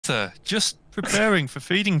sir. Just preparing for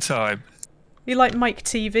feeding time. You like Mike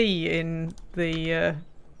TV in the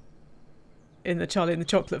Charlie and the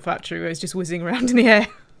Chocolate Factory, where he's just whizzing around in the air.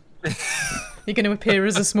 You're going to appear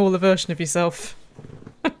as a smaller version of yourself.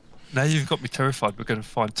 Now you've got me terrified. We're going to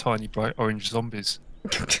find tiny, bright orange zombies.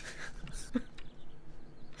 Because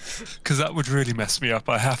that would really mess me up,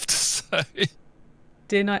 I have to say.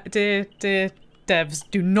 Dear devs,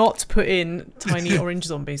 do not put in tiny orange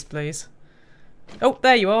zombies, please. Oh,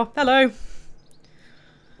 there you are. Hello.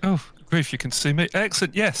 Oh, grief, you can see me.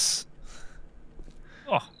 Excellent, yes.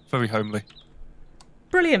 Oh, very homely.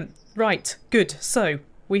 Brilliant. Right, good. So,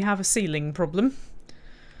 we have a ceiling problem.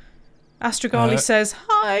 Astrogali says,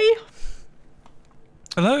 hi.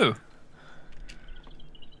 Hello.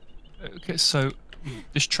 Okay, so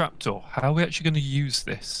this trapdoor, how are we actually going to use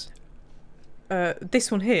this?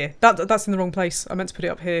 This one here. That's in the wrong place. I meant to put it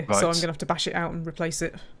up here, Right. so I'm going to have to bash it out and replace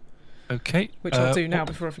it. Okay. Which I'll do now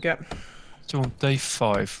before I forget. So on day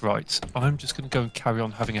 5, right, I'm just going to go and carry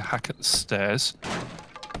on having a hack at the stairs.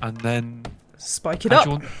 And then... Spike it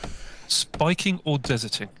up. Spiking or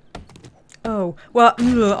deserting? Oh, well,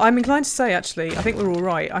 I'm inclined to say, actually, I think we're all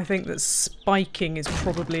right. I think that spiking is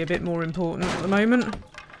probably a bit more important at the moment.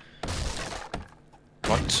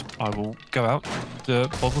 Right, I will go out and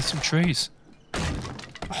bother some trees.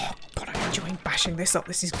 Oh, God, I'm enjoying bashing this up.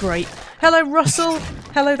 This is great. Hello, Russell.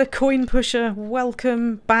 Hello, the coin pusher.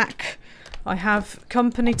 Welcome back. I have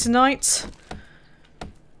company tonight.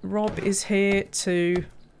 Rob is here to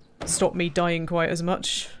stop me dying quite as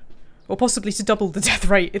much. Or possibly to double the death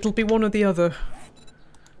rate. It'll be one or the other.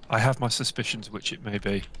 I have my suspicions which it may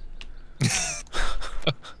be.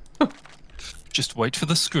 Just wait for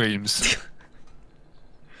the screams.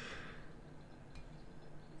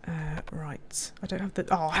 Right. I don't have the...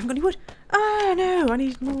 Oh, I haven't got any wood. Ah, no. I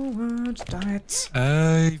need more wood. Damn it.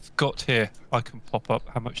 I've got here. I can pop up.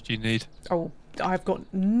 How much do you need? Oh, I've got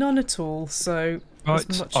none at all, so... Right,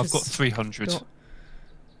 as much I've as got 300. got...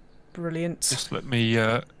 Brilliant. Just let me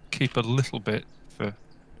keep a little bit for...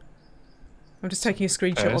 I'm just taking a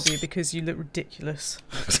screenshot of you because you look ridiculous.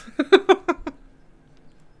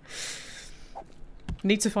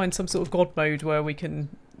 Need to find some sort of god mode where we can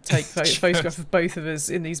take photograph of both of us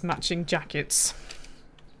in these matching jackets.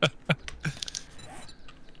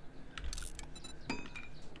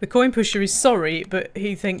 The coin pusher is sorry, but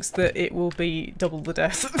he thinks that it will be double the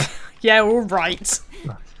death. Yeah, all right.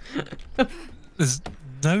 There's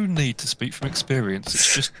no need to speak from experience.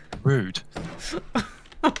 It's just rude.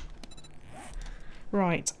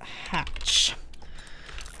 Right, hatch.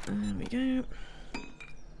 There we go.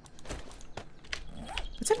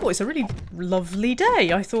 I tell you what, it's a really lovely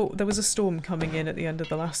day. I thought there was a storm coming in at the end of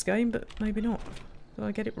the last game, but maybe not. Did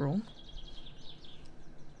I get it wrong?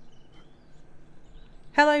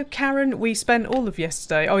 Hello, Karen. We spent all of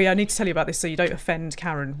yesterday... Oh yeah, I need to tell you about this so you don't offend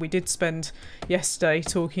Karen. We did spend yesterday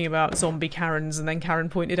talking about zombie Karens, and then Karen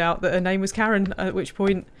pointed out that her name was Karen, at which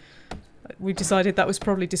point we decided that was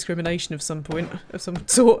probably discrimination of some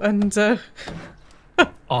sort, and...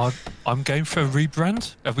 I'm going for a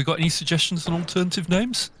rebrand. Have we got any suggestions on alternative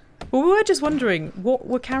names? Well, we were just wondering, what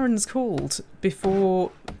were Karens called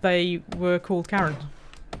before they were called Karen?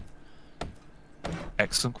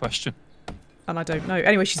 Excellent question. And I don't know.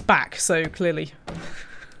 Anyway, she's back, so clearly...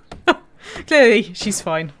 clearly, she's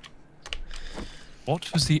fine.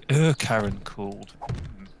 What was the Karen called?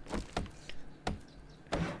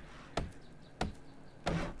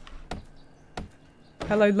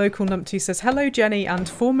 Hello, local numpty says, hello, Jenny, and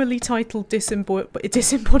formerly titled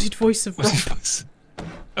disembodied voice of Rob.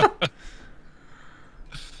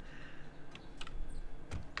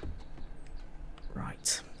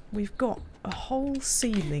 Right, we've got a whole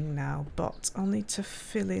ceiling now, but I'll need to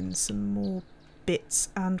fill in some more bits,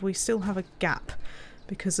 and we still have a gap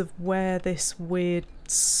because of where this weird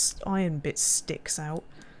iron bit sticks out.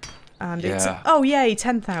 And it's... Oh, yay,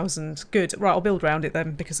 10,000. Good. Right, I'll build around it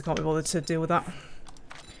then, because I can't be bothered to deal with that.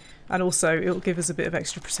 And also, it'll give us a bit of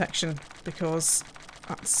extra protection, because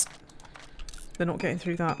that's... They're not getting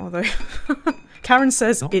through that, are they? Karen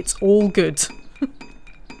says it's all good.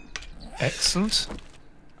 Excellent.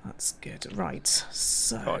 That's good. Right,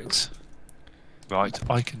 so... Right,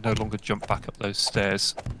 I can no longer jump back up those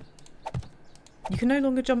stairs. You can no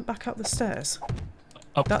longer jump back up the stairs?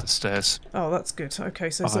 Up the stairs. Oh, that's good. Okay,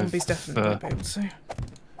 so zombies definitely won't be able to.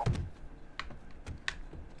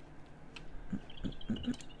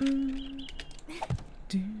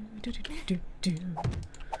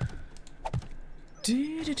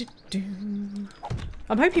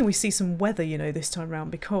 I'm hoping we see some weather, you know, this time round,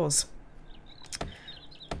 because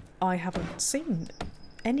I haven't seen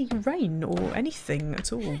any rain or anything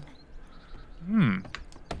at all.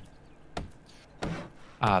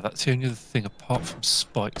 Ah, that's the only other thing apart from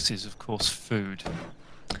spikes is, of course, food.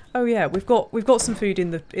 Oh yeah, we've got some food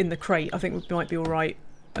in the crate. I think we might be all right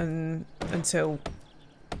until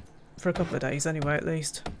for a couple of days anyway, at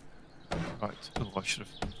least. Right. Oh, I should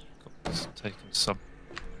have taken some.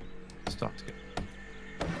 Starting to get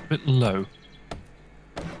a bit low.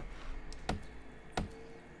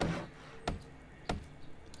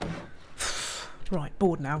 Right,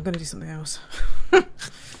 bored now. I'm going to do something else.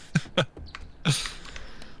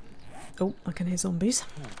 Oh, I can hear zombies.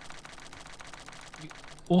 We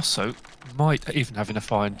also might even have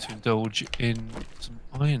enough iron to indulge in some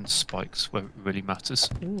iron spikes where it really matters.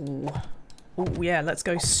 Ooh. Oh yeah, let's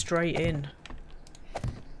go straight in.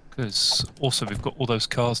 Because also we've got all those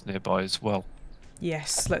cars nearby as well.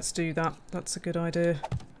 Yes, let's do that. That's a good idea.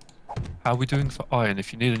 How are we doing for iron?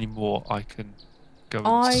 If you need any more, I can go and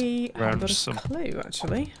I haven't got a some. clue,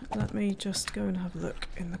 actually. Let me just go and have a look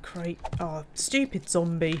in the crate. Oh, stupid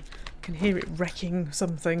zombie. I can hear it wrecking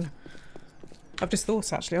something. I've just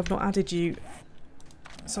thought, actually, I've not added you,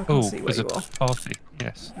 so I can see where you are. Party,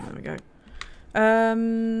 yes. There we go.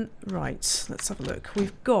 Right, let's have a look.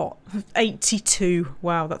 We've got 82.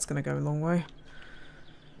 Wow, that's going to go a long way.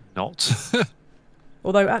 Not.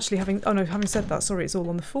 Although, actually, having said that, sorry, it's all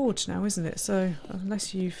on the forge now, isn't it? So,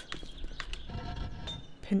 unless you've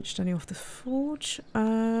pinched any off the forge.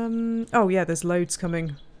 Oh yeah, there's loads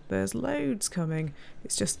coming. There's loads coming.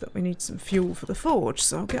 It's just that we need some fuel for the forge,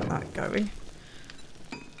 so I'll get that going.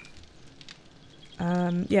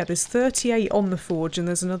 Yeah, there's 38 on the forge and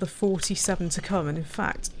there's another 47 to come, and in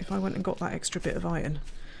fact, if I went and got that extra bit of iron,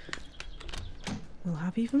 we'll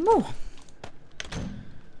have even more.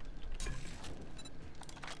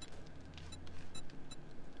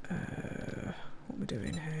 What are we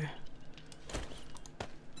doing here?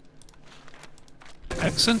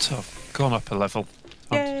 Excellent, I've gone up a level.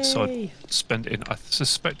 Time to decide Yay! to spend it in, I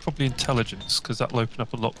suspect, probably intelligence, because that'll open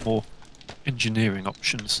up a lot more engineering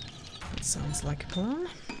options. That sounds like a plan.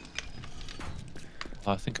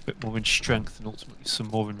 I think a bit more in strength and ultimately some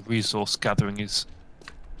more in resource gathering is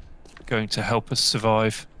going to help us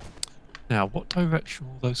survive. Now, what direction are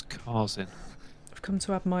all those cars in? I've come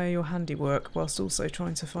to admire your handiwork whilst also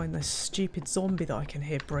trying to find this stupid zombie that I can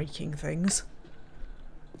hear breaking things.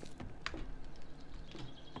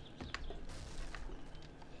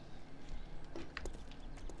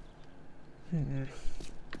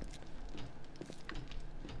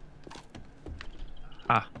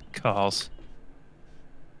 Ah, cars.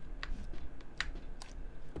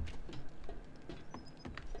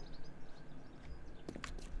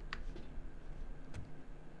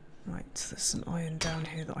 Right, there's some iron down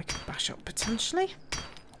here that I can bash up potentially.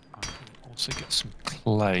 I can also get some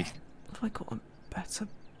clay. Have I got a better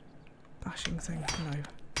bashing thing? No.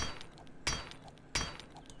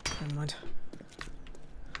 Never mind.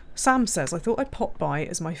 Sam says, I thought I'd pop by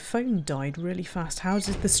as my phone died really fast. How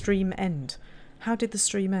did the stream end? How did the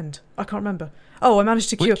stream end? I can't remember. Oh, I managed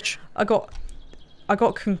to cure. I got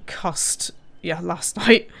concussed, yeah, last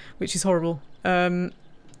night, which is horrible. But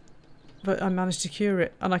I managed to cure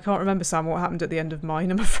it, and I can't remember, Sam, what happened at the end of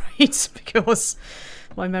mine, I'm afraid, because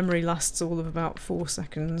my memory lasts all of about 4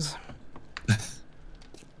 seconds.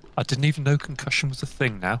 I didn't even know concussion was a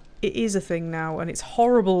thing now. It is a thing now, and it's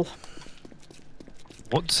horrible.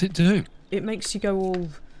 What does it do? It makes you go all...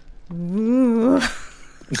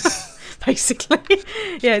 basically.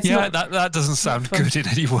 Yeah, it's not, that doesn't sound good in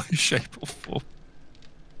any way, shape or form.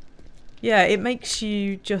 Yeah, it makes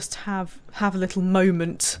you just have a little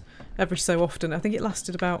moment every so often. I think it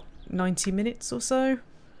lasted about 90 minutes or so.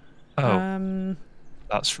 Oh,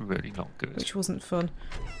 that's really not good. Which wasn't fun.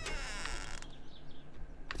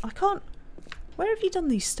 I can't... Where have you done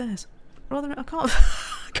these stairs? Rather, I can't...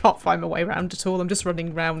 I can't find my way around at all. I'm just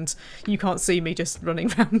running round. You can't see me just running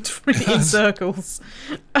round in circles.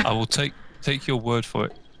 I will take your word for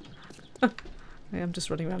it. Yeah, I'm just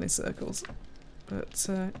running around in circles. But,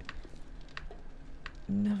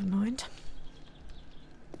 never mind.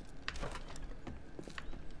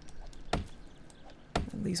 All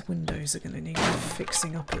these windows are going to need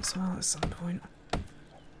fixing up as well at some point.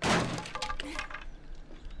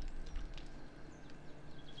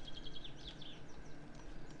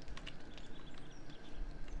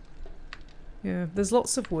 Yeah, there's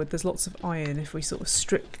lots of wood, there's lots of iron if we sort of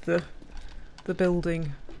strip the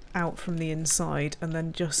building out from the inside and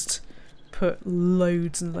then just put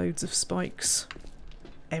loads and loads of spikes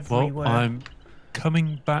everywhere. Well, I'm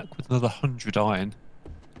coming back with another 100 iron.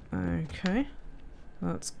 Okay,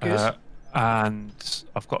 that's good. And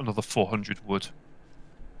I've got another 400 wood.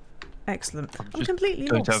 Excellent. I'm completely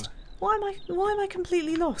lost. Why am I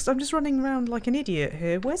completely lost? I'm just running around like an idiot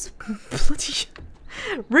here. Where's bloody...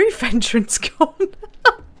 Roof entrance gone.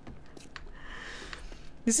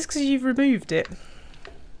 Is this because you've removed it?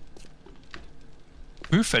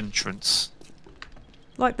 Roof entrance?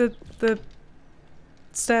 Like the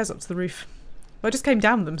stairs up to the roof. Well, I just came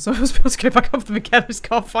down them, so I was able to go back up them again. I just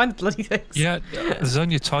can't find the bloody things. Yeah, there's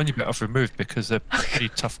only a tiny bit I've removed because they're pretty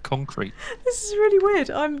tough concrete. This is really weird.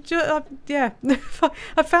 Yeah.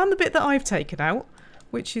 I found the bit that I've taken out,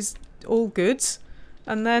 which is all good,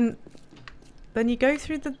 and then you go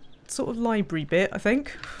through the sort of library bit, I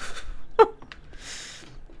think. Are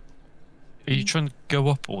you trying to go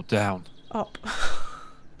up or down? Up.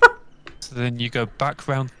 So then you go back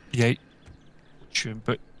round the atrium,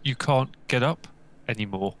 but you can't get up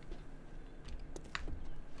anymore.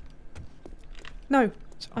 No,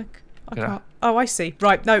 I can't. Oh, I see.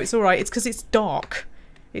 Right, no, it's all right. It's because it's dark.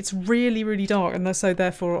 It's really, really dark, and so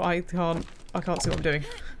therefore I can't see what I'm doing.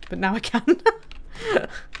 But now I can.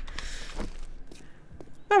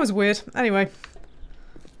 That was weird. Anyway,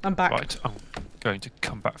 I'm back. Right, I'm going to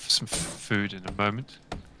come back for some food in a moment.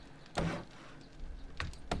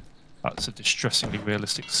 That's a distressingly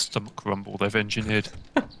realistic stomach rumble they've engineered.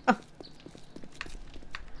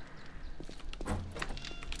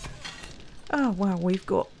 Oh wow, we've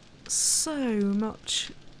got so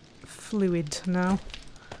much fluid now.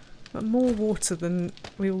 But more water than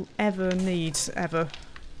we'll ever need, ever.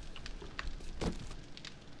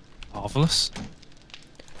 Marvellous.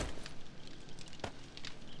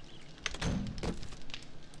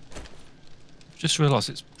 I've just realised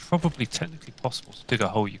it's probably technically possible to dig a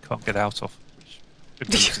hole you can't get out of, which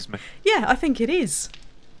amuses me. Yeah, I think it is.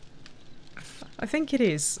 I think it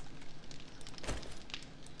is.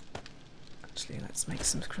 Actually, let's make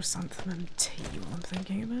some chrysanthemum tea while I'm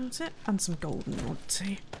thinking about it. And some goldenrod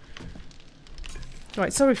tea.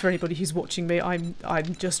 Right, sorry for anybody who's watching me. I'm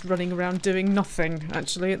just running around doing nothing,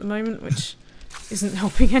 actually, at the moment, which isn't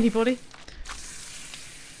helping anybody.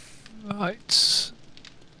 Right.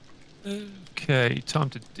 Okay, time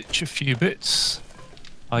to ditch a few bits.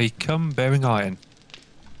 I come bearing iron.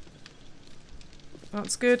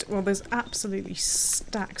 That's good. Well, there's absolutely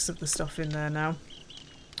stacks of the stuff in there now.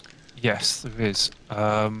 Yes, there is.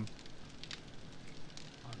 I'm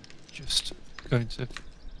just going to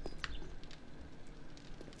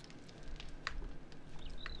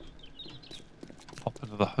pop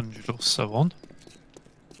another 100 or so on.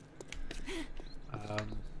 I'm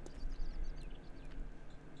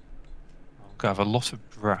going to have a lot of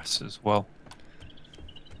brass as well.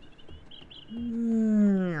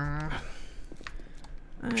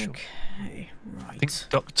 Okay, right. I think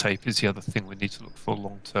duct tape is the other thing we need to look for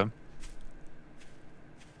long term.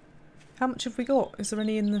 How much have we got? Is there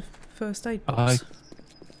any in the first aid box?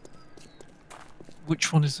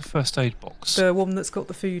 Which one is the first aid box? The one that's got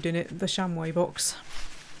the food in it, the Shamway box.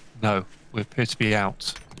 No, we appear to be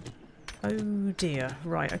out. Oh dear.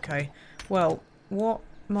 Right, okay. Well, what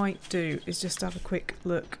might do is just have a quick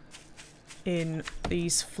look in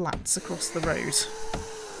these flats across the road.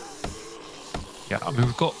 Yeah, I mean,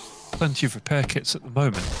 we've got plenty of repair kits at the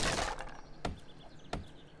moment.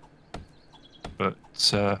 But,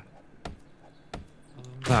 other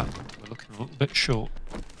than that, we're looking a little bit short.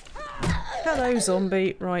 Hello,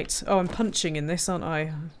 zombie. Right. Oh, I'm punching in this, aren't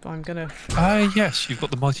I? I'm gonna... Ah, yes, you've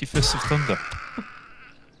got the mighty fists of thunder.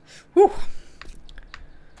 Whew.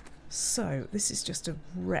 So, this is just a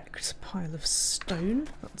wrecked pile of stone.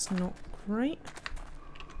 That's not great.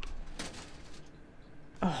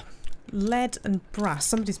 Oh, lead and brass.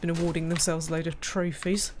 Somebody's been awarding themselves a load of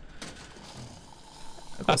trophies.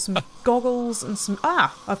 I've got some goggles and some...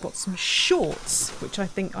 Ah! I've got some shorts, which I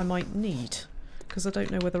think I might need. Because I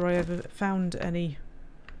don't know whether I ever found any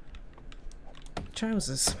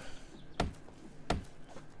trousers.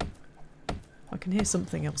 I can hear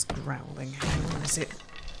something else growling. Where is it?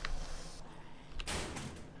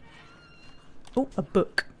 Oh, a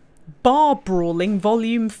book. Bar Brawling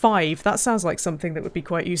Volume 5. That sounds like something that would be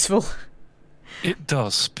quite useful. It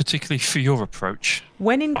does, particularly for your approach.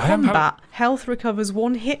 When in combat, health recovers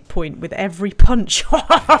 1 hit point with every punch.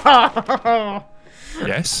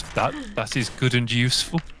 Yes, that is good and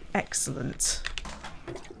useful. Excellent.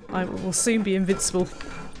 I will soon be invincible.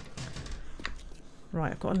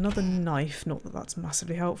 Right, I've got another knife. Not that that's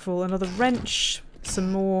massively helpful. Another wrench.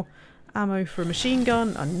 Some more ammo for a machine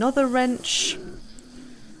gun. Another wrench.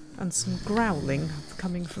 And some growling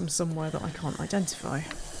coming from somewhere that I can't identify.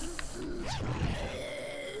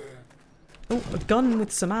 Oh, a gun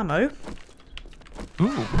with some ammo. Ooh,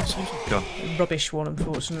 what sort of gun? A rubbish one,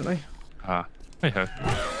 unfortunately. Ah, hey ho.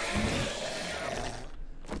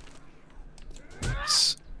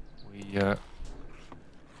 Yes, we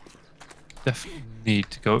definitely need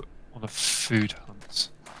to go on a food hunt.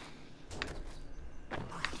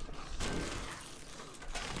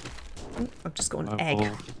 I've just got an I egg.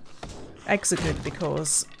 will- Eggs are good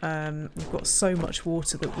because we've got so much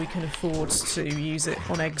water that we can afford to use it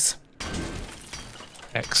on eggs.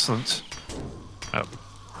 Excellent. Oh,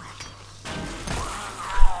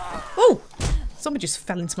 Oh! Somebody just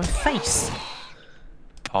fell into my face.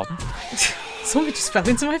 pardon? Somebody just fell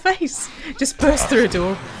into my face. Just burst through a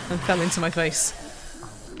door and fell into my face.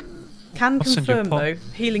 Can I'll send you a confirm though,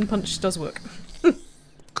 healing punch does work.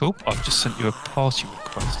 Cool. I've just sent you a party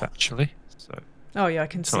request, actually. So, Oh yeah, I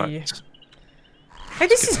can see you. select. Hey,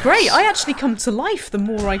 this is great. I actually come to life the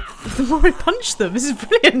more I punch them. This is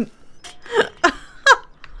brilliant.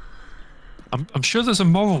 I'm sure there's a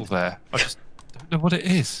moral there. I just don't know what it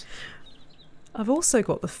is. I've also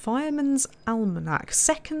got the Fireman's Almanac.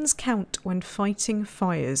 Seconds count when fighting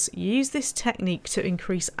fires. Use this technique to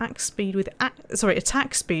increase attack speed with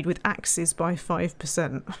axes by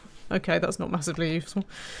 5%. Okay, that's not massively useful,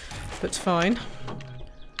 but fine.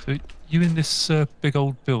 So, you in this big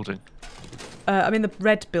old building? I'm in the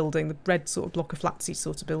red building, the red sort of block of flatsy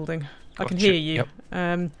sort of building. I can Gotcha, hear you.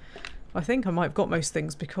 yep. I think I might have got most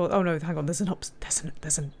things because oh no, hang on. There's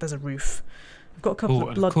a roof. I've got a couple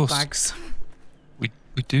of blood bags.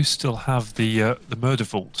 We do still have the murder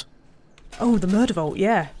vault. Oh, the murder vault.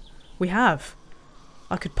 Yeah, we have.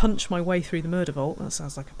 I could punch my way through the murder vault. That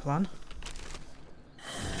sounds like a plan.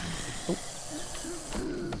 Oh.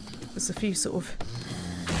 There's a few sort of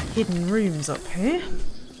hidden rooms up here.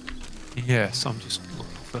 Yes, I'm just looking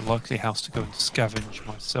for a likely house to go and scavenge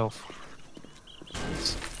myself.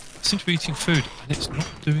 I seem to be eating food and it's not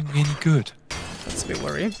doing me any good. That's a bit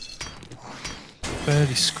worrying.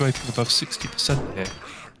 Barely scraping above 60% here.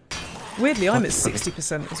 Weirdly, I'm at That's funny.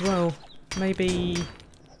 60% as well. Maybe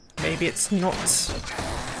it's not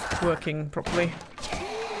working properly.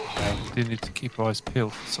 We do need to keep our eyes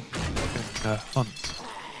peeled for something we can hunt.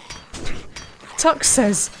 Tuck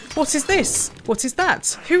says, "What is this? What is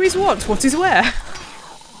that? Who is what? What is where?"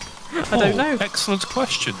 I don't know. Excellent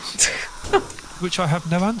questions, which I have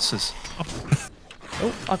no answers.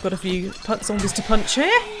 Oh, I've got a few zombies to punch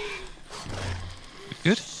here.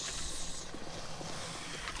 Good.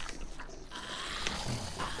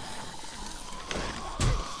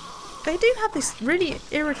 They do have this really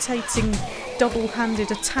irritating double-handed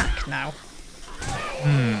attack now.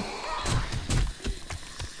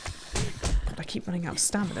 God, I keep running out of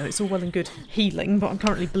stamina. It's all well and good healing, but I'm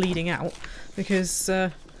currently bleeding out because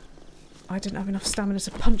I didn't have enough stamina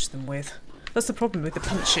to punch them with. That's the problem with the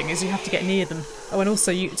punching, is you have to get near them. Oh, and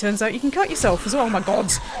also it turns out you can cut yourself as well. Oh my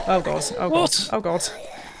god. Oh god. Oh god. What? Oh god.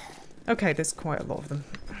 Okay, there's quite a lot of them.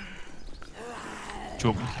 Do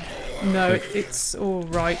you want me- No, it's all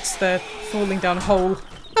right. They're falling down a hole.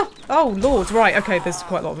 Oh lord, right. Okay, there's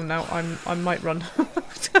quite a lot of them now. I might run.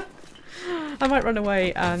 I might run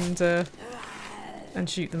away and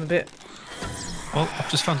shoot them a bit. Well,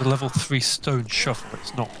 I've just found a level 3 stone shovel.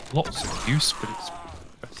 It's not lots of use, but it's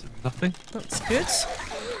better than nothing. That's good.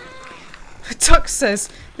 Tuck says,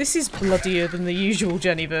 "This is bloodier than the usual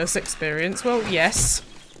Jennyverse experience." Well, yes.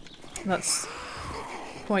 That's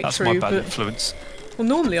quite That's true. my bad But influence. well,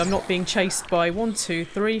 normally I'm not being chased by 1, 2,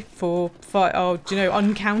 3, 4, 5. Oh, do you know,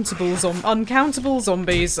 uncountable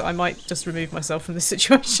zombies. I might just remove myself from this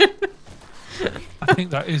situation. I think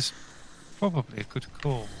that is probably a good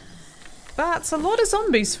call. That's a lot of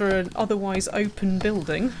zombies for an otherwise open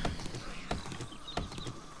building.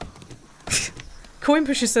 Coin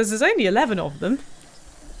Pusher says there's only 11 of them.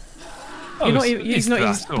 Oh, You're not, is- he's is not, that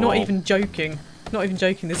he's all? not even joking. Not even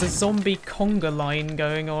joking. There's a zombie conga line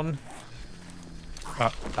going on.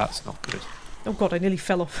 That's not good. Oh god, I nearly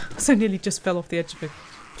fell off. So nearly just fell off the edge of a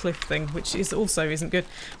cliff thing, which is also isn't good.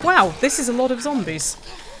 Wow, this is a lot of zombies.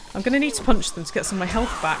 I'm going to need to punch them to get some of my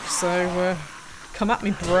health back, so come at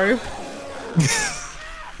me, bro.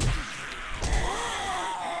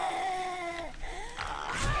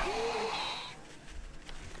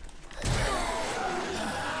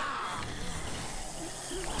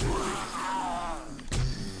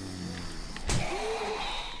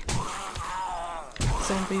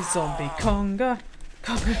 Zombie conga.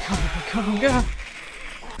 Conga.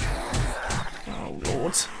 Oh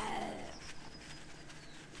lord.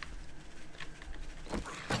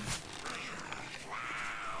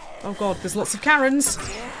 Oh god, there's lots of Karens.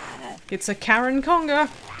 It's a Karen conga.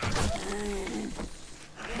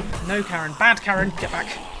 No Karen, bad Karen, get back.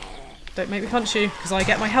 Don't make me punch you, because I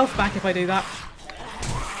get my health back if I do that.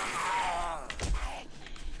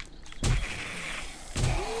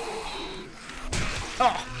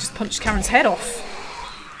 Oh, just punched Karen's head off.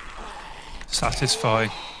 Satisfying.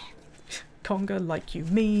 Conga like you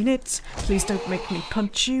mean it. Please don't make me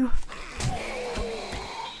punch you.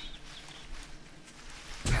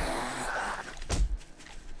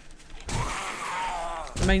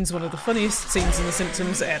 remains one of the funniest scenes in The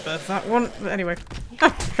Simpsons ever, that one. But anyway,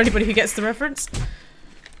 for anybody who gets the reference.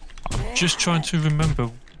 I'm just trying to remember.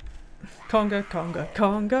 Conga, conga,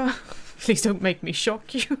 conga. Please don't make me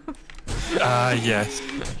shock you. Yes.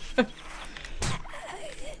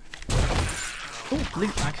 Oh,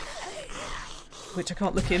 loot bag. Which I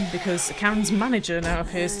can't look in because Karen's manager now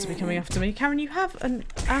appears to be coming after me. Karen, you have an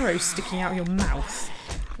arrow sticking out of your mouth.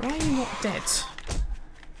 Why are you not dead?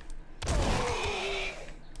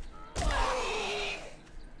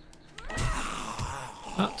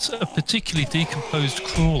 That's a particularly decomposed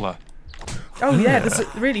crawler. Oh yeah, there's a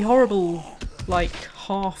really horrible, like,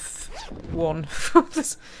 half one.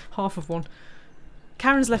 Half of one.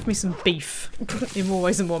 Karen's left me some beef in more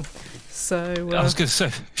ways than one. So I was going to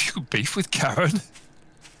say, you got beef with Karen?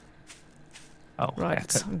 Oh, right,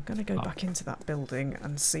 heck. I'm going to go back into that building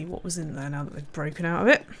and see what was in there now that they've broken out of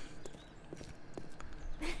it.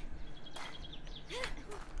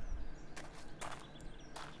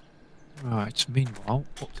 Right, meanwhile,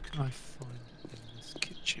 what can I find in this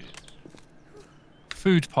kitchen?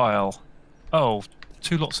 Food pile. Oh,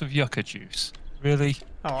 2 lots of yucca juice. Really?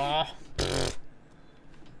 Aww.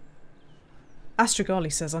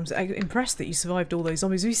 Astragali says, "I'm impressed that you survived all those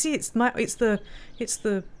zombies." You see, it's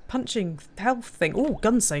the punching health thing. Oh,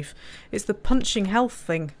 gun safe. It's the punching health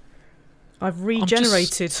thing. I've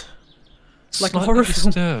regenerated like a horror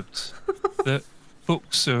film. Disturbed that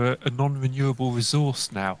books are a non-renewable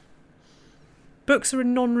resource now. Books are a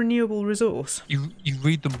non-renewable resource. You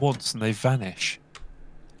read them once and they vanish.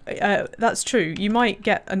 That's true. You might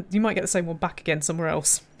get the same one back again somewhere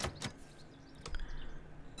else.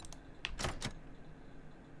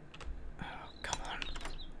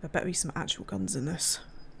 There better be some actual guns in this.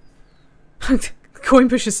 Coin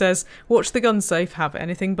Pusher says, watch the gun safe, have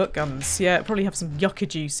anything but guns. Yeah, it'll probably have some yucca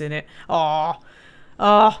juice in it.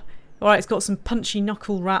 Alright, it's got some punchy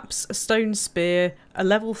knuckle wraps, a stone spear, a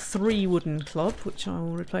level 3 wooden club, which I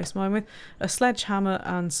will replace mine with, a sledgehammer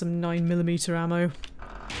and some 9mm ammo.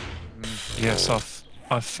 Yes,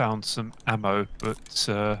 I've found some ammo, but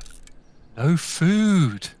no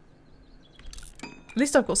food. At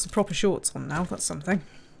least I've got some proper shorts on now, that's something.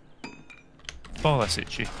 Oh, that's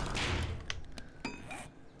itchy.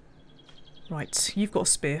 Right, you've got a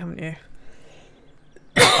spear, haven't you?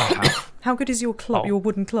 I have. How good is your club, Oh. your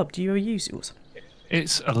wooden club? Do you ever use yours?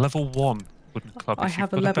 It's a level 1 wooden club. I If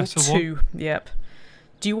have a you've got level better 2, yep.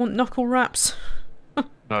 Do you want knuckle wraps?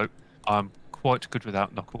 No, I'm quite good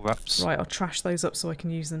without knuckle wraps. Right, I'll trash those up so I can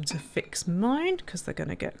use them to fix mine, because they're going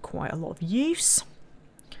to get quite a lot of use.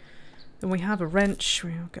 Then we have a wrench.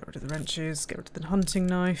 We'll get rid of the wrenches, get rid of the hunting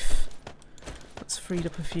knife. That's freed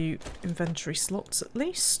up a few inventory slots at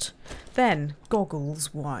least. Then,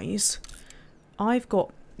 goggles-wise, I've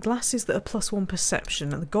got glasses that are +1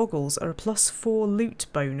 perception, and the goggles are a +4 loot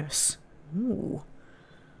bonus. Ooh.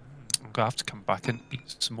 I'm going to have to come back and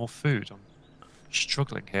eat some more food. I'm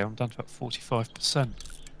struggling here. I'm down to about 45%.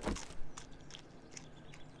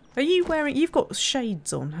 Are you wearing... You've got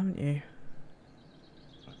shades on, haven't you?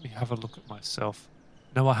 Let me have a look at myself.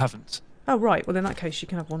 No, I haven't. Oh, right. Well, in that case, you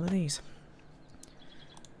can have one of these.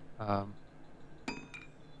 I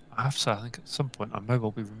have to say, I think at some point I may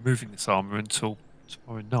well be removing this armour until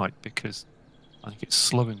tomorrow night because I think it's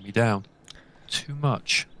slowing me down too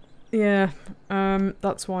much. Yeah,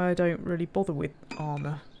 that's why I don't really bother with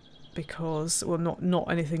armour. Because, well,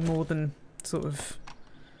 not anything more than sort of...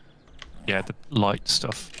 Yeah, the light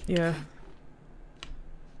stuff. Yeah.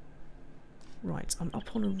 Right, I'm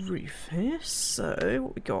up on a roof here, so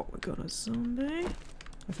what we got? We got a zombie,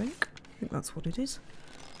 I think. I think that's what it is.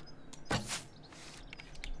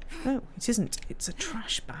 No, it isn't. It's a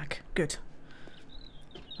trash bag. Good.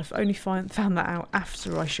 I've only found that out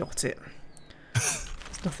after I shot it. There's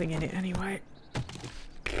nothing in it anyway.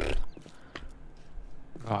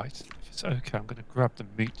 Right, if it's okay, I'm going to grab the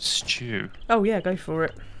meat stew. Oh yeah, go for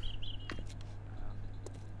it.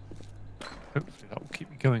 Hopefully that will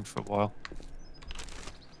keep me going for a while.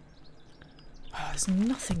 Oh, there's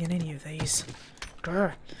nothing in any of these.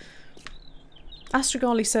 Grr.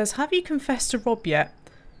 Astragali says, have you confessed to Rob yet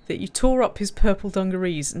that you tore up his purple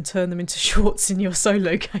dungarees and turned them into shorts in your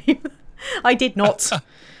solo game? I did not.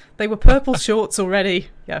 They were purple shorts already.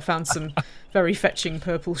 Yeah, I found some very fetching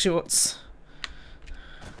purple shorts.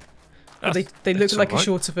 But they look like a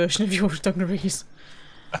shorter version of your dungarees.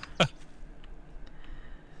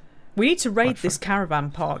 We need to raid this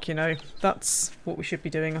caravan park, you know. That's what we should be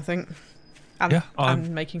doing, I think. And, yeah,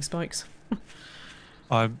 and making spikes.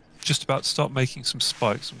 I'm just about to start making some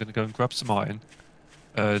spikes. I'm going to go and grab some iron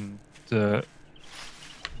and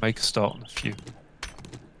make a start on a few.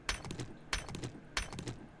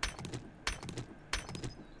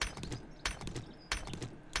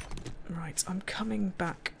 Right, I'm coming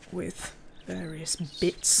back with various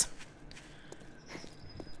bits.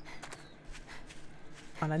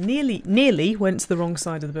 And I nearly went to the wrong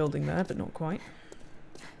side of the building there, but not quite.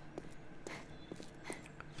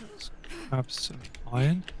 Let's grab some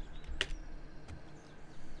iron.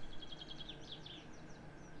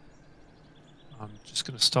 I'm just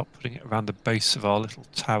going to start putting it around the base of our little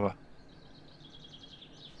tower.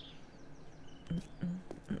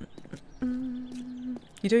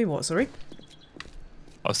 You doing what, sorry?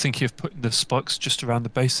 I was thinking of putting the spikes just around the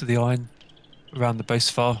base of the iron, around the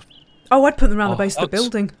base of our... Oh, I'd put them around the base of the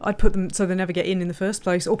building. I'd put them so they never get in the first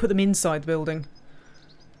place, or put them inside the building.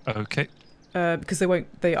 Okay. Because they won't.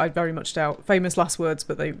 I very much doubt. Famous last words,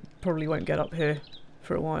 but they probably won't get up here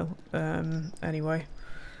for a while. Anyway,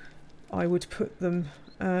 I would put them,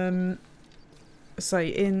 say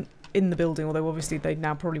in the building. Although obviously they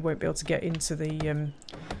now probably won't be able to get into the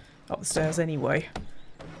up the stairs anyway.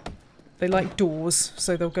 They like doors,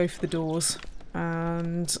 so they'll go for the doors,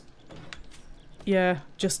 and yeah,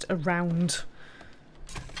 just around.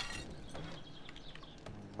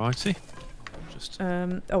 Righty.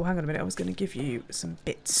 Oh, hang on a minute. I was going to give you some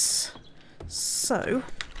bits. So,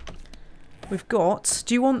 we've got...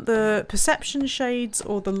 Do you want the perception shades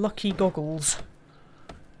or the lucky goggles?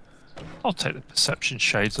 I'll take the perception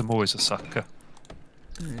shades. I'm always a sucker.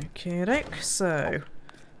 Okay, so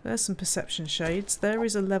there's some perception shades. There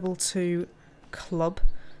is a level 2 club.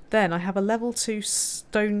 Then I have a level 2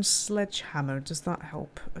 stone sledgehammer. Does that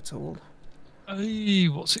help at all? Hey,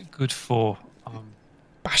 what's it good for?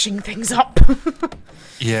 Bashing things up.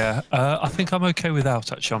 Yeah, I think I'm okay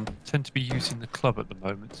without, actually. I tend to be using the club at the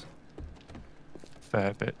moment.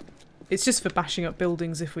 Fair bit. It's just for bashing up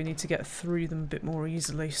buildings if we need to get through them a bit more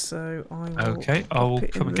easily, so I will... Okay, I will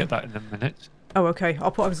come and get that in a minute. Oh, okay. I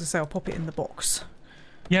was going to say I'll pop it in the box.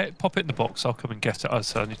 Yeah, pop it in the box. I'll come and get it.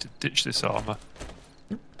 I need to ditch this armour.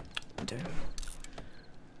 Do.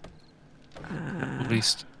 At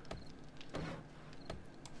least...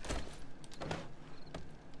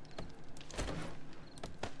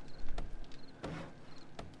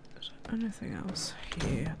 Anything else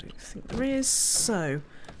here? I don't think there is. So,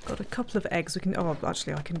 got a couple of eggs. We can. Oh,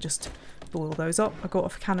 actually, I can just boil those up. I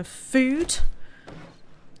got a can of food.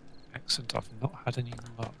 Excellent. I've not had any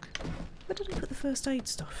luck. Where did I put the first aid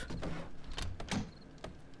stuff?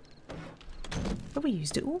 Have we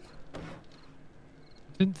used it all? I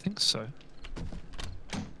didn't think so.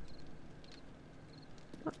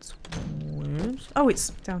 That's weird. Oh, it's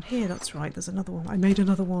down here. That's right. There's another one. I made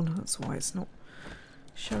another one. That's why it's not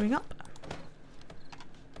showing up.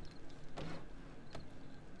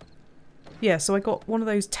 Yeah, so I got one of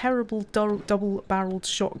those terrible double-barreled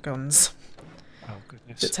shotguns. Oh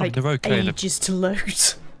goodness! That take okay ages to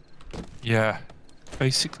load. Yeah,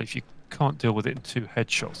 basically, if you can't deal with it in 2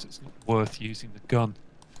 headshots, it's not worth using the gun.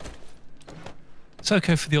 It's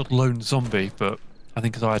okay for the odd lone zombie, but I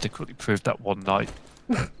think as I adequately proved that one night,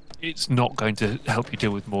 it's not going to help you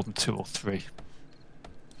deal with more than 2 or 3.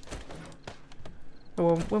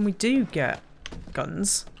 Well, when we do get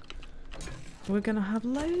guns, we're going to have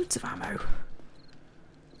loads of ammo.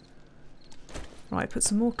 Right, put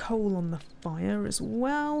some more coal on the fire as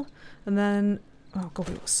well. And then... Oh god,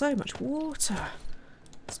 we've got so much water.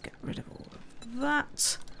 Let's get rid of all of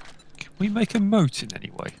that. Can we make a moat in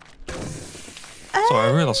any way? Sorry,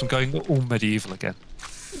 I realise I'm going all medieval again.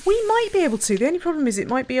 We might be able to. The only problem is it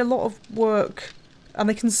might be a lot of work. And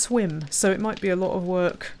they can swim, so it might be a lot of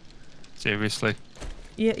work. Seriously?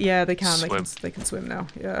 Yeah, they can. Swim. They can swim now.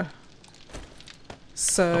 Yeah.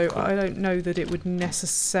 So cool. I don't know that it would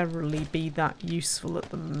necessarily be that useful at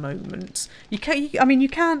the moment. You can. I mean, you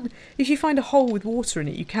can. If you find a hole with water in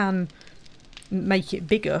it, you can make it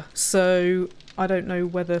bigger. So I don't know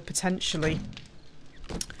whether potentially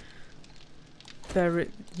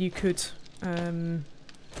you could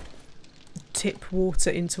tip water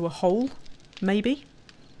into a hole, maybe.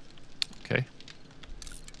 Okay.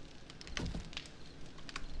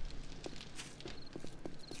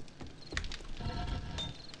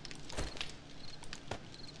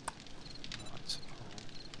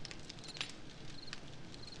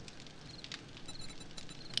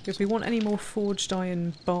 If we want any more forged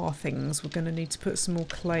iron bar things, we're going to need to put some more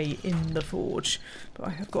clay in the forge. But I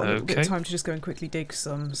have got a little bit of time to just go and quickly dig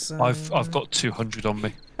some. So... I've got 200 on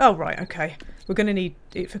me. Oh, right, okay. We're going to need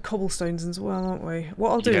it for cobblestones as well, aren't we? What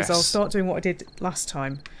I'll do is I'll start doing what I did last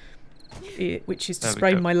time, which is to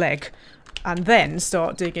sprain my leg, and then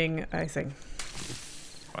start digging a thing.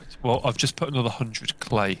 Right, well, I've just put another 100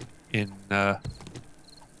 clay in... the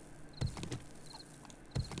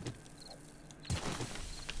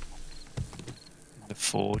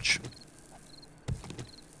forge.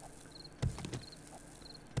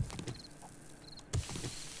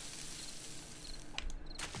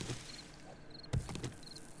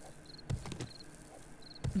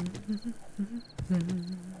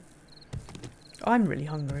 I'm really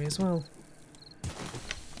hungry as well.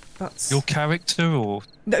 That's Your character, or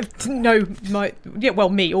no, well,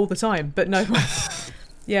 me all the time, but no,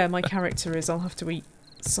 yeah, my character is. I'll have to eat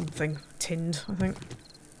something tinned, I think.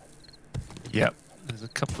 yeah. There's a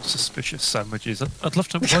couple of suspicious sandwiches. I'd love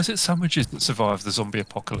to know, why is it sandwiches that survive the zombie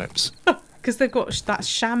apocalypse? Because they've got that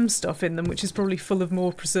sham stuff in them, which is probably full of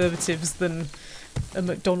more preservatives than a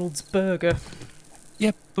McDonald's burger.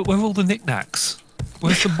 Yeah, but where are all the knickknacks?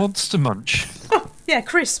 Where's the Monster Munch? Yeah,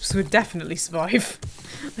 crisps would definitely survive.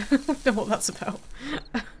 I don't know what that's about.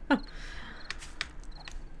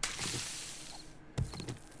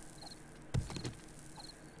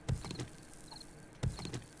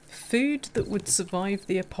 Food that would survive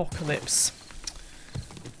the apocalypse.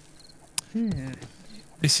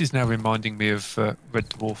 This is now reminding me of Red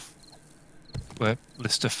Dwarf, where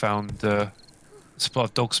Lister found a supply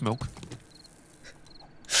of dog's milk.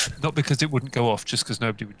 Not because it wouldn't go off, just because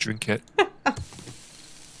nobody would drink it.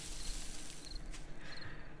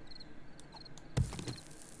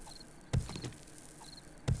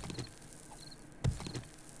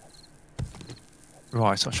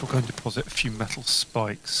 Right, I shall go and deposit a few metal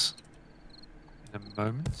spikes in a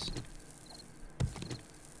moment.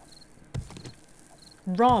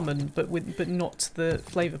 Ramen, but not the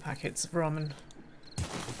flavour packets of ramen.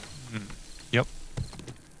 Yep.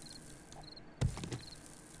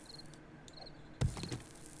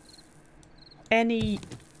 Any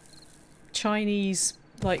Chinese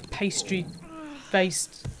like pastry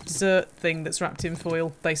based dessert thing that's wrapped in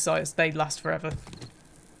foil, they last forever.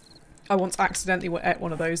 I once accidentally ate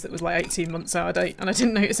one of those that was like 18 months out of date and I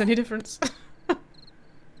didn't notice any difference.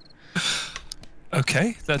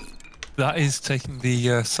 Okay, that is taking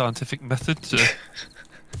the scientific method to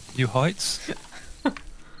new heights.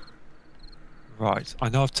 Right, I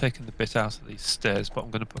know I've taken the bit out of these stairs, but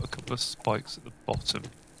I'm going to put a couple of spikes at the bottom,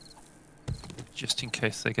 just in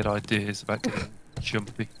case they get ideas about getting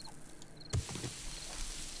jumpy.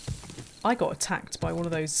 I got attacked by one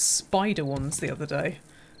of those spider ones the other day.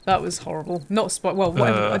 That was horrible. Not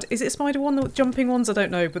is it a spider one? The jumping ones? I don't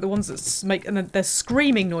know, but the ones that make and their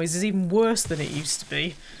screaming noise is even worse than it used to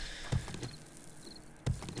be.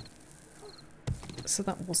 So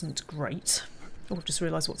that wasn't great. Oh, I've just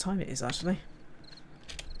realised what time it is actually.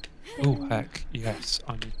 Oh heck, yes,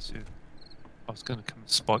 I need to. I was going to come and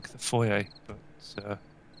spike the foyer, but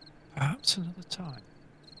perhaps another time.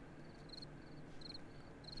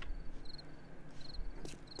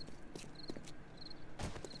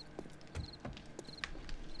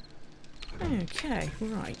 Okay,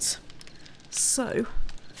 right. So,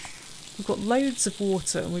 we've got loads of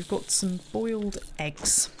water and we've got some boiled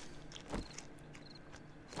eggs.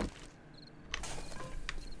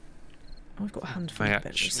 Oh, I've got a handful of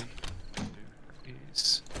berries.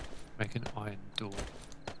 Is make an iron door.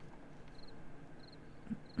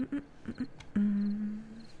 I didn't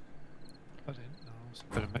know. So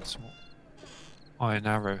I better make some more iron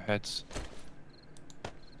arrowheads.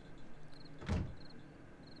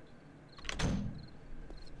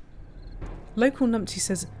 Local numpty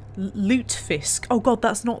says lutefisk. Oh god,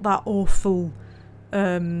 that's not that awful.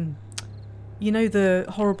 You know the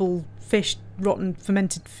horrible fish, rotten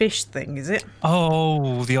fermented fish thing, is it?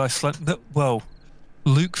 Oh, the Iceland. Well,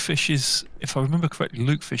 lutefisk is, if I remember correctly,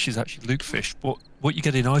 lutefisk is actually lutefisk. What you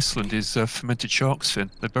get in Iceland is fermented shark's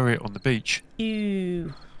fin. They bury it on the beach.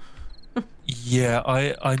 Ew. Yeah,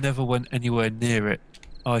 I never went anywhere near it.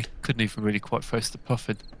 I couldn't even really quite face the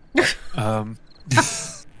puffin.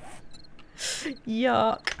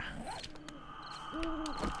 Yuck.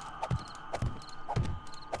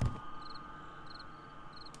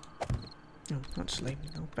 Oh, actually,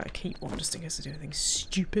 I'll better keep one just in case I do anything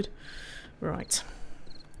stupid. Right.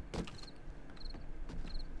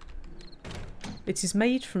 It is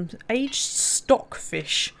made from aged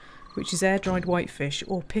stockfish, which is air-dried whitefish,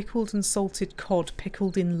 or pickled and salted cod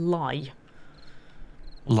pickled in lye.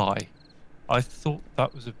 Lye. I thought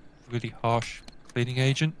that was a really harsh cleaning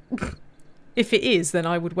agent. If it is, then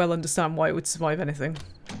I would well understand why it would survive anything.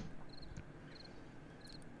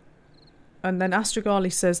 And then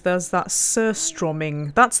Astrogali says there's that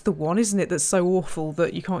surströmming. That's the one, isn't it, that's so awful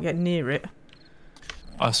that you can't get near it?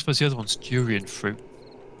 I suppose the other one's durian fruit.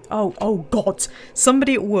 Oh god.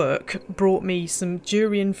 Somebody at work brought me some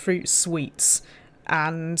durian fruit sweets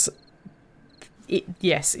and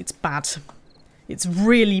yes, it's bad. It's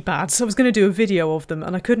really bad. So I was going to do a video of them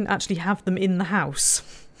and I couldn't actually have them in the house.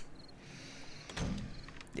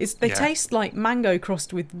 They taste like mango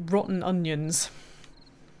crossed with rotten onions.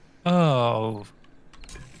 Oh.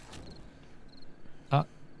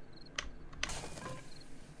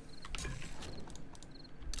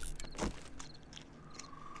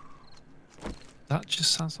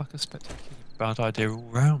 just sounds like a spectacularly bad idea all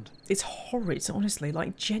round. It's horrid, honestly,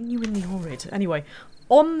 like genuinely horrid. Anyway,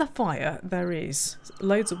 on the fire there is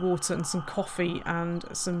loads of water and some coffee and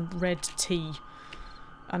some red tea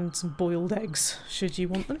and some boiled eggs, should you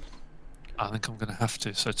want them. I think I'm going to have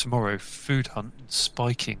to. So tomorrow, food hunt and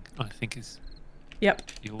spiking, I think is. Yep.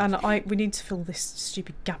 Yours. And we need to fill this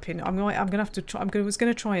stupid gap in. I'm gonna have to try. Was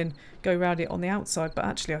gonna try and go around it on the outside, but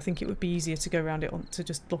actually I think it would be easier to go around it to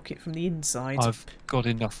just block it from the inside. I've got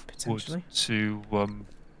enough wood to.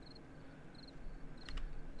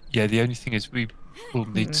 Yeah, the only thing is we will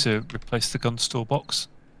need to replace the gun store box.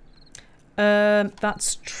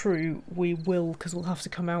 That's true. We will, because we'll have to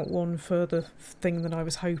come out one further thing than I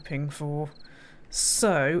was hoping for.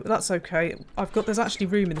 So that's okay. There's actually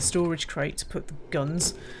room in the storage crate to put the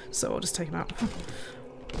guns, so I'll just take them out.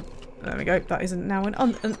 There we go. That is now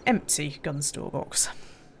an empty gun store box.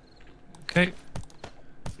 Okay,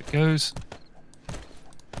 off it goes.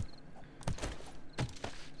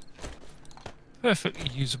 Perfectly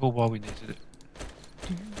usable while we needed it.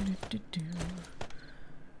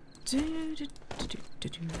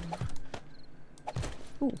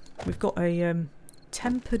 Oh, we've got a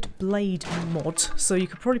tempered blade mod, so you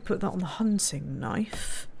could probably put that on the hunting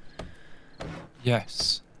knife.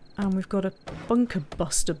 Yes. And we've got a bunker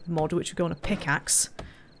buster mod, which would go on a pickaxe.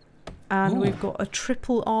 And we've got a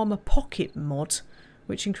triple armor pocket mod,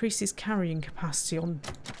 which increases carrying capacity on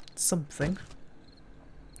something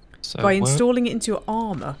So by installing it into your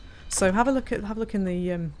armor. So have a look in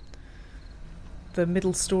the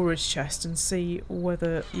middle storage chest and see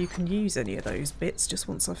whether you can use any of those bits. Just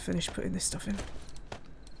once I've finished putting this stuff in.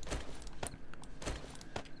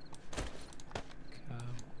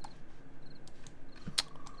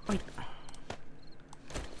 Wait.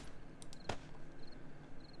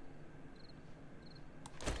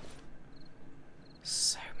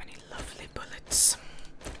 So many lovely bullets.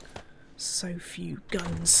 So few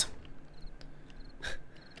guns.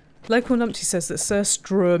 Local Numpty says that Sir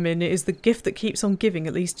Strömin is the gift that keeps on giving,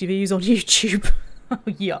 at least views on YouTube. Oh,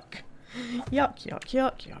 yuck. Yuck, yuck,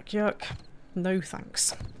 yuck, yuck, yuck. No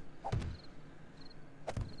thanks.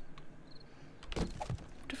 What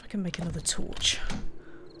if I can make another torch?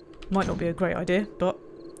 Might not be a great idea, but...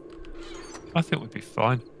 I think we'd be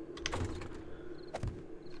fine.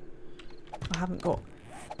 I haven't got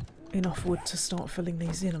enough wood to start filling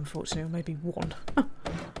these in, unfortunately, or maybe one.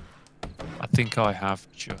 I think I have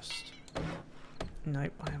just...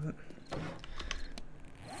 Nope, I haven't.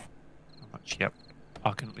 How much? Yep.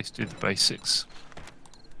 I can at least do the basics.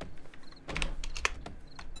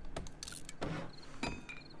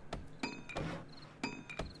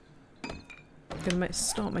 I'm going to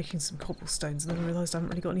start making some cobblestones, and then I realised I haven't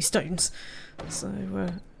really got any stones. So,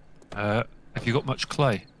 have you got much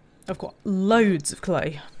clay? I've got loads of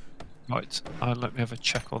clay. Right, let me have a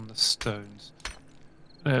check on the stones.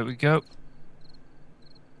 There we go.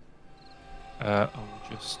 I'll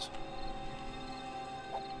just...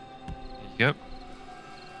 There you go.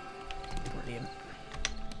 Brilliant.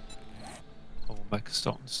 I will make a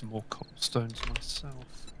start on some more cobblestones myself.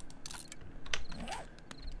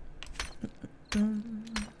 No,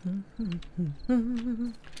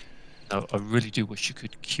 I really do wish you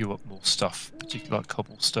could queue up more stuff, particularly like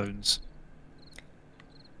cobblestones.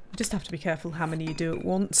 You just have to be careful how many you do at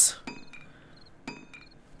once.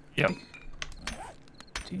 Yep.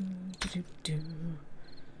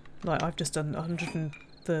 Like, I've just done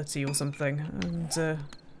 130 or something, and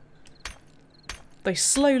they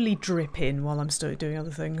slowly drip in while I'm still doing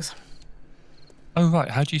other things. Oh right,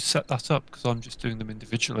 how do you set that up? Because I'm just doing them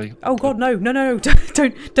individually. Oh god, no, no, no, no.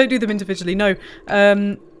 don't do them individually, no.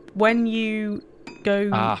 When you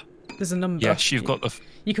go, there's a number. Yes, you've got the...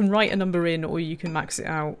 You can write a number in, or you can max it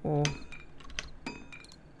out, or...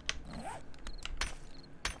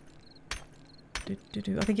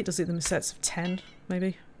 I think it does it in sets of 10,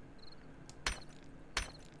 maybe.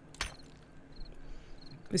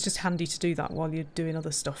 It's just handy to do that while you're doing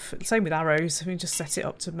other stuff. Same with arrows. You can just set it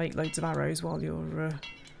up to make loads of arrows while you're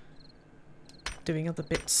doing other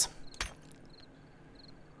bits.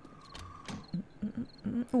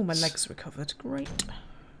 Oh, my legs recovered. Great.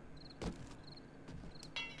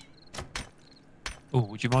 Oh,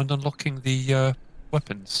 would you mind unlocking the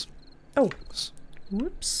weapons? Oh,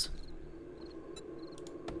 whoops.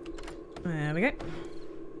 There we go.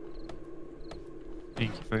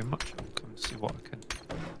 Thank you very much. I'll come and see what I can...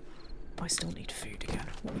 I still need food again.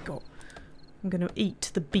 What we got? I'm going to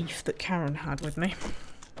eat the beef that Karen had with me.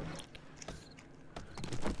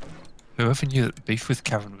 Whoever knew that the beef with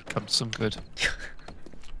Karen would come to some good.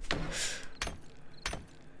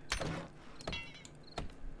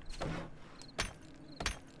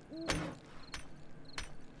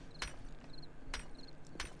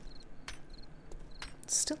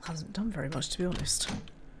 Still hasn't done very much, to be honest.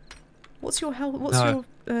 What's your health? What's No.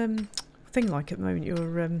 your thing like at the moment? Your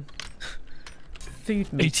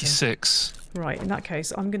food meter? 86. Right. In that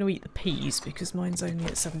case, I'm going to eat the peas because mine's only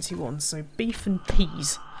at 71. So beef and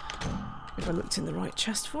peas. If I looked in the right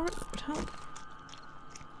chest for it, that would help.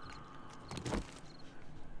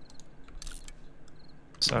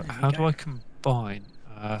 So how do I combine?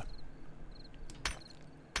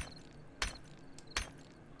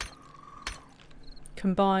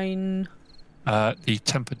 Combine. The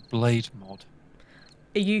tempered blade mod.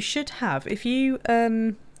 You should have if you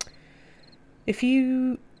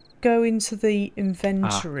go into the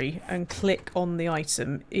inventory and click on the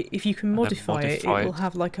item. If you can modify it, it will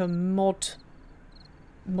have like a modify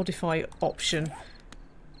option,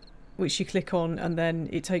 which you click on, and then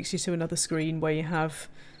it takes you to another screen where you have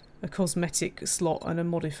a cosmetic slot and a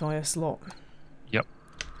modifier slot. Yep,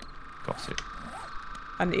 got it.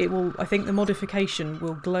 And it will. I think the modification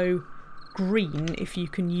will glow green if you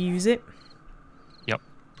can use it. Yep.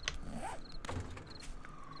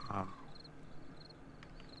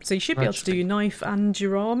 So you should be able to do your knife and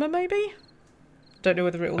your armour, maybe? Don't know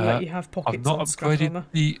whether it will let you have pockets I've not on scrap upgraded armour.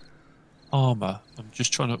 the armour. I'm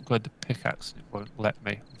just trying to upgrade the pickaxe and it won't let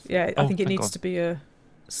me. Yeah, I think it needs on. to be an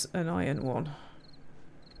iron one.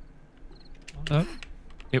 Oh, no,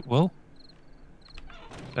 it will.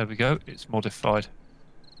 There we go, it's modified.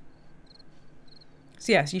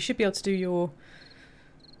 So yes, you should be able to do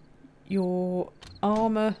your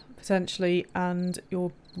armour potentially and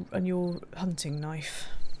your hunting knife.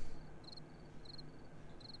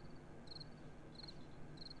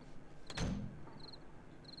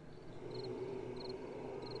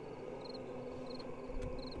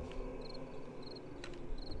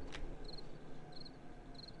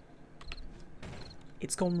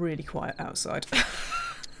 It's gone really quiet outside.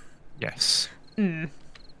 Yes.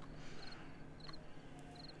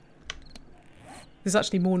 There's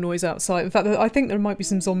actually more noise outside. In fact, I think there might be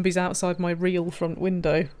some zombies outside my real front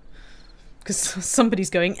window. Because somebody's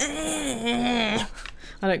going... I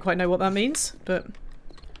don't quite know what that means, but...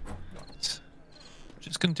 Right.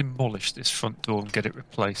 Just going to demolish this front door and get it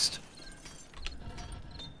replaced.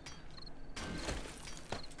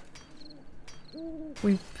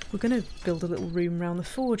 We're going to build a little room round the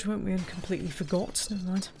forge, weren't we? And completely forgot. Never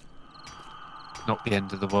mind. Not the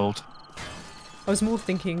end of the world. I was more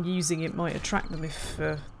thinking using it might attract them if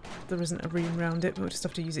there isn't a room round it, but we'll just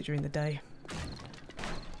have to use it during the day.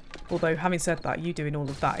 Although, having said that, you doing all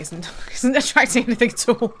of that isn't attracting anything at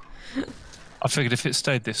all. I figured if it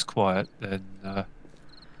stayed this quiet, then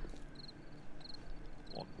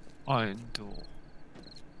one iron door.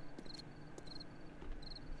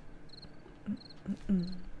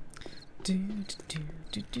 Do do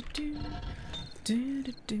do do do do do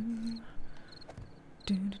do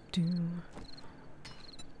do do.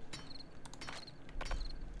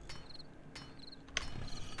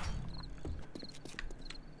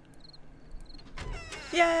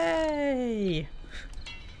 Yay!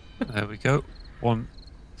 There we go. One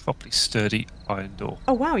properly sturdy iron door.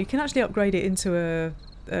 Oh wow, you can actually upgrade it into a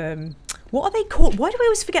what are they called? Why do we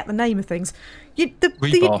always forget the name of things?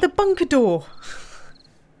 The bunker door.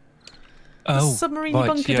 The submarine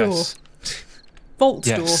bunker door. Vault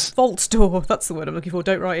door. Vault door. That's the word I'm looking for.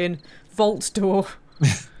 Don't write in vault door.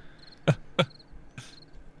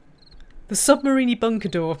 The submarine bunker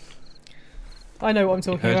door. I know what I'm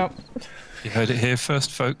talking about. You heard it here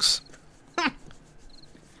first, folks.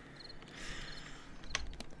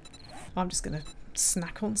 I'm just going to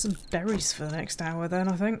snack on some berries for the next hour then,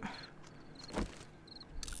 I think.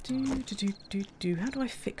 How do I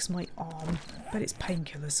fix my arm? I bet it's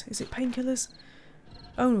painkillers. Is it painkillers?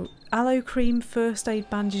 Oh, aloe cream, first aid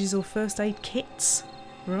bandages or first aid kits.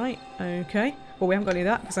 Right, okay. Well, we haven't got any of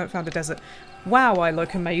that because I haven't found a desert. Wow, I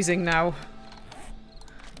look amazing now.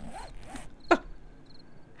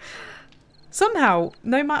 Somehow,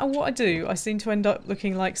 no matter what I do, I seem to end up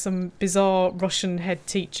looking like some bizarre Russian head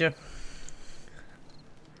teacher.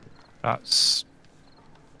 That's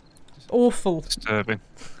awful. Disturbing.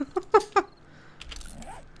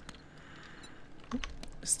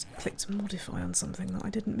 Just click to modify on something that I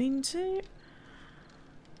didn't mean to.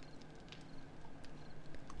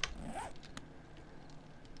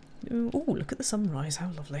 Oh, look at the sunrise,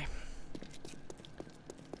 how lovely.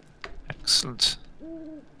 Excellent.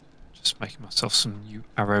 Just making myself some new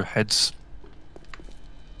arrowheads.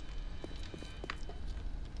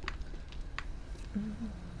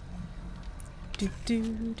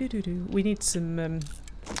 We need some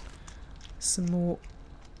more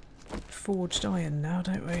forged iron now,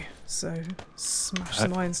 don't we? So smash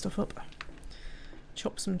some iron stuff up.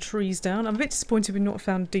 chop some trees down. I'm a bit disappointed we've not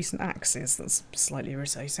found decent axes. That's slightly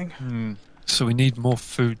irritating. So we need more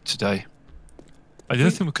food today. The other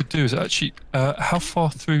thing we could do is actually, how far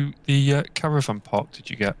through the caravan park did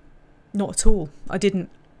you get? Not at all. I didn't.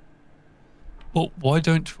 Well, why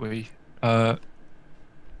don't we go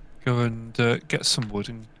and get some wood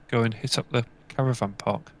and go and hit up the caravan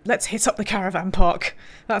park? Let's hit up the caravan park.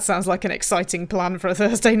 That sounds like an exciting plan for a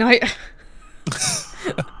Thursday night.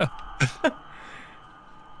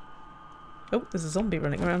 Oh, there's a zombie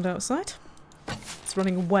running around outside. It's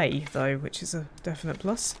running away, though, which is a definite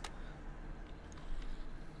plus.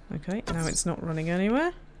 Okay, now it's not running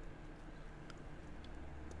anywhere.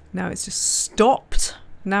 Now it's just stopped.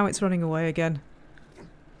 Now it's running away again.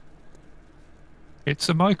 It's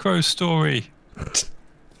a micro story.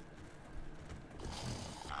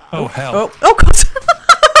 Oh, hell. Oh, oh God!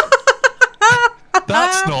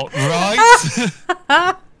 That's not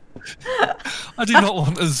right. I do not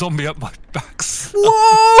want a zombie up my backside.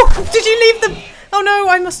 Whoa! Did you leave the... Oh no,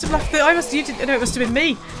 I must have left the... I must... You did... No, it must have been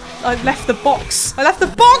me. I left the box. I left the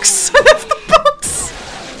box! I left the box!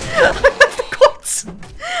 I left the box!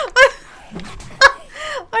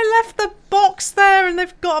 I left the box there and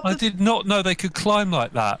they've got... I did not know they could climb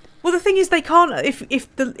like that. Well, the thing is, they can't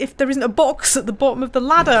if there isn't a box at the bottom of the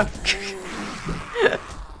ladder.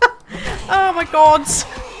 Oh my God!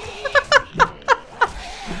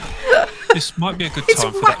 This might be a good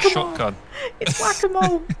time for that shotgun. It's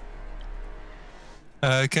whack-a-mole.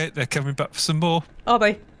 Okay, they're coming back for some more. Are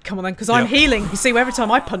they? Come on then, because I'm healing. You see, every time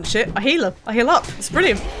I punch it, I heal them. I heal up. It's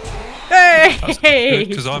brilliant. Hey!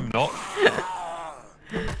 Because I'm not.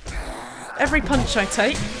 Every punch I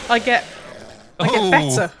take, I get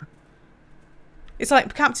better. It's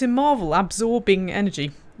like Captain Marvel absorbing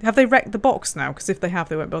energy. Have they wrecked the box now? Because if they have,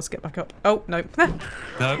 they won't be able to get back up. Oh, no. No,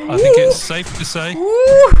 I think it's safe to say.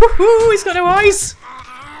 Ooh, he's got no eyes.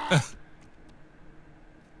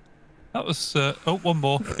 That was... oh, one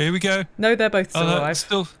more. Here we go. No, they're both still no, alive.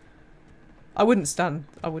 Still... I wouldn't stand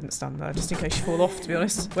there, just in case you fall off, to be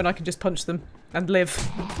honest, when I can just punch them and live.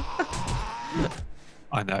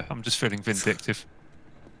 I know, I'm just feeling vindictive.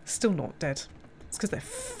 Still not dead. It's because they're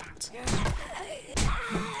fat.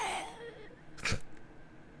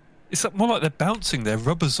 It's more like they're bouncing, they're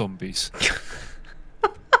rubber zombies.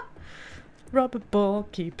 Rubber ball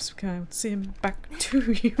keeps bouncing back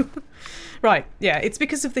to you. Right, yeah, it's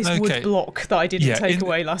because of this wood block that I didn't take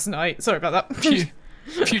away last night. Sorry about that.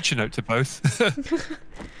 Future note to both.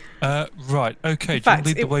 Right, okay, in fact, do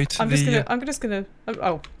you lead the way to I'm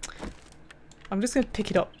just gonna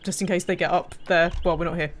pick it up just in case they get up there while we're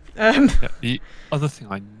not here. Yeah, the other thing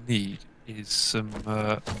I need is some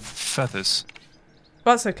feathers.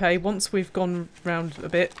 That's okay. Once we've gone round a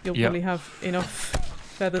bit, you'll probably have enough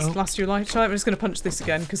feathers to last your lifetime. I'm just going to punch this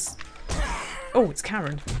again because... Oh, it's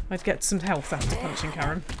Karen. I'd get some health after punching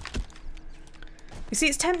Karen. You see,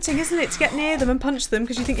 it's tempting, isn't it, to get near them and punch them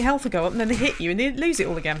because you think your health will go up and then they hit you and they lose it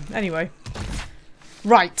all again. Anyway.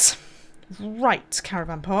 Right. Right,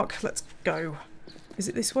 caravan park. Let's go. Is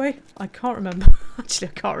it this way? I can't remember. Actually,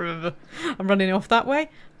 I can't remember. I'm running off that way?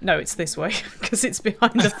 No, it's this way because it's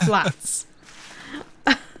behind the flats.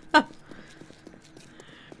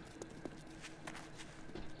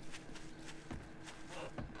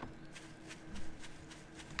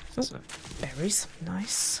 Oh, berries.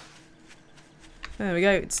 Nice. There we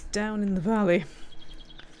go. It's down in the valley.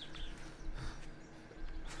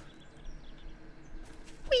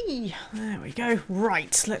 Whee! There we go.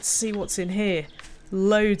 Right, let's see what's in here.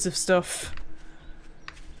 Loads of stuff.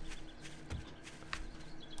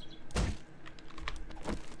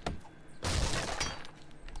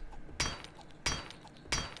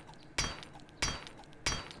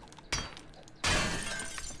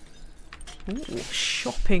 Ooh,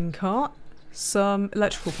 shopping cart. Some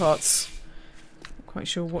electrical parts. Not quite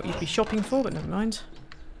sure what you'd be shopping for, but never mind.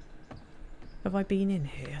 Have I been in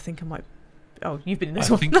here? I think I might... Oh, you've been in this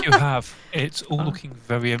one. I think you have. It's all looking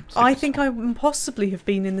very empty. I think I possibly have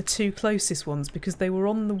been in the two closest ones because they were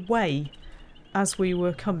on the way as we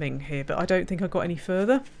were coming here, but I don't think I got any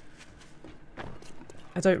further.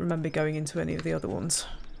 I don't remember going into any of the other ones.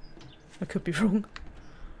 I could be wrong.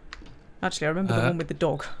 Actually, I remember the one with the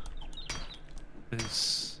dog.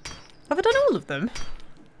 Have I done all of them?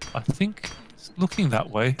 I think it's looking that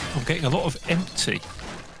way. I'm getting a lot of empty.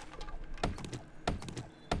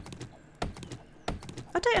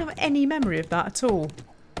 I don't have any memory of that at all.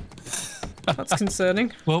 That's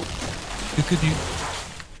concerning. Well, the good news.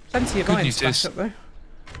 Plenty of iron splash up there.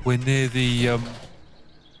 We're near the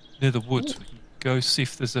woods. We can go see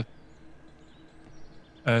if there's a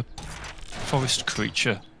forest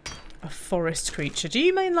creature. A forest creature? Do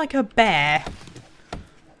you mean like a bear?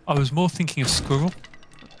 I was more thinking of squirrel.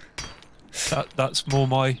 That's more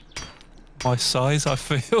my size, I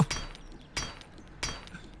feel.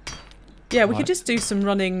 Yeah, we Right. could just do some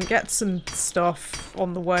running, get some stuff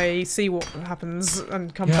on the way, see what happens,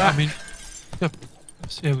 and come Yeah, back. I mean, yeah,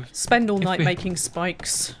 yeah, Spend all if night we- making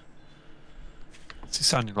spikes. it's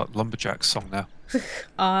sounding like Lumberjack's song now.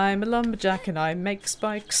 I'm a lumberjack and I make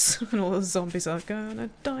spikes, and all the zombies are gonna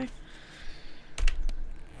die.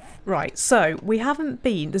 Right, so we haven't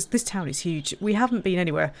been. This town is huge. We haven't been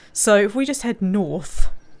anywhere. So if we just head north.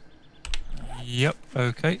 Yep.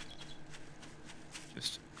 Okay.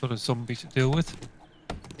 Just got a zombie to deal with.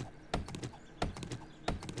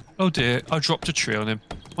 Oh dear! I dropped a tree on him.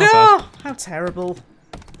 My bad. Oh, how terrible.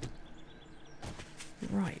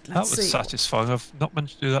 Right, That let's was see. satisfying. I've not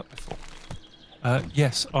managed to do that before.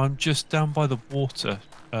 Yes, I'm just down by the water,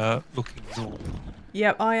 looking north.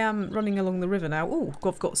 Yep, I am running along the river now. Oh,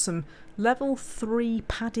 I've got some level 3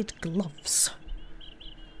 padded gloves.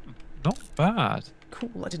 Not bad. Cool,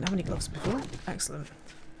 I didn't have any gloves before. Excellent.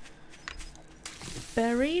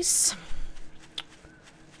 Berries.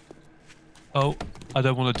 Oh, I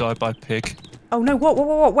don't want to die by pig. Oh no, what?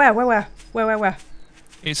 Where?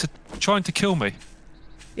 It's trying to kill me.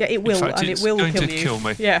 Yeah, it will, fact, and it it's will going kill to you. kill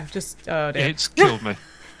me. Yeah, just, oh dear. It's killed me.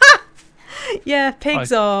 Yeah,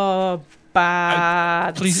 pigs are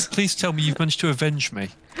bad. Please tell me you've managed to avenge me.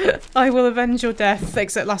 I will avenge your death,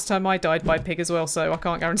 except last time I died by pig as well, so I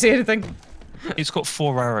can't guarantee anything. It's got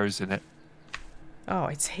 4 arrows in it. Oh,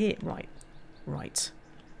 it's here. Right.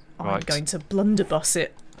 I'm Right. going to blunderbuss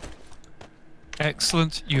it.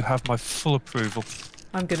 Excellent. You have my full approval.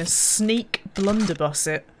 I'm going to sneak blunderbuss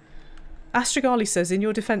it. Astragali says, in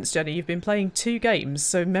your defence, Jenny, you've been playing 2 games,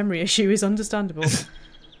 so memory issue is understandable.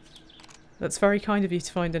 That's very kind of you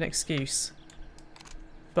to find an excuse.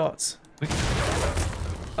 But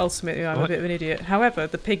ultimately, I'm a What? bit of an idiot. However,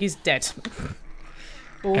 the pig is dead.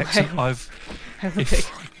 Oh, Excellent. hail the pig.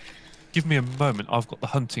 Give me a moment. I've got the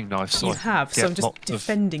hunting knife, so You I can have, so get I'm just lots of-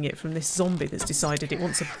 defending it from this zombie that's decided it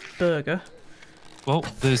wants a burger. Well,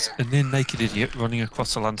 there's a near-naked idiot running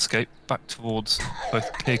across the landscape back towards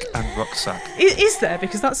both pig and rucksack. Is there?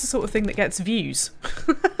 Because that's the sort of thing that gets views.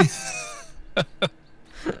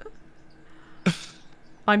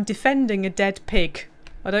 I'm defending a dead pig.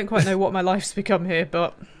 I don't quite know what my life's become here,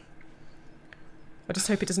 but I just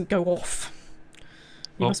hope it doesn't go off. You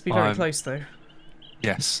Well, must be very I'm- close, though.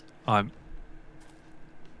 Yes, I'm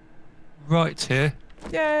right here.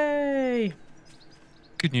 Yay!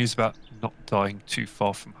 Good news about not dying too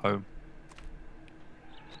far from home.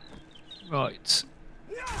 Right.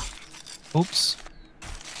 Oops.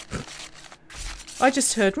 I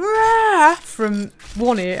just heard "rah" from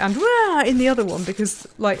one ear and "rah" in the other one because,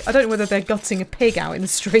 like, I don't know whether they're gutting a pig out in the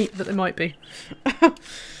street, but they might be. Okay,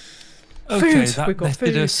 Food. that We've got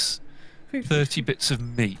netted food. us 30 bits of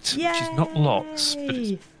meat, which is not lots, but it's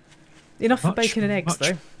Yay! Enough for much, bacon and eggs,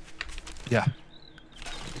 much- though. yeah.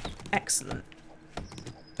 Excellent.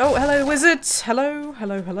 Oh, hello, wizard.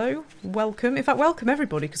 Hello. Welcome. In fact, welcome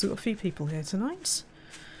everybody, because we've got a few people here tonight.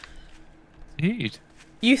 Indeed.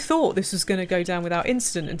 You thought this was going to go down without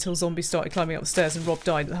incident until zombies started climbing up the stairs and Rob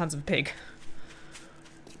died at the hands of a pig.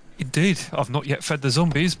 Indeed. I've not yet fed the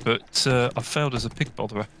zombies, but I've failed as a pig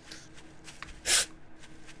botherer.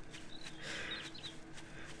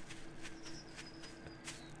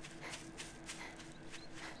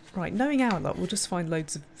 Right, knowing our luck, we'll just find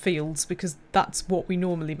loads of fields, because that's what we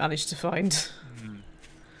normally manage to find.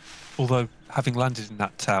 Although, having landed in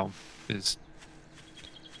that town is...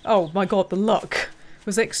 Oh my god, the luck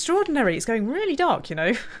was extraordinary. It's going really dark, you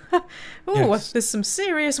know. Oh, Yes. there's some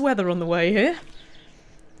serious weather on the way here.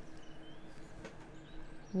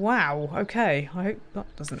 Wow, okay. I hope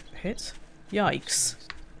that doesn't hit. Yikes.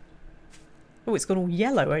 Oh, it's gone all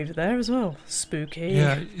yellow over there as well. Spooky.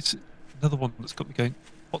 Yeah, it's another one that's got me going,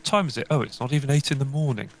 what time is it? Oh, it's not even 8 in the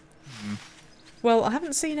morning. Well, I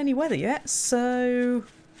haven't seen any weather yet, so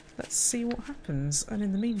let's see what happens. And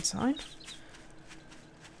in the meantime,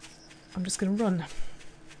 I'm just going to run. I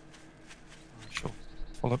shall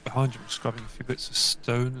follow up behind you. I'm just grabbing a few bits of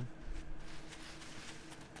stone and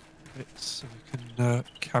bits so we can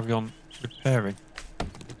carry on repairing.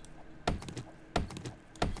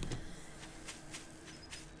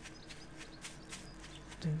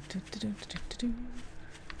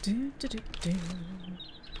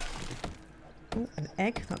 Oh, an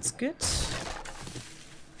egg, that's good.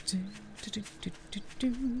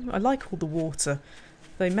 I like all the water.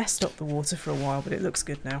 They messed up the water for a while, but it looks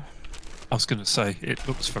good now. I was going to say, it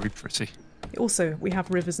looks very pretty. Also, we have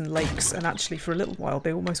rivers and lakes, and actually for a little while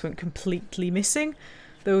they almost went completely missing.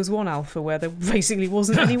 There was one alpha where there basically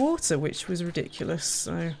wasn't any water, which was ridiculous.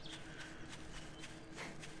 So,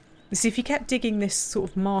 you see, if you kept digging this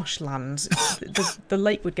sort of marshland, the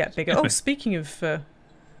lake would get bigger. Oh, speaking of,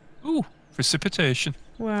 ooh, precipitation.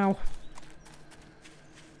 Wow.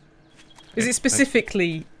 Is it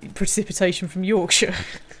specifically precipitation from Yorkshire?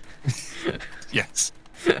 Yes.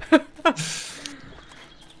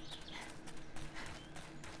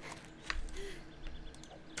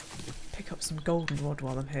 Pick up some goldenrod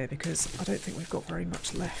while I'm here because I don't think we've got very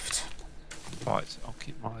much left. Right, I'll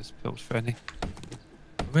keep my eyes peeled for any.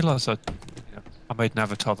 I realise I made an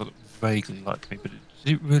avatar that looked vaguely like me, but it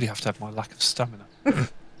didn't really have to have my lack of stamina.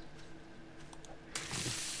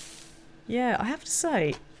 Yeah, I have to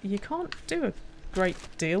say, you can't do a great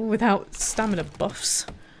deal without stamina buffs.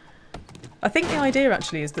 I think the idea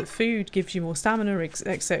actually is that food gives you more stamina,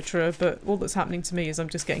 etc. But all that's happening to me is I'm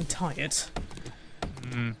just getting tired.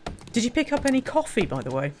 Mm. Did you pick up any coffee, by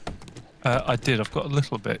the way? I did. I've got a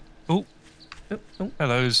little bit. Oh, oh.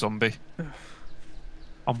 Hello, zombie.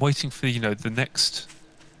 I'm waiting for the next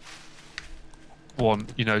one.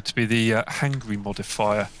 To be the hangry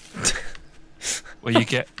modifier, where you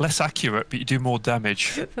get less accurate but you do more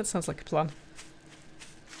damage. That sounds like a plan.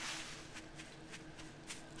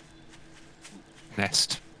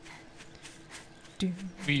 Nest.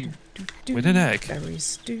 We win an egg.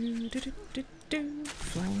 Berries.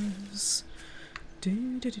 Flowers.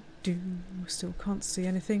 Still can't see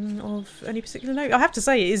anything of any particular note. I have to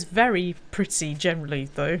say, it is very pretty generally,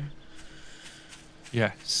 though.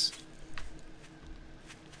 Yes.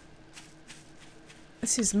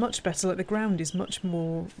 This is much better. Like, the ground is much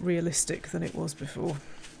more realistic than it was before.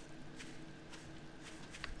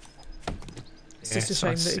 It's just a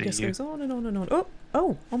shame that it just goes on and on and on.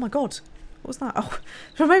 Oh my god. What was that? Oh,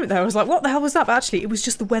 for a moment there I was like, what the hell was that? But actually, it was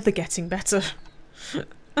just the weather getting better.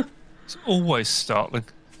 It's always startling.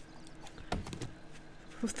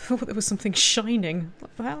 I thought there was something shining.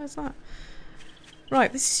 What the hell is that?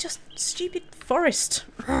 Right, this is just stupid forest.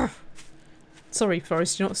 Sorry,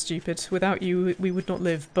 forest, you're not stupid. Without you, we would not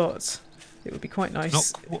live, but it would be quite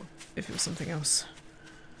nice if it was something else.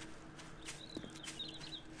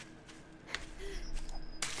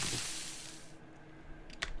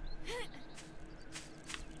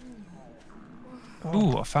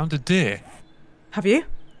 Ooh, I found a deer. Have you?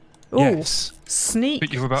 Ooh, yes. Sneak.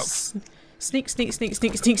 But you're about... Sneak.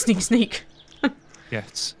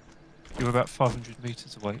 Yes. You're about 500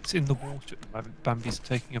 metres away. It's in the water at the moment. Bambi's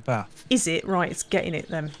taking a bath. Is it? Right, it's getting it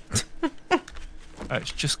then.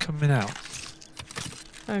 It's just coming out.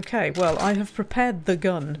 Okay, well, I have prepared the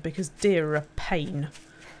gun because deer are a pain.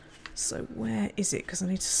 So where is it? Because I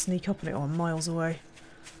need to sneak up on it. Oh, I'm miles away.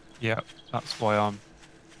 Yeah, that's why I'm...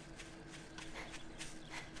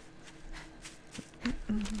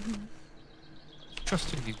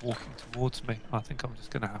 trustingly walking towards me. I think I'm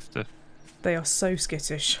just going to have to... They are so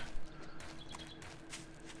skittish.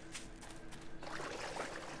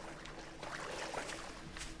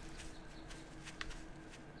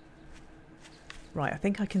 Right, I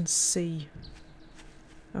think I can see...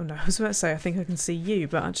 Oh no, I was about to say I think I can see you,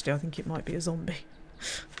 but actually I think it might be a zombie.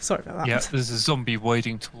 Sorry about that. Yeah, there's a zombie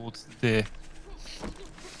wading towards the deer.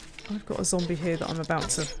 I've got a zombie here that I'm about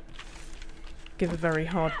to give a very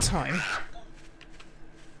hard time.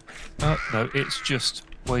 No, it's just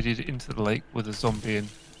waded into the lake with a zombie and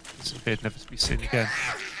disappeared, never to be seen again.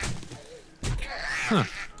 Huh.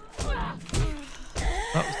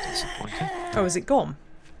 That was disappointing. Oh, is it gone?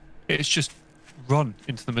 It's just run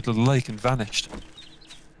into the middle of the lake and vanished.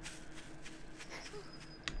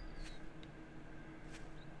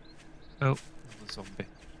 Oh, another zombie.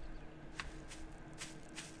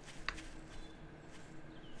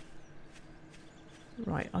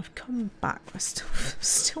 Right, I've come back. I'm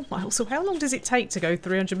still miles away. How long does it take to go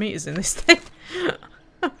 300 metres in this thing?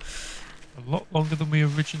 A lot longer than we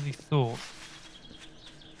originally thought.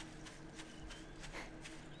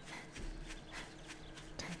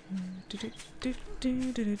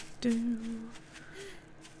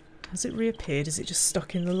 Has it reappeared? Is it just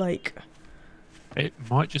stuck in the lake? It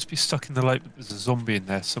might just be stuck in the lake, but there's a zombie in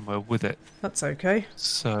there somewhere with it. That's okay.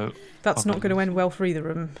 So that's not going to end well for either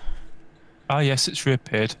of them. Ah, yes, it's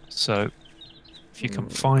reappeared. So if you can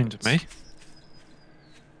find me,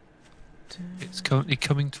 it's currently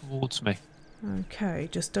coming towards me. Okay,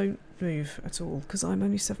 just don't move at all, because I'm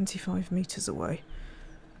only 75 metres away.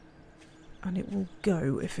 And it will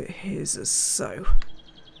go if it hears us, so...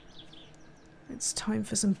 It's time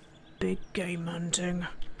for some big game hunting.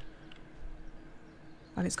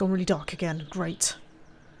 And it's gone really dark again. Great.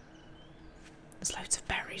 There's loads of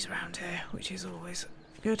berries around here, which is always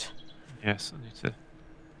good. Yes, I need to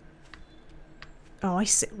Oh, I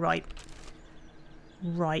see. Right.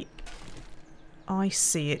 Right. I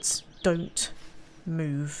see it. Don't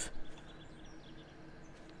move.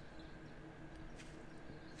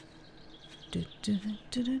 Don't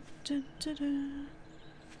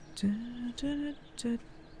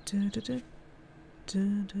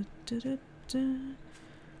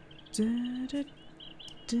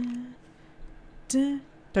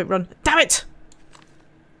run. Damn it!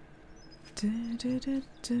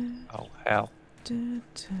 Oh, hell. I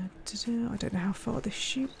don't know how far this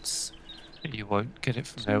shoots. You won't get it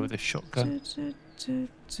from there with a shotgun. It's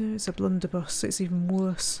a blunderbuss. It's even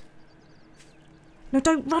worse. No,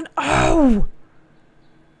 don't run. Oh!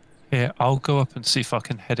 Here, I'll go up and see if I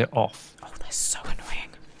can head it off. Oh, they're so annoying.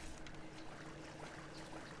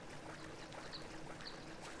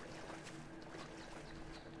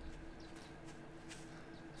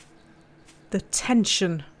 The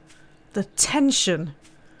tension. The tension.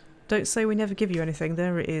 Don't say we never give you anything.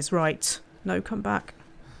 There it is. Right. No, come back.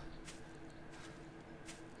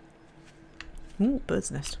 Ooh,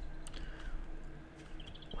 bird's nest.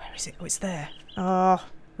 Where is it? Oh, it's there. Ah,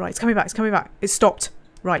 right. It's coming back. It's coming back. It's stopped.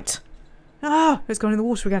 Right. Ah, it's gone in the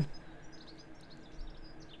water again.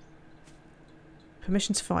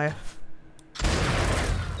 Permission to fire.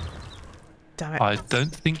 Damn it. I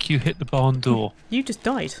don't think you hit the barn door. You just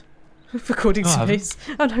died. According to me.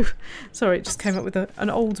 Oh no. Sorry, it just came up with an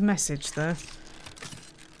old message there.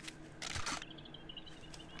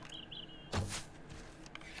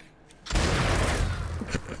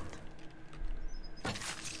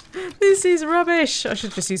 This is rubbish. I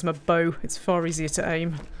should just use my bow. It's far easier to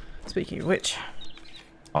aim. Speaking of which.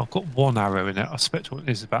 I've got 1 arrow in it. I expect what it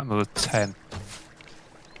is about another 10.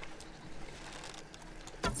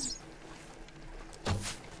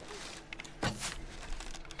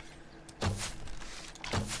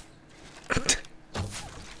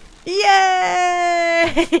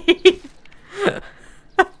 Yay!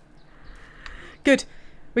 Good.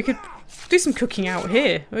 We could do some cooking out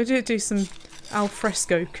here. We'll do some al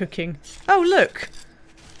fresco cooking. Oh, look!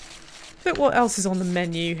 Look what else is on the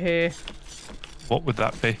menu here. What would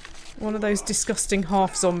that be? One of those disgusting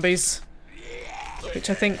half zombies. Which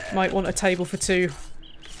I think might want a table for 2.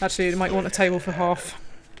 Actually, it might want a table for half.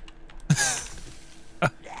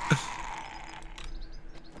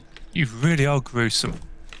 You really are gruesome.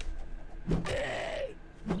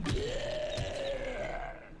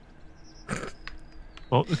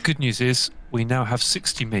 Well, the good news is we now have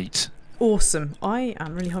 60 meat. Awesome. I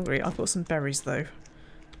am really hungry. I've got some berries though.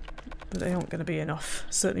 But they aren't going to be enough.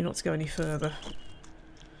 Certainly not to go any further.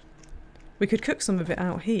 We could cook some of it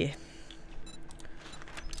out here.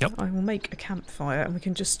 Yep. I will make a campfire and we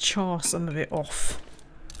can just char some of it off.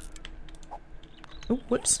 Oh,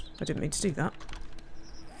 whoops. I didn't mean to do that.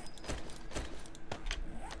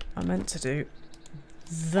 I meant to do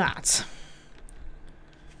that.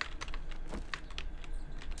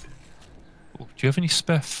 Oh, do you have any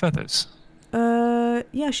spare feathers?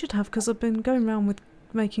 Yeah, I should have because I've been going around with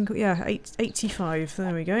making... Yeah, 85.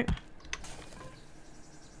 There we go. Thank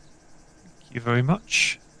you very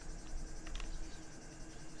much.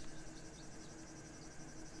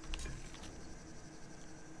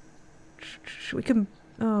 We can...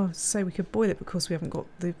 Oh, say we could boil it because we haven't got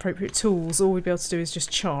the appropriate tools. All we'd be able to do is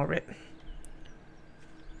just char it.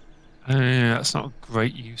 That's not a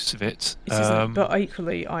great use of it. It isn't, but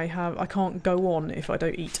equally, I can't go on if I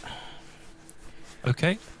don't eat.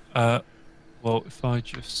 Okay. Well, if I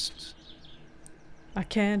just... I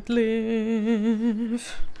can't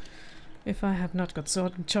live if I have not got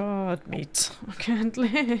some charred meat. I can't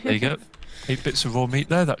live. There you go. 8 bits of raw meat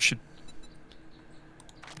there. That should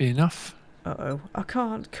be enough. Uh-oh. I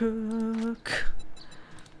can't cook.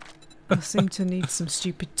 I seem to need some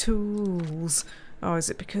stupid tools. Oh, is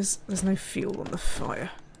it because there's no fuel on the fire?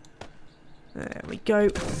 There we go.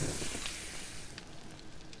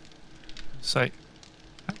 Say,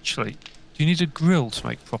 actually, do you need a grill to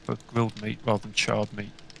make proper grilled meat rather than charred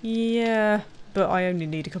meat? Yeah, but I only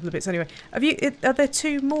need a couple of bits anyway. Are there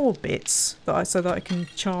 2 more bits so that I can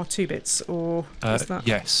char 2 bits, or is that?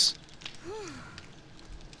 Yes.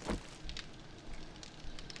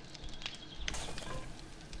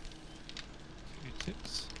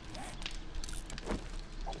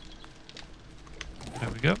 There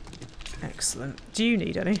we go. Excellent. Do you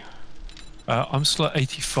need any? I'm still at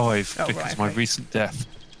 85 Oh, because right, of my okay. recent death.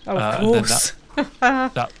 Oh, of course.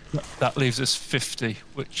 That leaves us 50,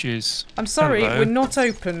 which is... I'm sorry, hello. we're not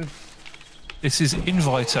open. This is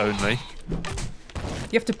invite only.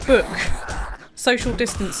 You have to book. Social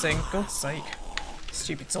distancing. God's sake.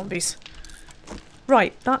 Stupid zombies.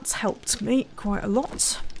 Right, that's helped me quite a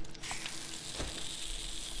lot.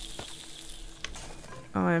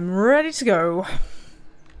 I'm ready to go.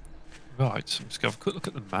 Right, so let's go have a quick look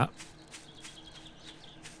at the map.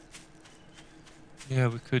 Yeah,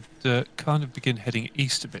 we could kind of begin heading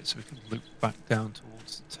east a bit so we can loop back down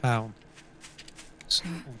towards the town. It's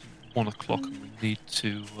already 1 o'clock and we need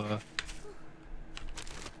to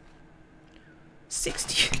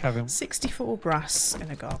 64 brass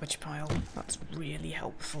in a garbage pile. That's really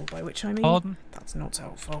helpful, by which I mean... Pardon? That's not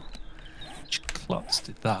helpful. Which klutz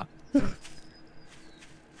did that? What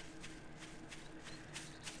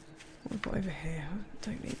have we got over here?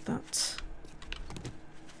 Don't need that.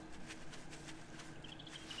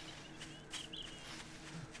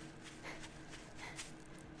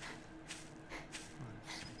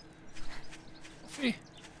 Coffee.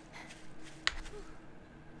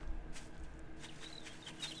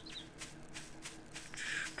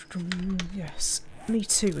 Yes, me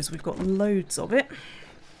too, as we've got loads of it.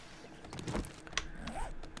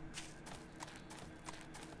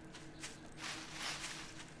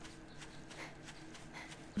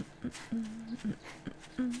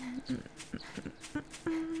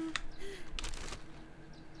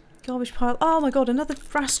 Garbage pile. Oh my god, another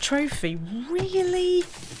brass trophy. Really?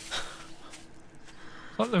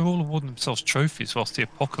 Like they're all awarding themselves trophies whilst the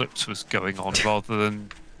apocalypse was going on rather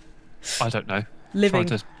than, I don't know, Living.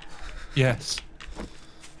 trying to... Yes.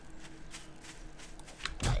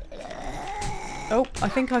 Oh, I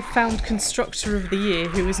think I've found Constructor of the Year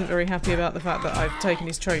who isn't very happy about the fact that I've taken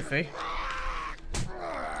his trophy.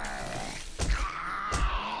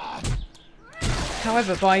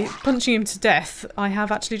 However, by punching him to death, I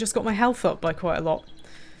have actually just got my health up by quite a lot.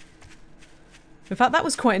 In fact, that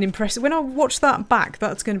was quite an impressive... When I watch that back,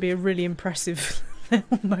 that's going to be a really impressive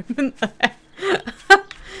little moment there.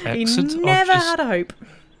 He never had a hope.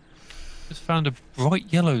 Just found a bright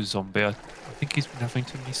yellow zombie. I think he's been having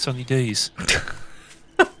too many sunny days.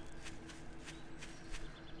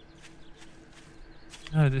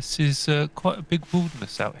 No, this is quite a big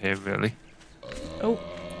wilderness out here, really. Oh,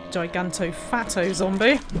 giganto fatto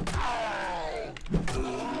zombie.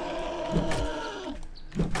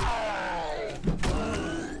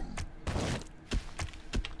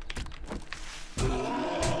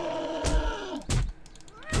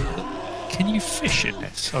 Can you fish in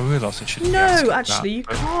this? I realise I should. No, actually, you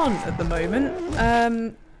can't at the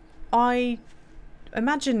moment. I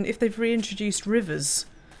imagine if they've reintroduced rivers,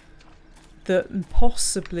 that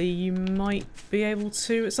possibly you might be able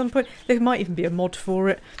to at some point. There might even be a mod for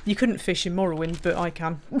it. You couldn't fish in Morrowind, but I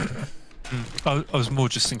can. I was more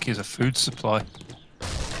just thinking as a food supply.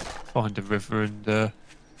 Find a river and. I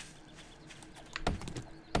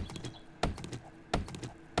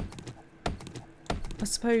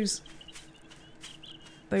suppose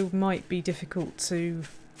they might be difficult to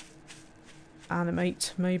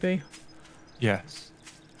animate, maybe. Yes.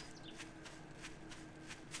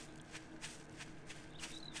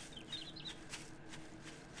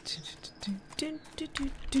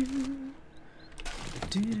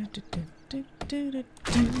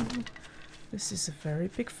 This is a very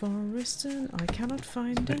big forest and I cannot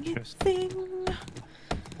find anything.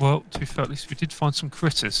 Well, to be fair, at least we did find some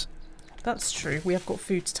critters. That's true. We have got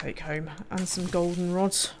food to take home and some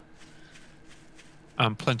goldenrods.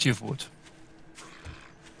 And plenty of wood.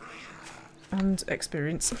 And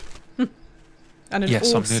experience. And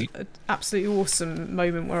an absolutely awesome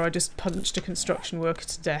moment where I just punched a construction worker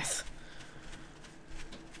to death.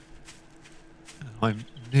 I'm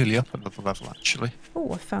nearly up another level, actually.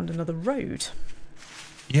 Oh, I found another road.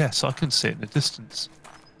 Yes, I can see it in the distance.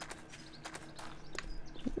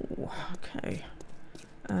 Ooh, okay.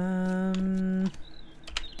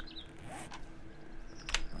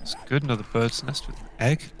 That's good. Another bird's nest with an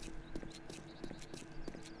egg.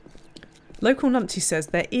 Local Numpty says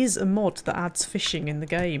there is a mod that adds fishing in the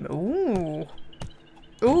game. Ooh.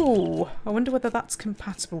 Ooh. I wonder whether that's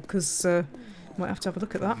compatible, because might have to have a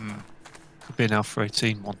look at that. Could be an Alpha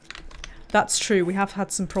 18 one. That's true. We have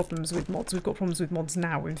had some problems with mods. We've got problems with mods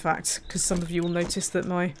now, in fact, because some of you will notice that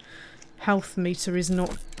my health meter is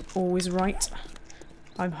not always right.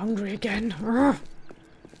 I'm hungry again. Urgh.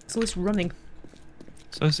 It's always running.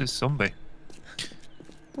 So is this zombie.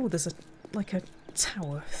 Oh, there's like a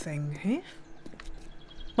tower thing here.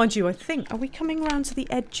 Mind you, I think... Are we coming round to the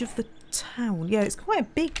edge of the town? Yeah, it's quite a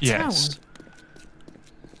big town.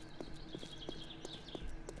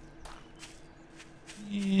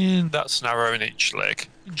 And that's narrow in each leg.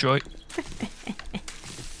 Enjoy.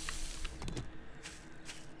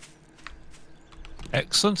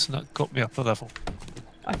 Excellent, and that got me up a level.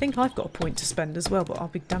 I think I've got a point to spend as well, but I'll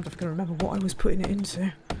be damned if I can remember what I was putting it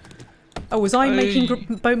into. Oh, was I making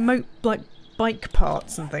like bike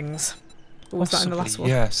parts and things? Or was that in the last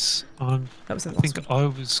Possibly, one? yes. That was in I the last think one. I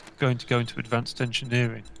was going to go into advanced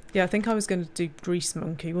engineering. Yeah, I think I was going to do Grease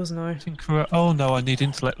Monkey, wasn't I? I think oh no, I need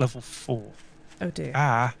intellect level 4. Oh dear.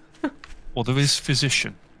 Ah. Well, there is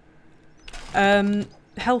physician.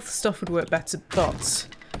 Health stuff would work better, but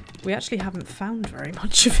we actually haven't found very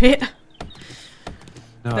much of it.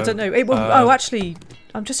 No. I don't know. Oh, actually,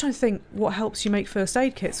 I'm just trying to think what helps you make first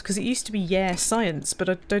aid kits, because it used to be Yeah Science, but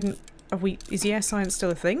I don't... Is Yeah Science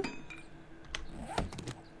still a thing?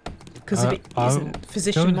 Because if it isn't,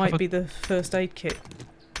 Physician might be the first aid kit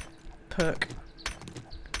perk.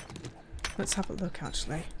 Let's have a look,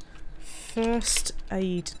 actually. First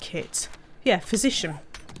aid kit. Yeah, Physician,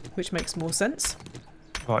 which makes more sense.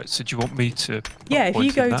 Right, so do you want me to... Yeah, if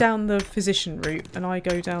you go down the Physician route and I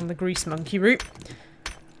go down the Grease Monkey route.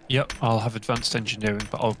 Yep, I'll have advanced engineering,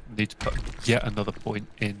 but I'll need to put yet another point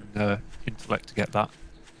in intellect to get that.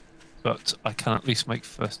 But I can at least make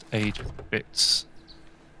first aid bits.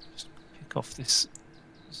 Just pick off this.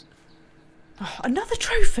 Oh, another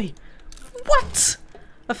trophy! What?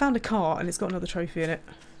 I found a car and it's got another trophy in it.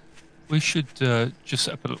 We should just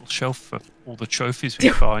set up a little shelf for all the trophies we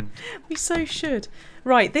find. We so should.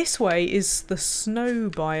 Right, this way is the snow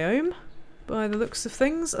biome, by the looks of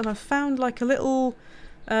things, and I've found like a little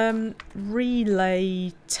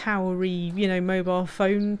relay towery, you know, mobile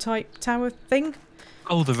phone type tower thing.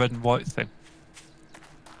 Oh, the red and white thing.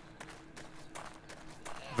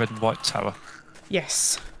 Red and white tower.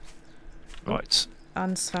 Yes. Right.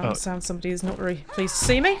 And found somebody is not very pleased to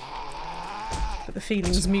see me. But the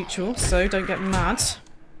feeling's mutual, so don't get mad.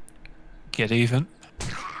 Get even.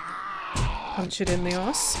 Punch it in the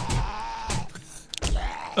arse.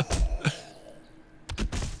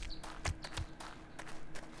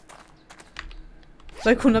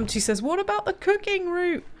 Local Numpty says, what about the cooking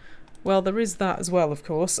route? Well, there is that as well, of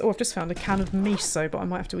course. Oh, I've just found a can of miso, but I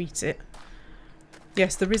might have to eat it.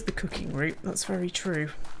 Yes, there is the cooking route. That's very true.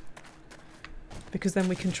 Because then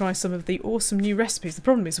we can try some of the awesome new recipes. The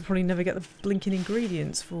problem is we'll probably never get the blinking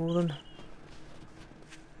ingredients for them.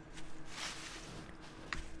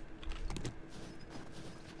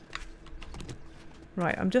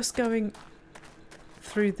 Right, I'm just going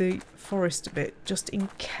through the forest a bit, just in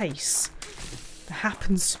case there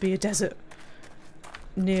happens to be a desert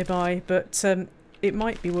nearby, but it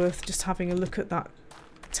might be worth just having a look at that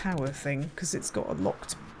tower thing, because it's got a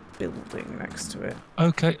locked building next to it.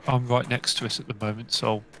 Okay, I'm right next to it at the moment, so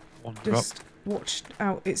I'll wander Just up. watch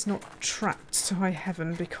out it's not trapped to high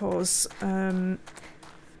heaven, because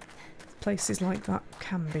places like that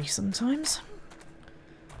can be sometimes.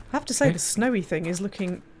 I have to say the snowy thing is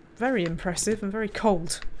looking very impressive and very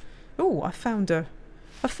cold. Oh, I found a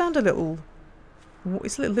little...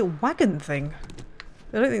 It's a little wagon thing.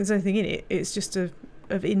 I don't think there's anything in it. It's just of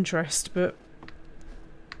interest, but...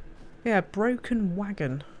 Yeah, broken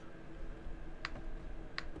wagon.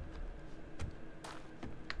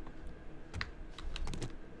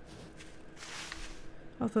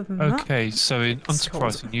 Other than that... Okay, so in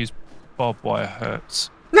unsurprising news, barbed wire hurts.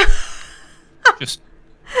 Just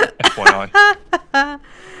FYI.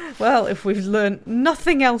 Well, if we've learnt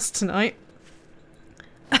nothing else tonight...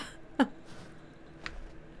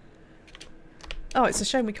 Oh, it's a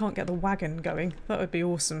shame we can't get the wagon going. That would be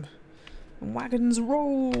awesome. Wagons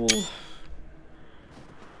roll!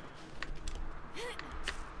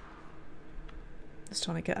 Just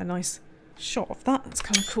trying to get a nice shot of that. That's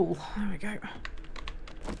kind of cool. There we go.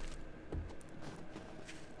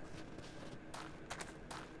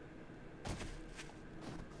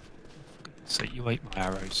 So you ate my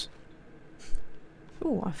arrows.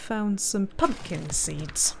 Oh, I found some pumpkin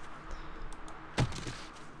seeds.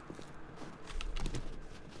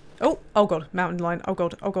 Oh, oh god, mountain lion. Oh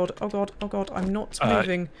god, oh god, oh god, oh god. I'm not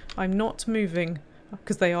moving. I'm not moving.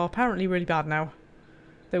 Because they are apparently really bad now.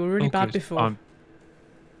 They were really bad before. I'm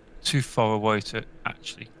too far away to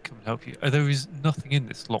actually come and help you. There is nothing in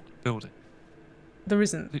this locked building. There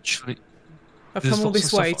isn't. Literally. I've come all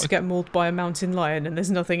this way to get mauled by a mountain lion and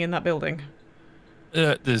there's nothing in that building.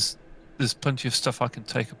 There's plenty of stuff I can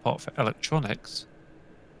take apart for electronics.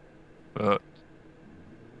 But...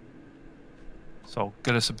 So I'll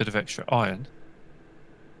get us a bit of extra iron.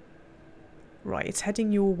 Right, it's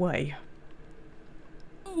heading your way.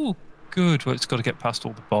 Oh, good. Well, it's got to get past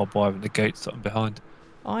all the barbed wire and the gates that I'm behind.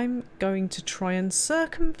 I'm going to try and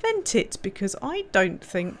circumvent it because I don't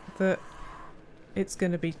think that it's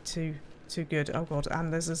going to be too good. Oh god,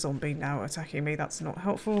 and there's a zombie now attacking me. That's not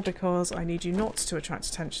helpful because I need you not to attract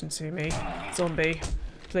attention to me. Zombie,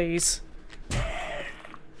 please.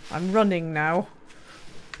 I'm running now.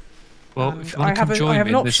 Well, if And you want to come I join have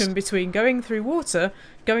me an in this, option between going through water,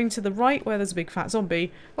 going to the right where there's a big fat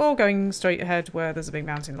zombie, or going straight ahead where there's a big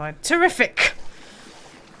mountain lion. Terrific!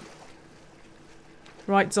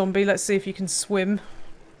 Right, zombie, let's see if you can swim.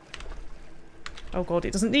 Oh god,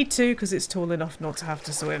 it doesn't need to because it's tall enough not to have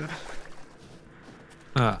to swim.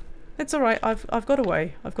 It's alright, I've got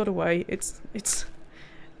away. I've got away. It's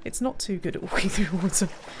not too good at walking through water.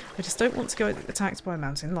 I just don't want to get attacked by a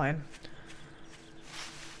mountain lion.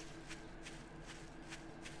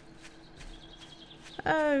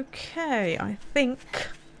 Okay, I think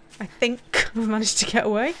I've managed to get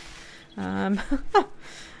away.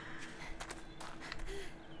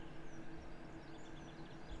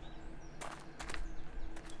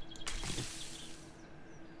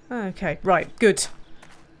 Okay, right, good.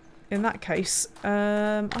 In that case,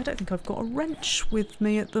 I don't think I've got a wrench with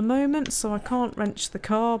me at the moment, so I can't wrench the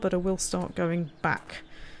car, but I will start going back.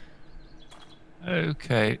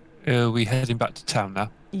 okay. Are we heading back to town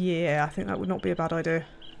now? Yeah, I think that would not be a bad idea.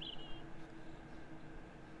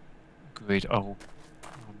 Agreed. Oh,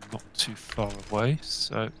 I'm not too far away,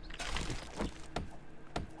 so...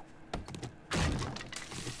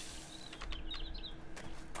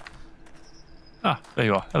 Ah, there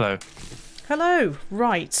you are. Hello. Hello!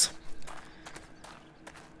 Right.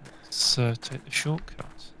 Let's take the shortcut.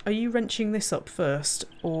 Are you wrenching this up first,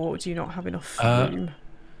 or do you not have enough room?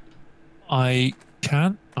 I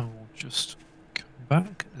can. I will just come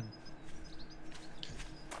back and...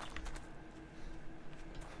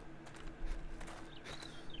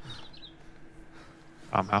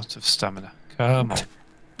 I'm out of stamina. Come on.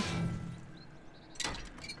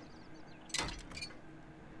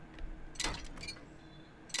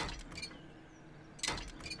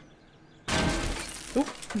 Ooh.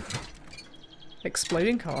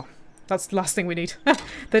 Exploding car. That's the last thing we need.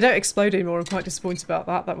 They don't explode anymore. I'm quite disappointed about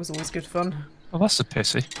that. That was always good fun. Oh, that's a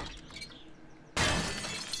pity.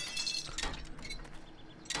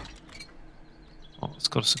 Oh, it's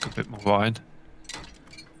got us a good bit more iron.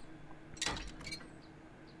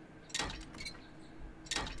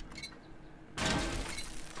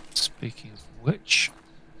 Speaking of which,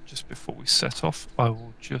 just before we set off, I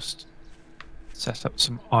will just set up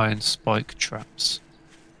some iron spike traps.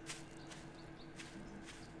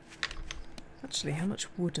 Actually, how much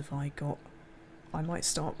wood have I got? I might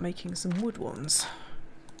start making some wood ones.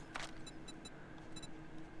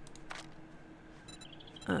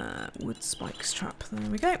 Wood spikes trap. There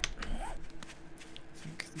we go. I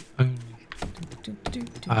think the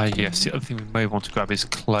only... yes, the other thing we may want to grab is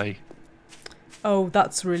clay. Oh,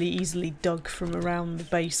 that's really easily dug from around the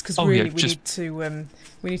base, because really we need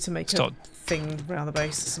to make a thing around the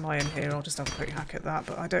base. There's some iron here. I'll just have a quick hack at that,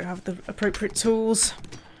 but I don't have the appropriate tools.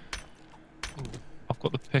 Ooh, I've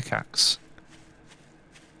got the pickaxe.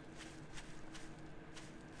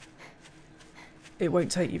 It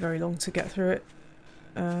won't take you very long to get through it.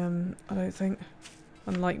 I don't think.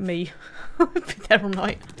 Unlike me. I've been there all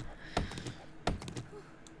night.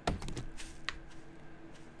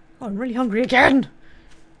 Oh, I'm really hungry again!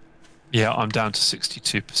 Yeah, I'm down to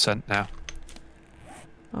 62% now.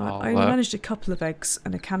 I managed a couple of eggs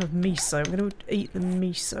and a can of miso. I'm going to eat the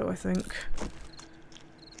miso, I think.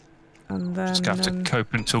 And then... Just have to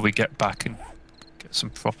cope until we get back and get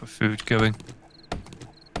some proper food going.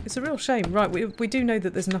 It's a real shame. Right, we do know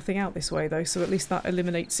that there's nothing out this way, though, so at least that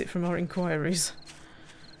eliminates it from our inquiries.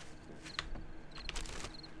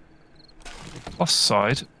 Plus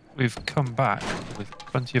side, we've come back with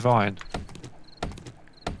plenty of iron.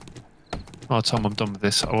 By the time I'm done with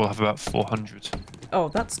this, I will have about 400. Oh,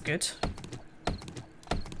 that's good.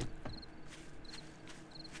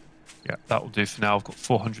 Yeah, that will do for now. I've got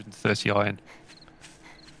 430 iron.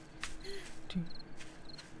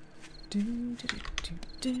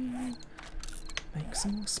 Make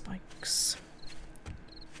some more spikes.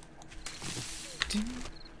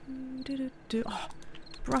 Oh,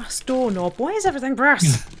 brass doorknob. Why is everything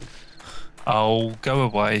brass? Oh, go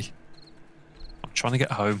away. I'm trying to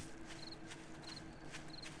get home.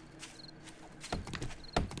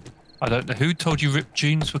 I don't know who told you ripped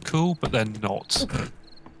jeans were cool, but they're not.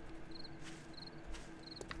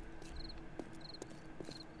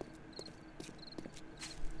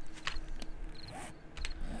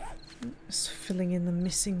 Just filling in the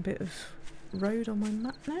missing bit of road on my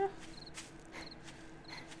map now.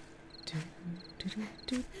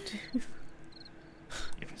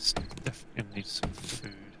 Yes, definitely need some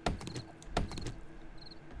food.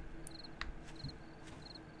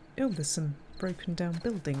 Oh, there's some broken down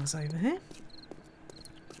buildings over here.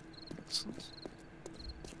 Excellent.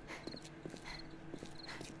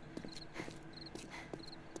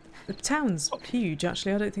 The town's huge,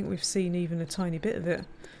 actually. I don't think we've seen even a tiny bit of it.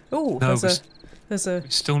 Oh, No, there's a we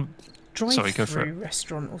still. Sorry, go for drive-through it.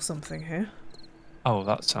 restaurant or something here. Oh,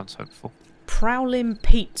 that sounds hopeful. Prowling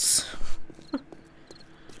Pete's.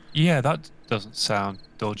 Yeah, that doesn't sound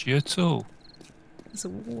dodgy at all. There's a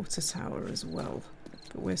water tower as well.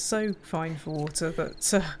 But we're so fine for water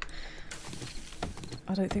that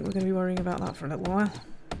I don't think we're going to be worrying about that for a little while.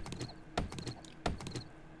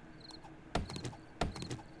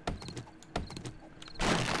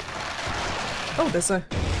 Oh, there's a...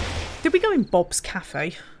 Did we go in Bob's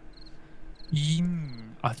Cafe?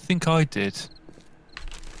 I think I did.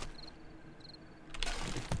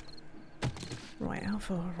 Right, how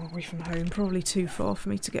far are we from home? Probably too far for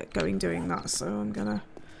me to get going doing that, so I'm going to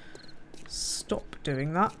stop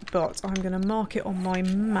doing that. But I'm going to mark it on my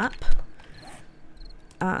map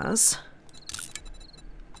as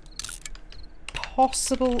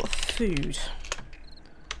possible food.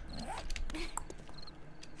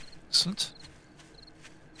 Excellent.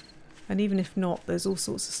 And even if not, there's all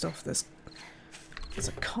sorts of stuff. There's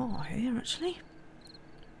a car here, actually.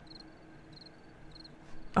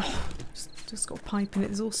 Oh, just got a pipe in it.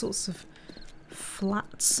 There's all sorts of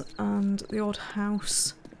flats and the odd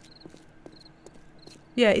house.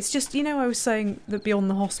 Yeah, it's just, you know, I was saying that beyond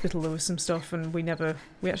the hospital there was some stuff and we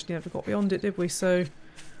actually never got beyond it, did we? So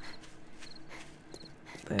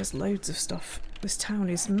there's loads of stuff. This town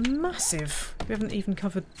is massive. We haven't even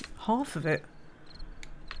covered half of it.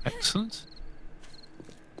 Excellent.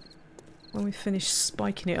 When we finish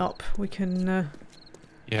spiking it up, we can...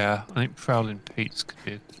 Yeah, I think Prowling Pete's could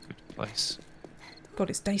be a good place. God,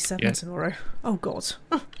 it's day 7 Yeah. tomorrow. Oh, God.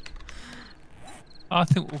 I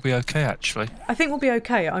think we'll be okay, actually. I think we'll be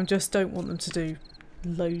okay. I just don't want them to do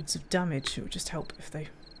loads of damage. It would just help if they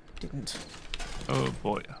didn't. Oh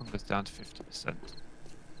boy, hunger's down to 50%.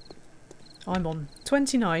 I'm on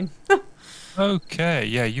 29. Okay,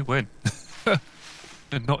 yeah, you win.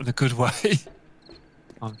 And not in a good way.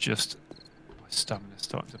 My stamina's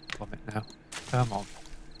starting to plummet now. Come on.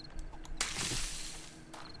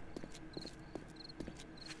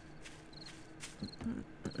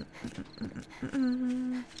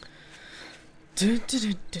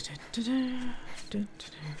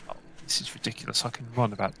 Oh, this is ridiculous. I can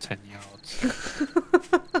run about 10 yards.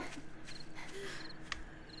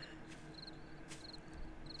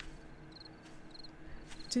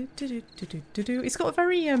 It's got a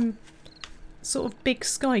very sort of big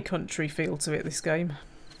sky country feel to it, this game.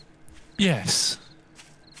 Yes.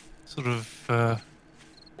 Sort of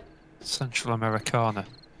Central Americana.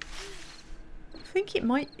 I think it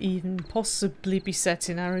might even possibly be set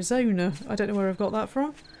in Arizona. I don't know where I've got that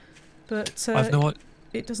from, but I've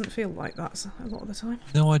it doesn't feel like that a lot of the time.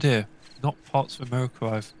 no idea. Not parts of America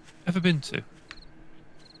I've ever been to.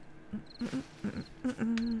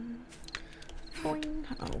 Boing.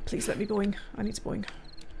 Oh, please let me boing. I need to boing.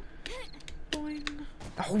 Boing.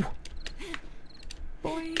 Oh.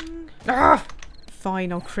 Boing. Ah!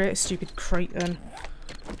 Fine, I'll create a stupid crate then.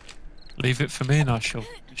 Leave it for me and I shall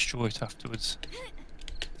destroy it afterwards.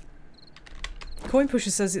 Coin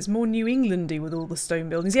Pusher says it's more New Englandy with all the stone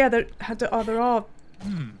buildings. Yeah, there are...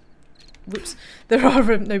 Whoops. There are...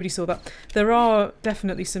 nobody saw that. There are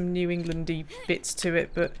definitely some New Englandy bits to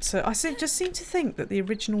it, but I just seem to think that the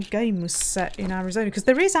original game was set in Arizona, because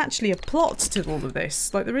there is actually a plot to all of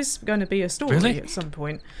this. Like, there is going to be a story Really? at some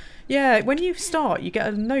point. Yeah, when you start, you get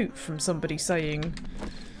a note from somebody saying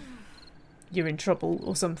you're in trouble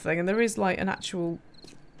or something, and there is, like, an actual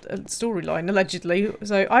storyline, allegedly.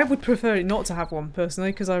 So I would prefer it not to have one,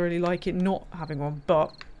 personally, because I really like it not having one,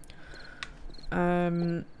 but...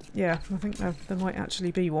 yeah, I think there might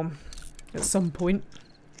actually be one at some point.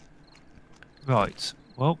 Right.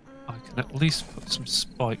 Well, I can at least put some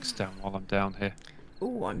spikes down while I'm down here.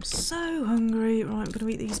 Oh, I'm so hungry. Right, I'm going to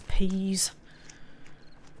eat these peas.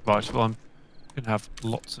 Right, well, I'm going to have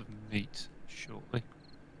lots of meat shortly.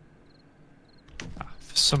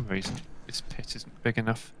 For some reason, this pit isn't big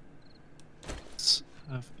enough. Let's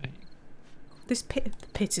have a... This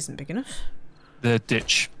pit isn't big enough. The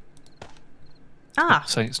ditch. Ah!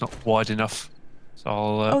 Saying it's not wide enough. So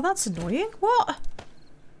I'll... oh, that's annoying. What?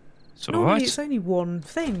 it's Normally alright. it's only one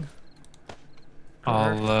thing.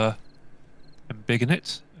 I'll embiggen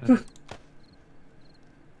it. And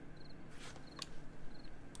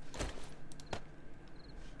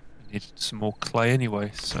I needed some more clay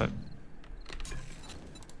anyway, so...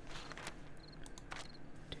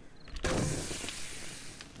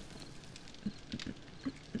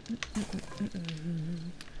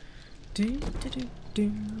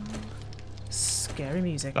 Do. Scary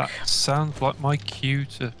music. That sounds like my cue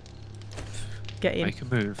to Get in. make a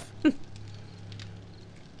move.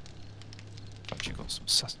 Actually got some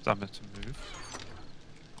stamina to move.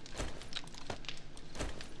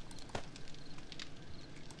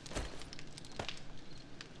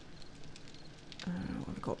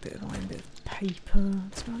 I've got a bit of iron, a bit of paper.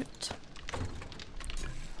 That's right.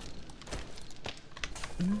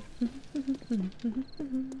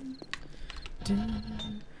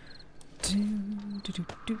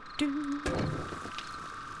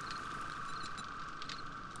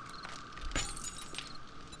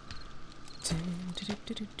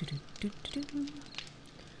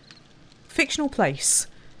 Fictional place.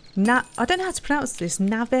 I don't know how to pronounce this.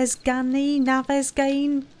 Navesgain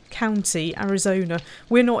County, Arizona.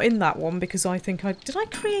 We're not in that one because I think did I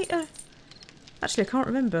create a... Actually, I can't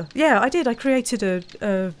remember. Yeah, I did. I created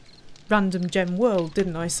a random gem world,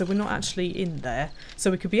 didn't I? So we're not actually in there.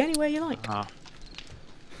 So we could be anywhere you like. Ah.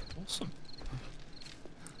 Awesome.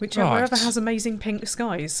 Wherever has amazing pink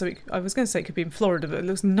skies. So I was going to say it could be in Florida, but it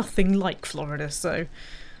looks nothing like Florida. So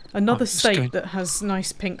another state that has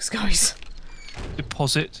nice pink skies.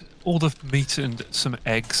 Deposit all the meat and some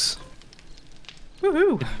eggs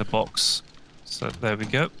Woohoo! in the box. So there we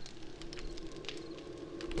go.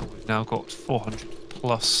 We've now got 400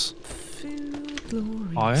 plus Food,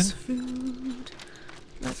 glorious iron. Food.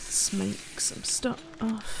 Let's make some stuff.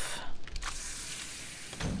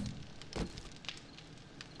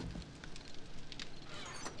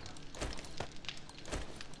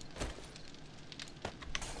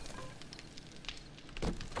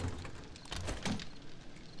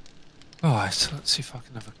 Right, let's see if I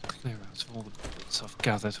can have a clear out of all the bits I've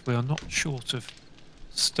gathered. We are not short of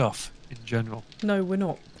stuff in general. No, we're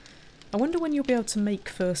not. I wonder when you'll be able to make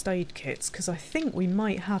first aid kits, because I think we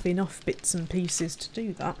might have enough bits and pieces to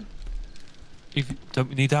do that. Don't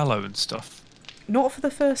we need aloe and stuff? Not for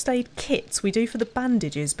the first aid kits, we do for the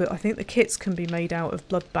bandages, but I think the kits can be made out of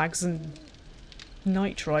blood bags and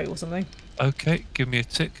nitrite or something. Okay, give me a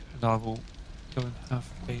tick and I will go and have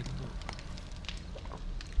a look.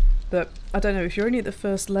 But I don't know, if you're only at the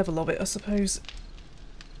first level of it, I suppose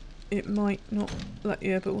it might not let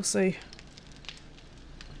you, but we'll see.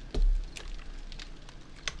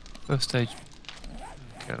 First aid.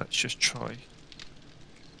 Okay, let's just try.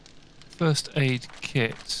 First aid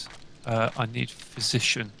kit. I need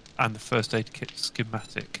physician and the first aid kit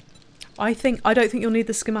schematic. I don't think you'll need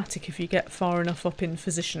the schematic if you get far enough up in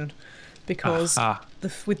physician, because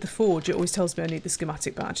with the forge it always tells me I need the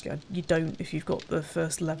schematic, but actually you don't if you've got the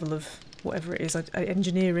first level of whatever it is,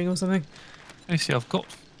 engineering or something. You see, I've got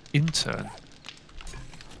intern.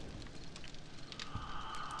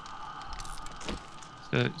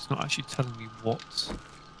 So it's not actually telling me what,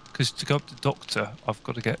 because to go up to doctor I've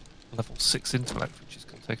got to get level 6 intellect, which is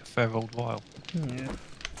going to take a fair old while. Yeah.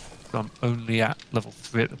 So I'm only at level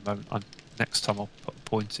 3 at the moment. Next time I'll put a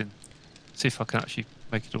point in, see if I can actually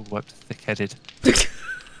make it all the way up to thick-headed.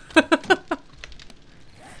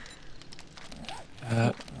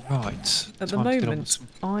 Right. At the moment,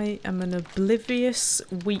 I am an oblivious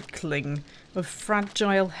weakling of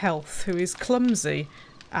fragile health who is clumsy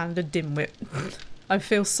and a dimwit. I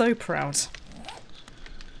feel so proud.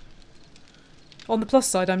 On the plus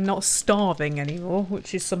side, I'm not starving anymore,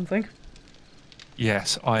 which is something.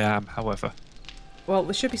 Yes, I am, however. Well,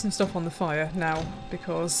 there should be some stuff on the fire now,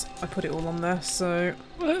 because I put it all on there, so...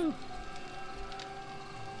 Woo!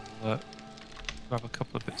 Grab a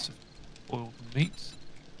couple of bits of boiled meat.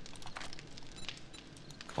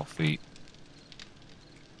 Coffee.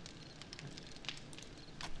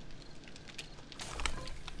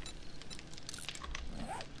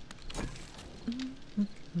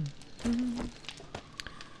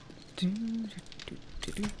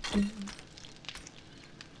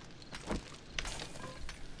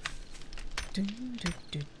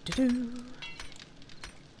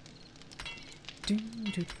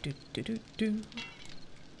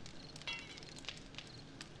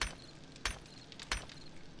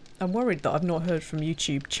 I'm worried that I've not heard from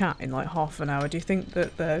YouTube chat in like half an hour. Do you think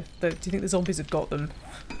that do you think the zombies have got them?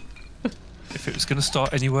 If it was going to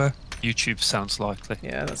start anywhere, YouTube sounds likely.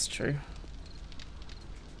 Yeah, that's true.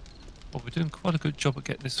 Well, we're doing quite a good job at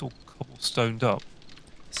getting this all cobblestoned up.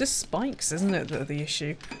 It's just spikes, isn't it, that are the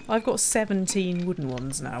issue? I've got 17 wooden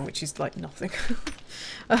ones now, which is like nothing.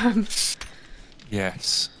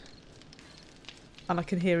 Yes. And I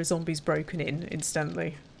can hear a zombie's broken in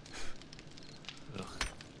instantly. Ugh.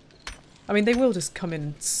 I mean, they will just come in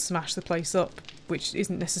and smash the place up, which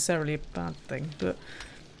isn't necessarily a bad thing, but...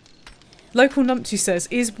 Local Numpty says,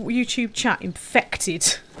 is YouTube chat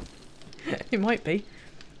infected? It might be.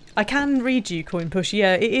 I can read you, Coin Push.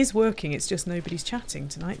 Yeah, it is working, it's just nobody's chatting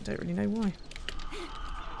tonight. Don't really know why.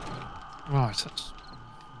 Right, that's...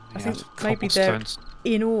 I think maybe they're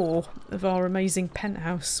in awe of our amazing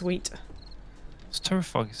penthouse suite. It's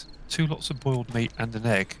terrifying. 2 lots of boiled meat and an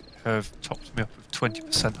egg have topped me up with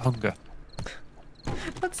 20% hunger.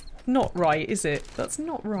 That's not right, is it? That's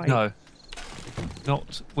not right. No.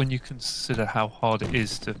 Not when you consider how hard it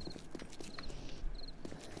is to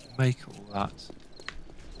make all that.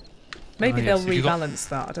 Maybe Yes, they'll rebalance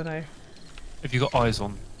that, I don't know. Have you got eyes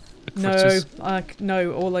on the No, critters?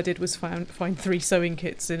 no, all I did was find 3 sewing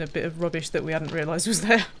kits in a bit of rubbish that we hadn't realised was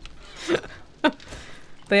there.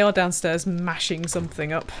 They are downstairs mashing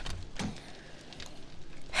something up.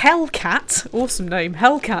 Hellcat, awesome name.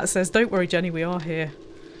 Hellcat says, "Don't worry, Jenny, we are here."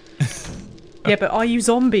 Yeah, but are you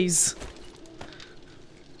zombies?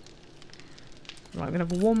 Right, I'm going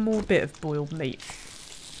to have one more bit of boiled meat.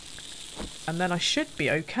 And then I should be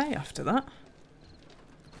okay after that.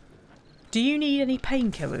 Do you need any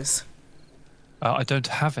painkillers? I don't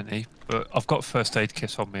have any, but I've got a first aid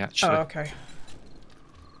kit on me, actually. Oh, okay.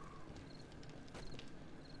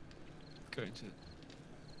 Going to...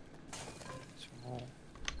 some more.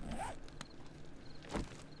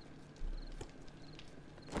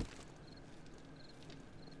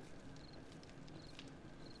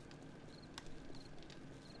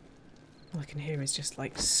 All I can hear is just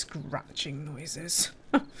like scratching noises.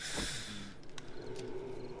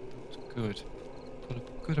 Good. Got a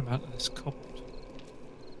good amount of this cobbled.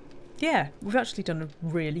 Yeah, we've actually done a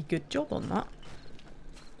really good job on that.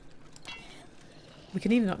 We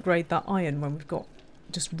can even upgrade that iron when we've got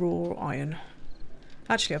just raw iron.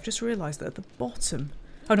 Actually, I've just realised that at the bottom...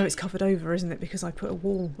 Oh no, it's covered over, isn't it? Because I put a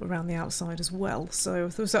wall around the outside as well. So I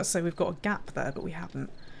was about to say we've got a gap there, but we haven't.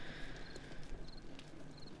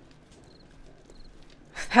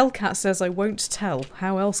 Hellcat says, "I won't tell.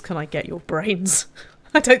 How else can I get your brains?"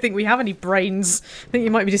 I don't think we have any brains. I think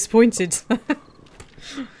you might be disappointed.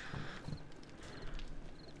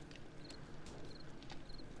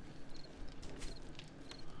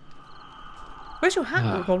 Where's your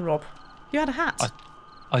hat gone, Rob? You had a hat.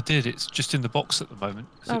 I did. It's just in the box at the moment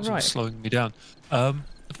because it's all right. slowing me down.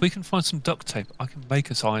 If we can find some duct tape, I can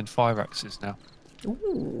make us iron fire axes now.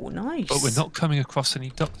 Ooh, nice. But we're not coming across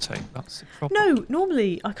any duct tape. That's the problem. No,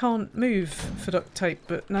 normally I can't move for duct tape,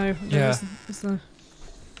 but no. There's the...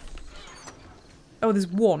 Oh, there's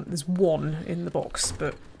one. There's one in the box,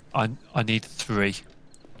 but... I need 3.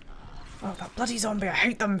 Oh, that bloody zombie. I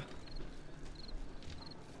hate them.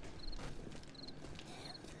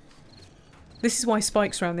 This is why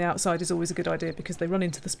spikes around the outside is always a good idea, because they run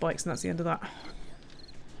into the spikes and that's the end of that.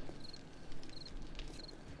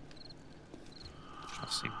 Trying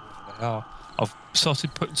to see where they are. I've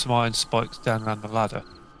started putting some iron spikes down around the ladder.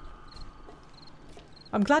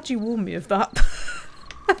 I'm glad you warned me of that.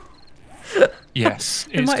 Yes,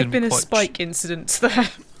 There might have been a spike incident there.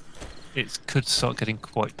 It could start getting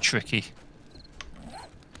quite tricky.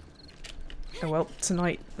 Oh well,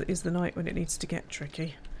 tonight is the night when it needs to get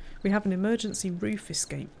tricky. We have an emergency roof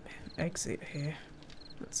escape exit here.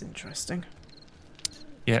 That's interesting.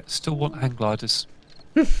 Yeah, still want hang gliders.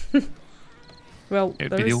 Well,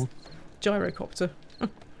 It'd there be is the gyrocopter.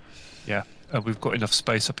 Yeah, we've got enough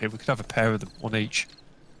space up here. We could have a pair of them on each.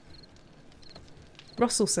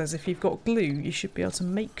 Russell says if you've got glue, you should be able to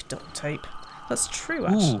make duct tape. That's true,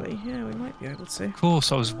 actually. Ooh. Yeah, we might be able to. Of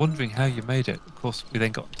course, I was wondering how you made it. Of course, we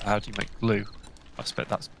then got to how do you make glue. I expect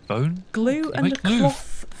that's bone. Glue and a glue?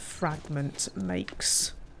 cloth fragment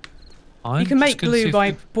makes... I'm you can just make gonna see glue if by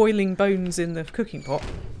we've- boiling bones in the cooking pot.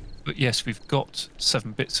 But yes, we've got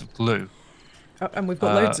 7 bits of glue. Oh, and we've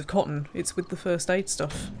got loads of cotton. It's with the first aid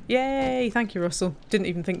stuff. Yay! Thank you, Russell. Didn't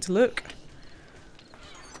even think to look.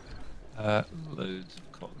 Loads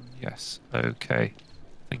of cotton. Yes. Okay.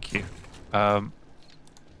 Thank you. Right,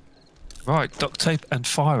 duct tape and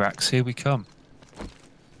fire axe. Here we come.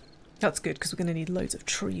 That's good, because we're going to need loads of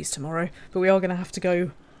trees tomorrow. But we are going to have to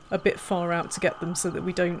go a bit far out to get them so that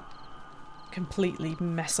we don't completely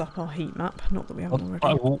mess up our heat map. Not that we haven't already.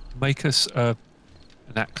 I will make us an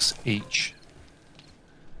axe each.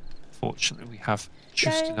 Fortunately, we have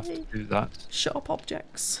just enough to do that. Sharp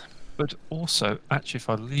objects. But also, actually, if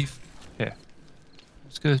I leave here, I'm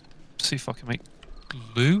just going to see if I can make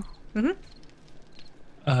glue. Mm-hmm.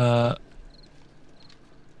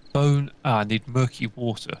 Bone. I need murky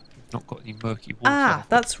water. We've not got any murky water. Ah,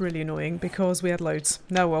 that's really annoying because we had loads.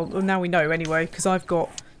 No, well, now we know anyway, because I've got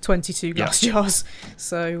 22 glass jars.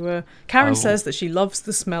 So Karen says that she loves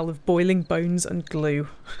the smell of boiling bones and glue.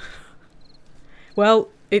 Well,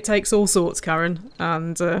 it takes all sorts, Karen,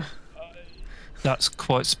 and... That's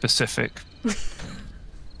quite specific.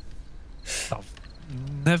 I've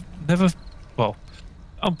never... Well,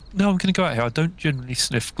 no, I'm going to go out here. I don't generally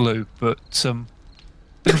sniff glue, but... been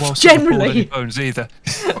a while since I've boiled any bones either.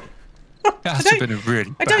 It has to have been a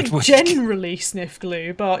really bad I don't week. generally sniff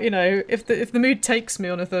glue, but, you know, if the mood takes me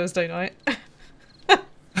on a Thursday night...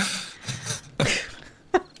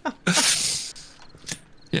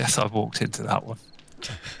 Yes, I walked into that one.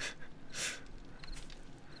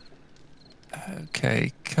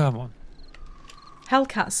 Okay, come on.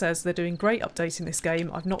 Hellcat says they're doing great updating this game.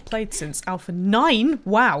 I've not played since Alpha 9.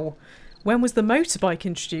 Wow. When was the motorbike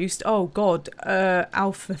introduced? Oh god,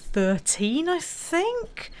 Alpha 13 I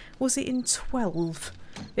think? Was it in 12?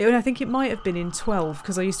 I think it might have been in 12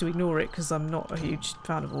 because I used to ignore it because I'm not a huge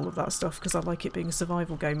fan of all of that stuff because I like it being a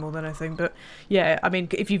survival game more than anything. But yeah, I mean,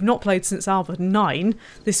 if you've not played since Alpha 9,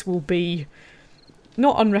 this will be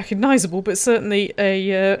not unrecognisable, but certainly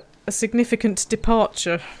a significant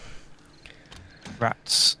departure.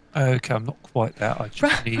 Rats. Okay, I'm not quite there. I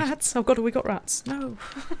just need Rats! Oh god, have we got rats? No.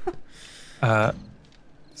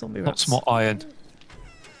 Zombie rats. lots more iron.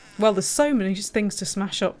 Well, there's so many just things to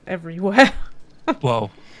smash up everywhere.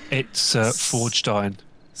 Well, it's forged iron.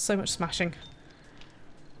 So much smashing.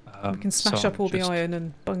 We can smash up all the iron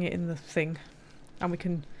and bung it in the thing, and we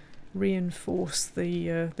can reinforce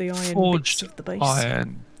the iron forged bits of the base.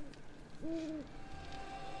 Iron.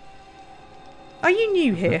 Are you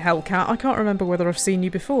new here, Hellcat? I can't remember whether I've seen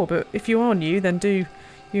you before, but if you are new, then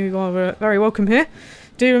you are very welcome here.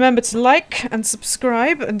 Do remember to like and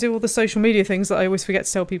subscribe and do all the social media things that I always forget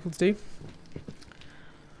to tell people to do.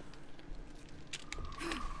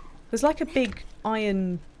 There's like a big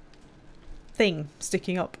iron thing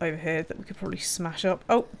sticking up over here that we could probably smash up.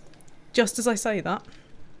 Oh, just as I say that.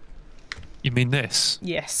 You mean this?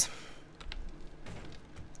 Yes.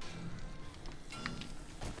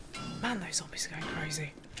 Man, those zombies are going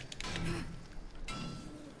crazy.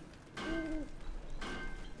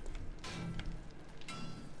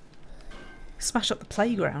 Smash up the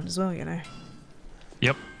playground as well, you know.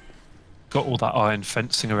 Yep. Got all that iron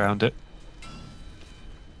fencing around it.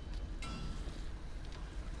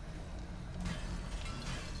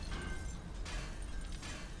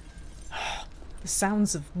 The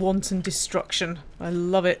sounds of wanton destruction. I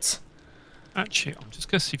love it. Actually, I'm just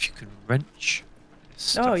going to see if you can wrench this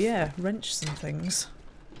stuff. Oh yeah, wrench some things.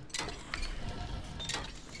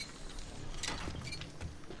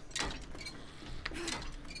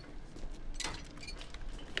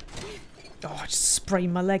 Oh, I just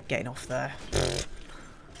sprained my leg getting off there.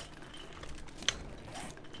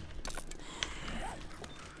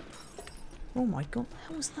 Oh my god, what the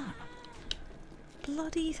hell was that?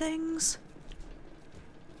 Bloody things.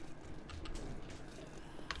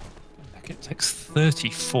 It takes 30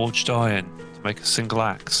 forged iron to make a single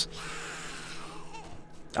axe.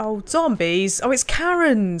 Oh, zombies. Oh, it's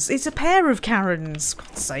Karens. It's a pair of Karens.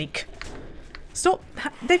 God's sake. Stop.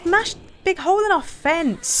 They've mashed a big hole in our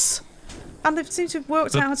fence. And they seem to have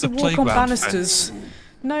worked out how to walk on banisters. Fence.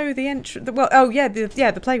 No, the entrance. Well, oh yeah,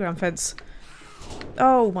 the playground fence.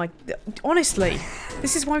 Oh my. Honestly,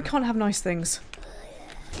 this is why we can't have nice things.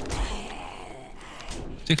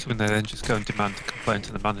 Particularly when they then just go and demand to complain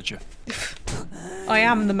to the manager. I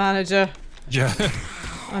am the manager. Yeah.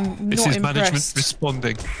 I'm This not is impressed. management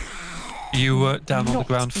responding. You down on the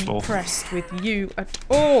ground floor. Not impressed with you at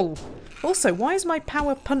all. Also, why is my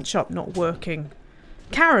power punch-up not working?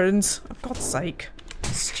 Karens, for God's sake.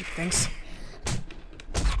 Stupid things.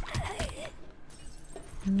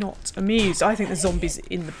 Not amused. I think the zombies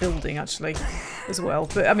in the building, actually, as well.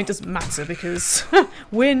 But, I mean, it doesn't matter because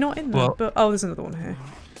we're not in there. Well, but oh, there's another one here.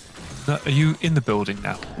 No, are you in the building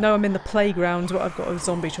now? No, I'm in the playground, but I've got a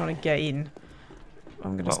zombie trying to get in.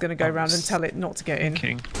 I'm just going to go around and tell it not to get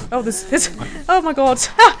in. Oh, there's oh my god.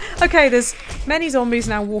 Okay, there's many zombies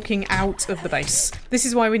now walking out of the base. This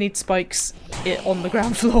is why we need spikes on the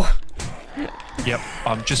ground floor. Yep,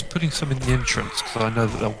 I'm just putting some in the entrance because I know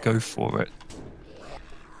that they'll go for it.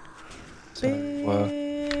 So,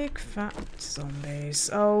 Big fat zombies.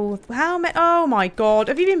 Oh, how many? Oh my god,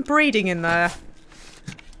 have you been breeding in there?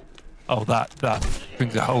 oh, that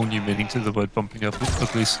brings a whole new meaning to the word bumping up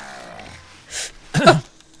uglies.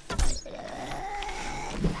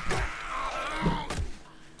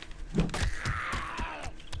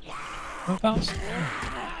 Whereabouts?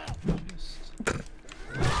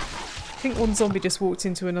 I think one zombie just walked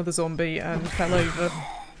into another zombie and fell over.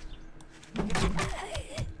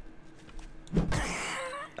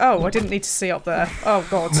 Oh, I didn't need to see up there. Oh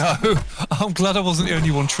god. No, I'm glad I wasn't the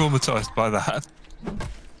only one traumatised by that.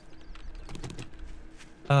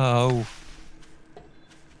 Oh.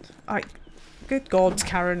 Good gods,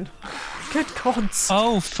 Karen. Good gods.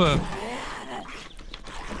 Oh, for... I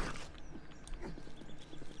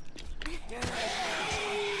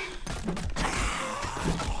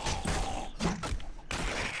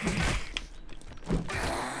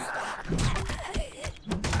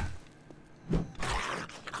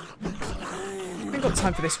ain't got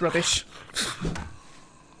time for this rubbish.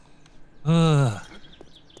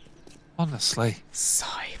 Honestly.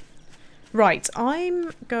 Sigh. Right,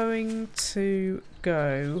 I'm going to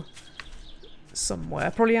go somewhere,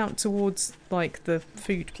 probably out towards like the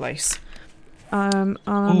food place. I'm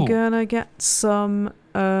gonna get some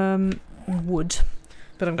wood,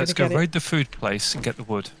 but I'm Let's gonna go get raid the food place and get the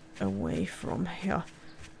wood. it away from here.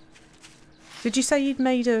 Did you say you'd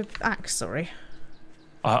made a axe? Sorry.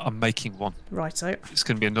 I'm making one. Righto. It's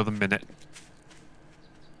going to be another minute.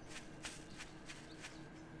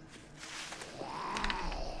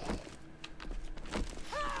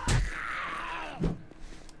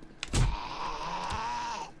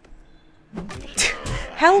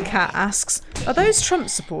 Hellcat asks, are those Trump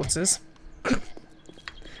supporters?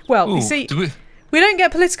 Well, Ooh, you see, we don't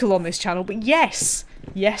get political on this channel, but yes,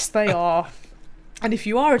 they are. And if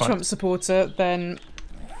you are a Trump supporter, then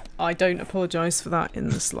I don't apologise for that in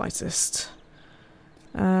the slightest.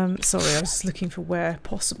 Sorry, I was just looking for where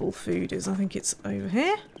possible food is. I think it's over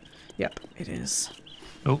here. Yep, it is.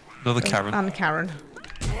 Oh, another Karen. And Karen.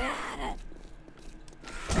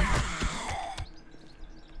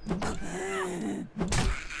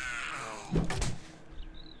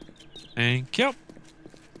 Thank you.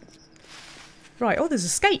 Right, oh, there's a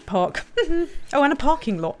skate park. Oh, and a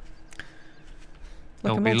parking lot.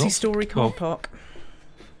 Like a multi-storey car park.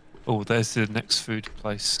 Oh, there's the next food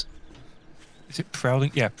place. Is it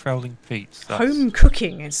Prowling? Yeah, Prowling Pete's. Home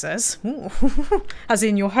cooking, it says. Ooh. As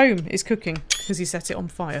in your home is cooking, because you set it on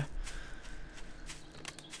fire.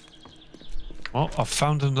 Well, I've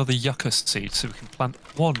found another yucca seed, so we can plant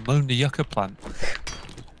one lonely yucca plant.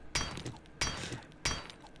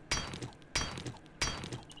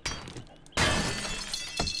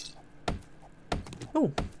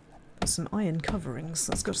 Oh, there's some iron coverings.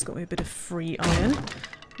 That's just got me a bit of free iron.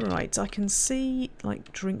 Right, I can see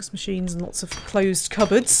like drinks machines and lots of closed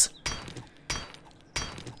cupboards.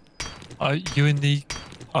 You in the?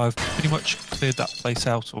 I've pretty much cleared that place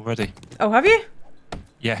out already. Oh, have you?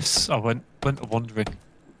 Yes, I went wandering.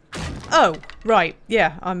 Oh, right.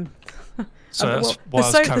 Yeah, I'm. So well, that's why I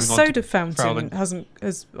was carrying the soda on fountain prowling.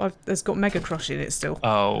 has got Mega Crush in it still.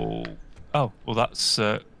 Oh, well, that's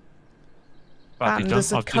badly And done.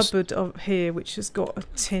 there's a I've cupboard up here which has got a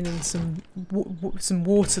tin and some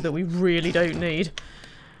water that we really don't need.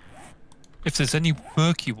 If there's any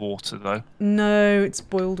murky water, though. No, it's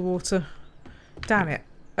boiled water. Damn it.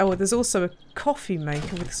 Oh, there's also a coffee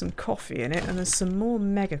maker with some coffee in it, and there's some more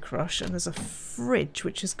Mega Crush, and there's a fridge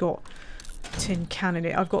which has got a tin can in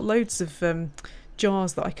it. I've got loads of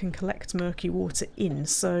jars that I can collect murky water in,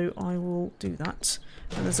 so I will do that.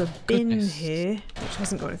 And there's a bin here which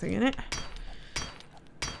hasn't got anything in it.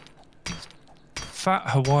 Fat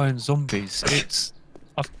Hawaiian zombies.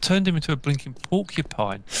 I've turned him into a blinking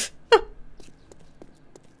porcupine.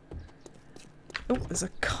 Oh, there's a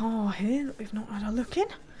car here that we've not had a look in,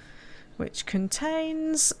 which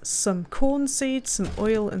contains some corn seeds, some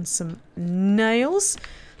oil and some nails.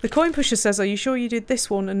 The coin pusher says, are you sure you did this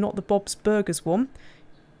one and not the Bob's Burgers one?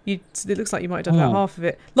 It looks like you might have done about half of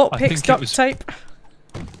it. Lockpicks, duct tape.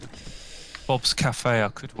 Bob's Cafe I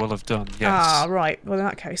could well have done, yes. Ah, right. Well, in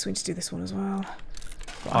that case, we need to do this one as well.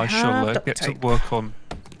 But I shall get to work on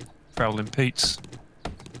Prowling Pete's.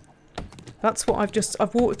 That's what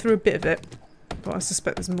I've walked through a bit of it, but I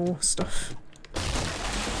suspect there's more stuff.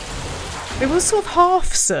 It was sort of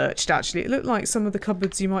half-searched, actually. It looked like some of the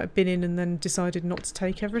cupboards you might have been in and then decided not to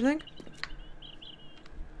take everything.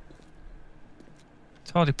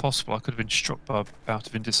 It's hardly possible. I could have been struck by a bout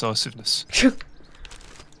of indecisiveness.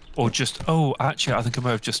 Or just... Oh, actually, I think I may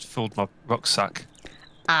have just filled my rucksack.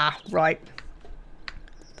 Ah, right.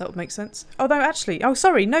 That would make sense. Although, actually... Oh,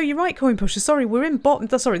 sorry. No, you're right, Coin Pusher. Sorry, we're in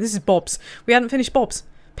sorry, this is Bob's. We hadn't finished Bob's.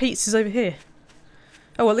 Pete's is over here.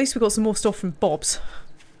 Oh, well, at least we got some more stuff from Bob's.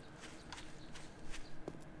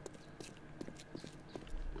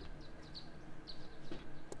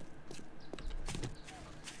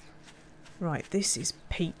 Right, this is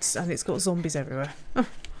Pete's, and it's got zombies everywhere. Oh.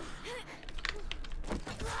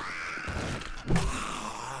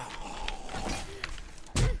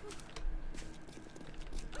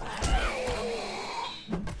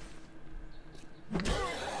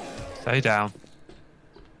 Stay down.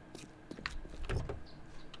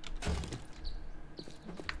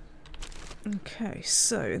 Okay,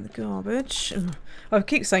 so in the garbage... I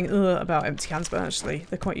keep saying about empty cans, but actually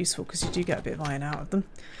they're quite useful because you do get a bit of iron out of them.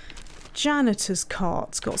 Janitor's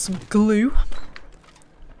cart's got some glue.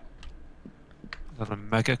 Another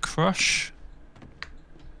Mega Crush.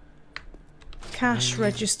 Cash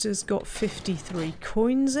register's got 53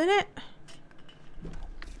 coins in it.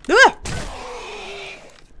 Ah!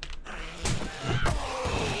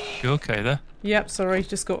 You okay there? Yep, sorry,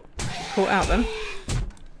 just got caught out then.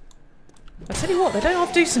 I tell you what, they don't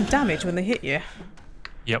half do some damage when they hit you.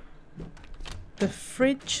 Yep. The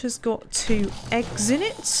fridge has got 2 eggs in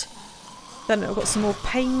it. Then I've got some more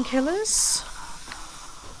painkillers.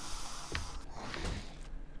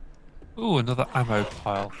 Ooh, another ammo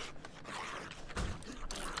pile.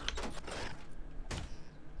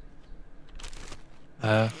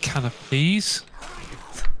 Can of peas.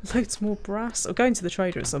 Loads more brass. I'll go into the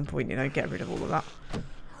trader at some point, you know, get rid of all of that.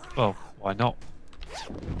 Well, why not?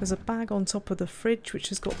 There's a bag on top of the fridge which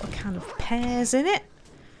has got a can of pears in it.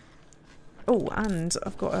 Oh, and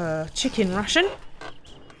I've got a chicken ration.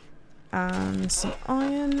 And some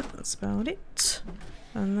iron. That's about it.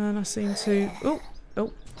 And then I seem to...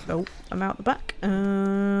 Oh, I'm out the back.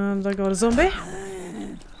 And I got a zombie.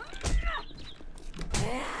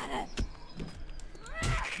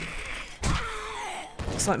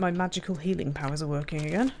 Looks like my magical healing powers are working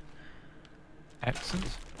again.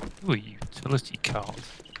 Excellent. Ooh, a utility cart.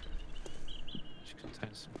 Which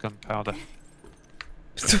contains some gunpowder.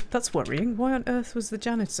 That's worrying. Why on earth was the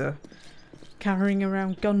janitor carrying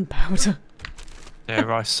around gunpowder?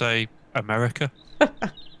 Dare I say America?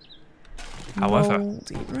 However,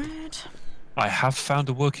 Mouldy red. I have found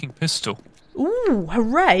a working pistol. Ooh,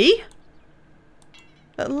 hooray!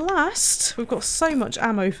 At last! We've got so much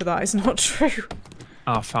ammo for that, it's not true.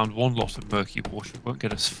 I found one lot of murky water. It won't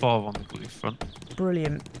get us far on the blue front.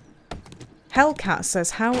 Brilliant. Hellcat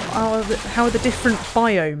says, how are the different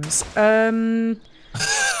biomes? We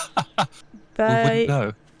wouldn't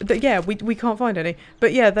know. Yeah, we can't find any.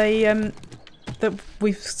 But yeah,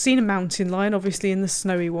 we've seen a mountain lion, obviously in the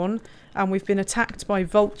snowy one, and we've been attacked by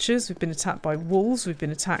vultures, we've been attacked by wolves, we've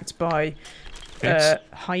been attacked by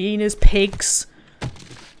hyenas, pigs.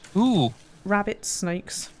 Ooh. Rabbits,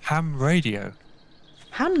 snakes. Ham radio.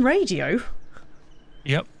 Ham radio?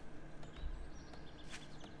 Yep.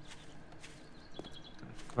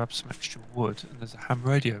 Grab some extra wood, and there's a ham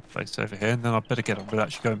radio place over here, and then I'd better get on with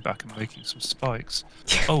actually going back and making some spikes.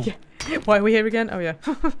 Oh. Yeah. Why are we here again? Oh, yeah.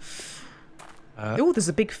 Oh, there's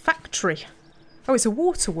a big factory. Oh, it's a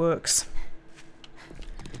waterworks.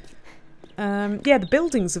 Yeah, the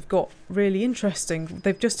buildings have got really interesting.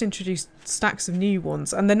 They've just introduced stacks of new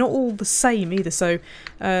ones, and they're not all the same either. So,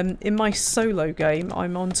 in my solo game,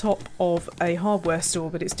 I'm on top of a hardware store,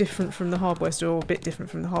 but it's different from the hardware store, a bit different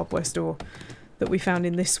from the hardware store that we found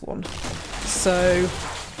in this one. So,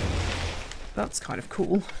 that's kind of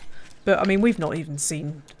cool. But, I mean, we've not even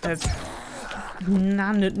seen a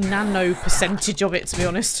nano percentage of it, to be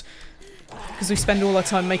honest. Because we spend all our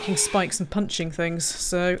time making spikes and punching things,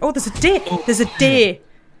 so... Oh, there's a deer! There's a deer!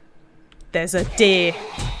 There's a deer!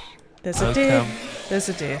 There's a deer! There's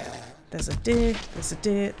a deer! There's a deer! There's a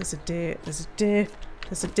deer! There's a deer! There's a deer!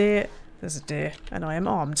 There's a deer! There's a deer! And I am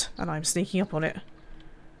armed, and I'm sneaking up on it.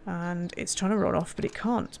 And it's trying to run off, but it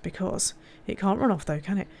can't, because... It can't run off, though,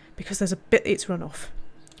 can it? Because there's a bit it's run off.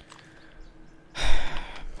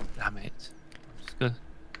 Damn it. I'm just going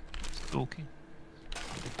stalking.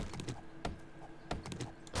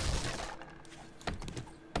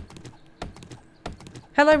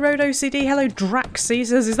 Hello, Road OCD. Hello, Draxy.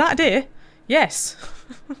 Says, is that a deer? Yes.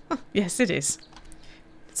 Yes, it is.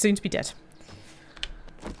 Soon to be dead.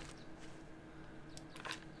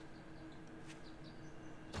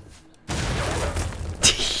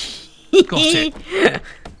 Got it.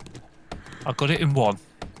 I got it in one.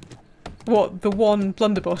 What, the one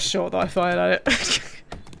blunderbuss shot that I fired at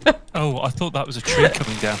it? Oh, I thought that was a tree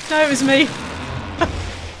coming down. No, it was me.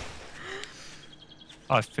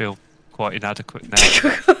 I feel quite inadequate now.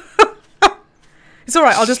 It's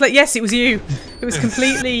alright, I'll just let... Yes, it was you. It was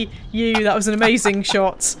completely you. That was an amazing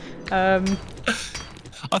shot. I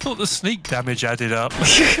thought the sneak damage added up.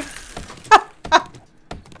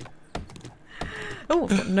 Oh,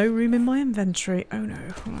 I've got no room in my inventory. Oh no.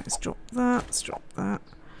 Right, let's drop that. Let's drop that.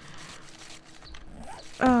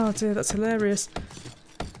 Oh dear, that's hilarious.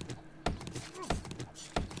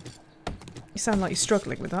 You sound like you're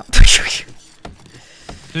struggling with that.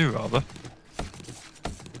 Do rather.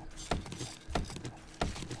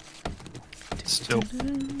 Still,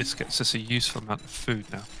 this gets us a useful amount of food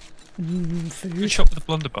now. Food. Good shot with the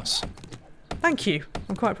blunderbuss. Thank you.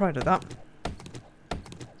 I'm quite proud of that.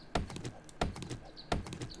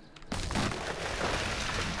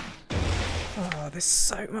 Oh, there's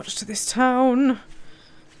so much to this town.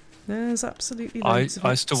 There's absolutely loads of it.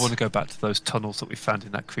 I still want to go back to those tunnels that we found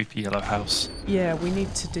in that creepy yellow house. Yeah, we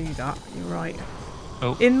need to do that. You're right.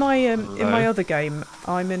 Oh, in my other game,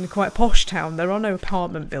 I'm in quite a posh town. There are no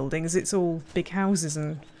apartment buildings. It's all big houses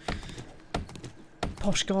and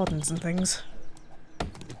posh gardens and things. I'm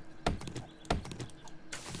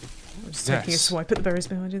just taking a swipe at the berries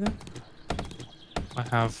behind you there. I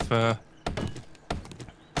have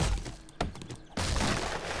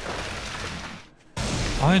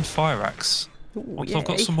Iron fire axe. Ooh, Once yay. I've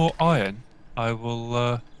got some more iron, I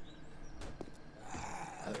will.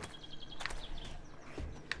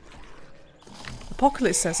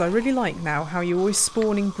 Apocalypse says, I really like now how you're always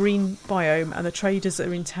spawning green biome and the traders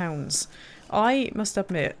are in towns. I must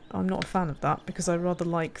admit, I'm not a fan of that because I rather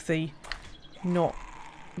like the not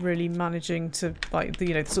really managing to, like, the,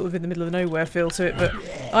 you know, sort of in the middle of nowhere feel to it, but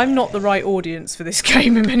I'm not the right audience for this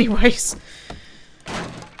game in many ways.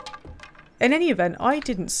 In any event, I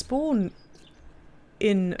didn't spawn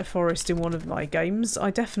in a forest in one of my games.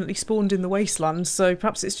 I definitely spawned in the wasteland, so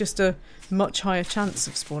perhaps it's just a much higher chance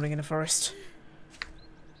of spawning in a forest.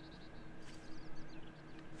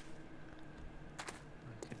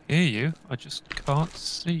 Hear you, I just can't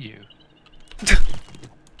see you.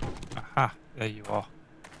 Aha, there you are.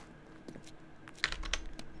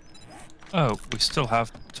 Oh, we still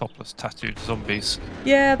have topless tattooed zombies.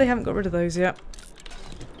 Yeah, they haven't got rid of those yet.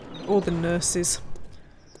 Or the nurses.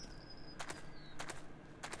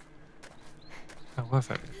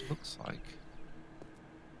 However, it looks like...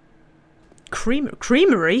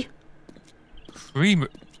 Creamery?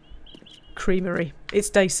 Creamery. It's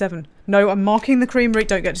day 7. No, I'm marking the creamery.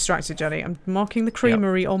 Don't get distracted, Jenny. I'm marking the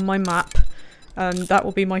creamery on my map. And that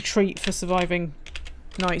will be my treat for surviving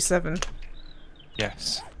night 7.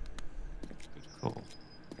 Yes. Good call.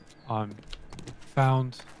 I'm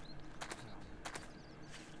found...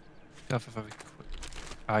 Gather very quick.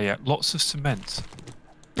 Ah yeah, lots of cement.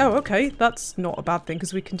 Oh, okay. That's not a bad thing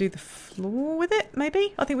because we can do the floor with it,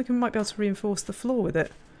 maybe? I think we might be able to reinforce the floor with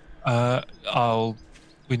it.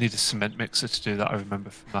 We need a cement mixer to do that, I remember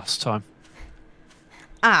from last time.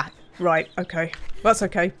 Ah, right, okay. That's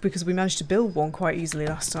okay, because we managed to build one quite easily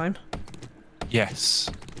last time. Yes.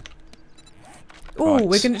 Oh, Right,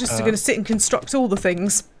 we're gonna sit and construct all the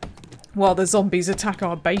things while the zombies attack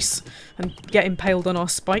our base and get impaled on our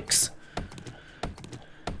spikes.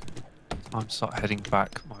 Time to start heading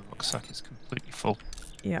back. My rucksack is completely full.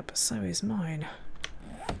 Yep, so is mine.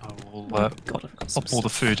 I will God, I've got some pop all the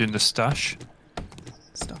food in the stash.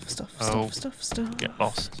 stuff. Get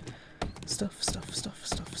lost. Stuff.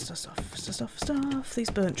 These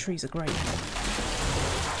burnt trees are great. I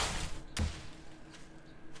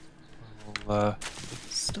will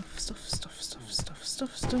Stuff.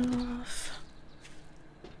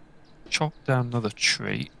 chop down another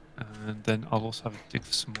tree, and then I'll also have a dig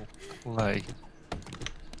for some more clay.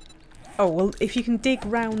 Oh, well, if you can dig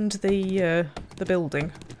round the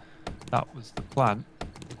building. That was the plan.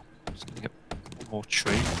 I'm just going to get one more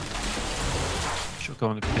tree. She'll go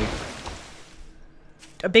on a dig.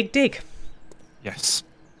 A big dig. Yes.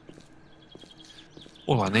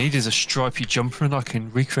 All I need is a stripy jumper and I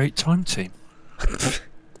can recreate Time Team.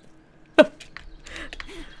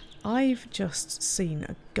 I've just seen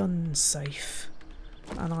a gun safe.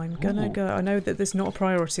 And I'm gonna go... I know that there's not a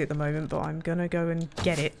priority at the moment, but I'm gonna go and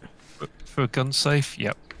get it. For a gun safe?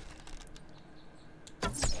 Yep.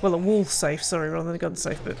 Well, a wall safe, sorry, rather than a gun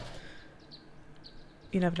safe, but...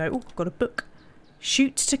 You never know. Oh, got a book.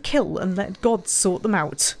 Shoot to kill and let God sort them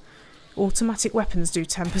out. Automatic weapons do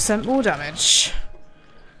 10% more damage.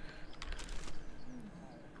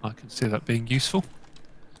 I can see that being useful.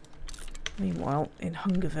 Meanwhile, in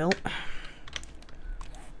Hungerville,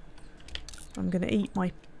 I'm going to eat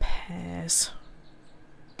my pears.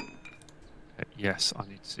 Yes, I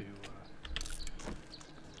need to...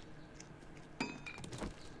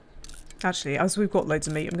 Actually, as we've got loads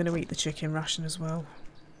of meat, I'm going to eat the chicken ration as well.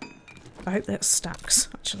 I hope that stacks,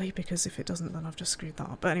 actually, because if it doesn't, then I've just screwed that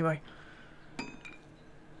up. But anyway.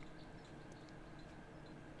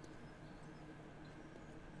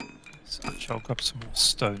 So actually, I'll grab some more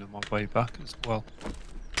stone on my way back as well.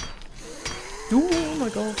 Ooh, oh my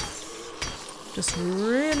god. Just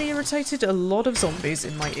really irritated a lot of zombies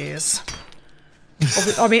in my ears.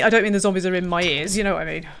 I mean, I don't mean the zombies are in my ears, you know what I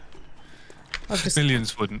mean. I've just...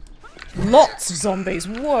 Millions wouldn't. Lots of zombies,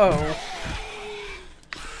 whoa.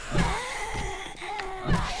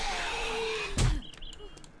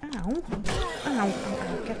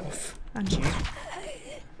 Ow, get off. And you.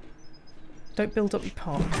 Don't build up your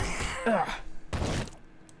pot. Ugh.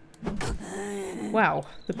 Wow,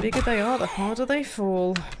 the bigger they are, the harder they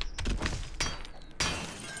fall.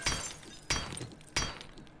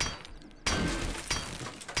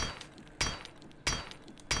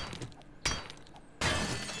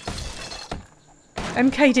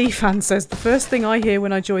 MKD fan says, the first thing I hear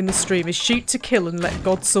when I join the stream is shoot to kill and let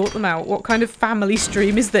God sort them out. What kind of family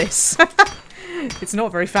stream is this? It's not a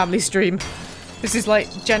very family stream. This is like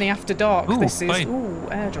Jenny After Dark. Ooh, this is... fine. Ooh,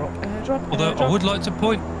 airdrop. Although I would like to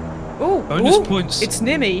point Ooh, bonus ooh, points it's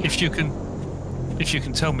Nimmy. if you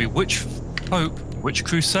can tell me which Pope, which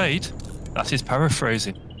Crusade That is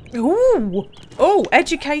paraphrasing. Ooh! Oh,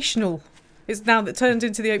 educational. It's now that turned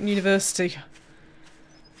into the Open University.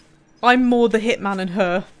 I'm more the hitman and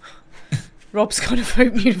her. Rob's kind of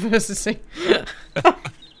Open University.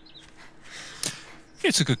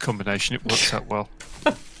 It's a good combination. It works out well.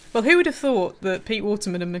 Well, who would have thought that Pete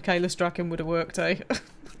Waterman and Michaela Strachan would have worked, eh?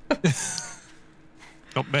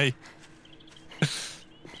 Not me.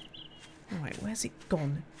 Right, where's it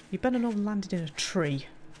gone? You better not have landed in a tree.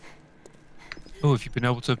 Oh, have you been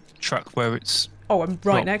able to track where it's... Oh, I'm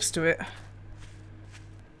right next to it.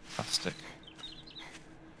 Fantastic.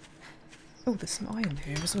 Oh, there's some iron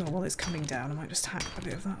here as well. While it's coming down, I might just hack a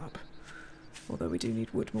bit of that up. Although we do need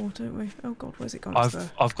wood more, don't we? Oh God, where's it gone?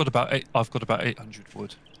 I've got about 800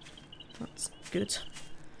 wood. That's good.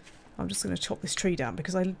 I'm just going to chop this tree down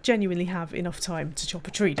because I genuinely have enough time to chop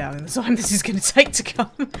a tree down in the time this is going to take to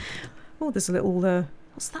come. Oh, there's a little...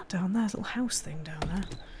 what's that down there? A little house thing down there.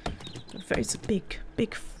 It's a big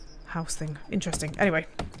house thing. Interesting. Anyway.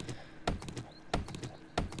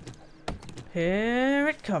 Here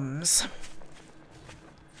it comes.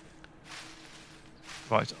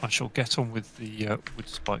 Right, I shall get on with the wood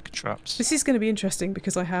spike traps. This is going to be interesting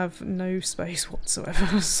because I have no space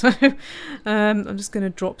whatsoever. So I'm just going to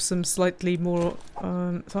drop some slightly more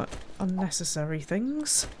unnecessary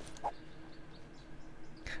things.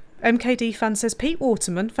 MKD fan says, Pete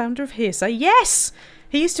Waterman, founder of Hearsay. Yes!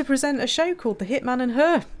 He used to present a show called The Hitman and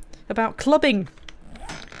Her about clubbing.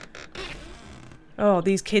 Oh,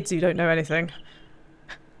 these kids who don't know anything.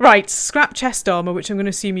 Right, scrap chest armour, which I'm going to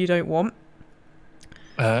assume you don't want.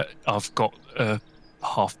 I've got a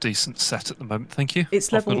half-decent set at the moment, thank you.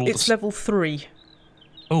 It's level 3.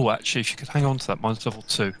 Oh, actually, if you could hang on to that, mine's level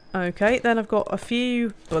 2. Okay, then I've got a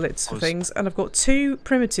few bullets for things, and I've got 2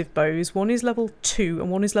 primitive bows. One is level 2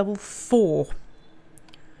 and one is level 4.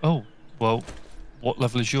 Oh, well, what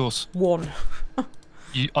level is yours? 1.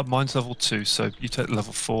 Mine's level 2, so you take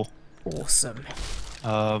level 4. Awesome.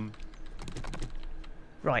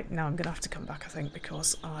 Right, now I'm going to have to come back, I think,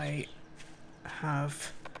 because I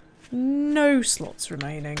have no slots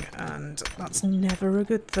remaining, and that's never a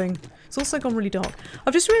good thing. It's also gone really dark.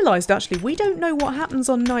 I've just realised, actually, we don't know what happens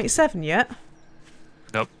on night 7 yet.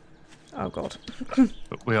 Nope. Oh, God.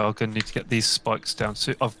 But we are going to need to get these spikes down.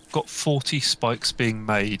 So I've got 40 spikes being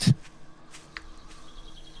made.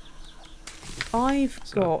 I've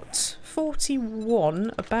got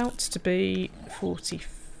 41, about to be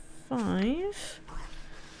 45.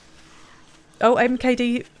 Oh,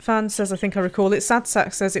 MKD fan says, I think I recall it. Sad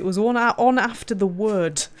Sack says it was on after the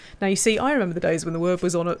word. Now, you see, I remember the days when the word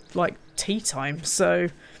was on at, like, tea time, so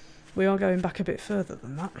we are going back a bit further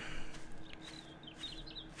than that.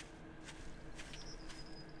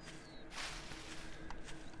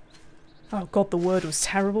 Oh, God, the word was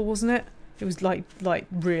terrible, wasn't it? It was, like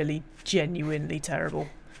really, genuinely terrible.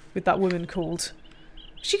 With that woman called...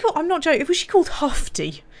 I'm not joking, was she called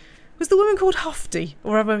Hufty? Was the woman called Hufty?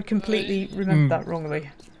 Or have I completely remembered that wrongly?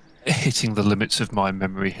 Hitting the limits of my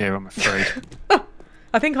memory here, I'm afraid.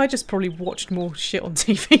 I think I just probably watched more shit on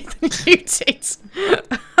TV than you did.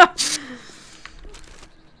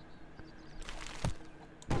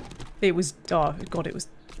 It was... Oh, God, it was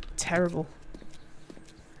terrible.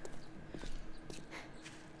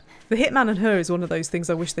 The Hitman and Her is one of those things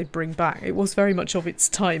I wish they'd bring back. It was very much of its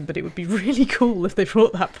time, but it would be really cool if they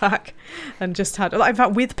brought that back and just had... Like, in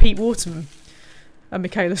fact, with Pete Waterman and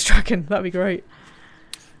Michaela Strachan, that'd be great.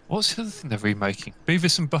 What's the other thing they're remaking?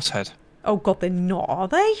 Beavis and Butthead. Oh, God, they're not, are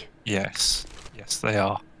they? Yes. Yes, they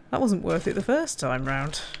are. That wasn't worth it the first time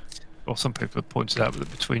round. Well, some people have pointed out that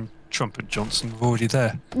between Trump and Johnson, we're already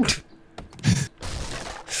there.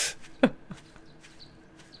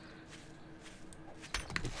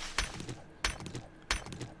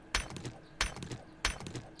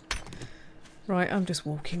 Right, I'm just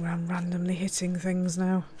walking around randomly hitting things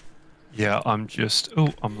now. Yeah, I'm just... Oh,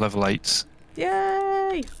 I'm level 8.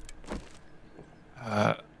 Yay!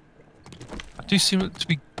 I do seem to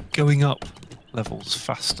be going up levels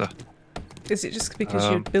faster. Is it just because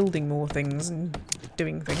you're building more things and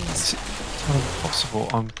doing things? It's possible.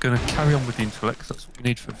 I'm going to carry on with the intellect because that's what we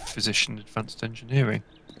need for physician advanced engineering.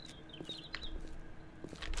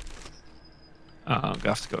 I'm going to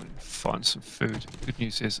have to go and find some food. Good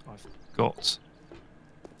news is I've got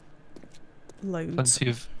loads. Plenty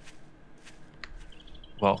of...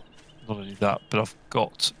 Well, not only that, but I've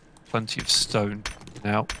got plenty of stone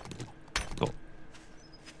now. I've got a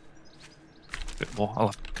bit more. I'll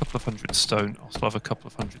have a couple of hundred stone. I'll still have a couple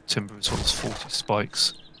of hundred timber as well as 40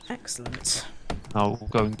 spikes. Excellent. I'll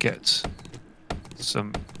go and get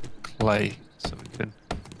some clay so we can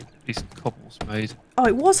get these cobbles made. Oh,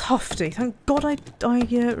 it was Hufty. Thank God I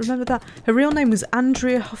remember that. Her real name was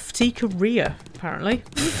Andrea Hufty Korea, apparently.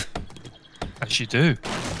 As you do.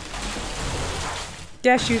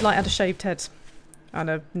 Yeah, she like had a shaved head and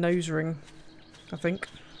a nose ring, I think.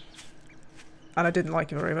 And I didn't like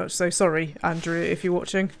her very much, so sorry, Andrea, if you're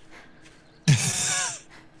watching.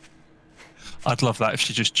 I'd love that if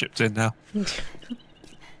she just chipped in now.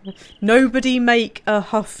 Nobody make a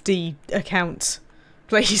Hufty account,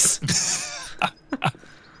 please.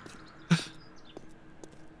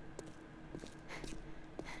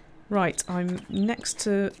 Right, I'm next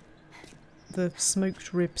to the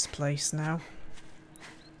smoked ribs place now.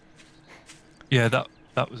 Yeah,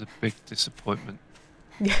 that was a big disappointment.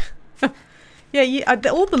 Yeah. Yeah,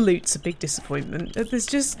 all the loot's a big disappointment. There's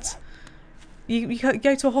just... You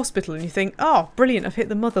go to a hospital and you think, oh, brilliant, I've hit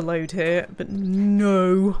the mother lode here, but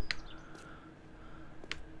no.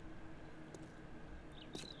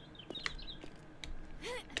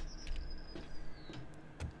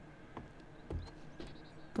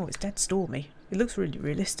 Oh, it's dead stormy. It looks really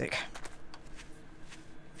realistic.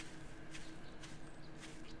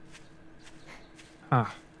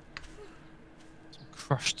 Ah. Some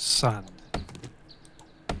crushed sand.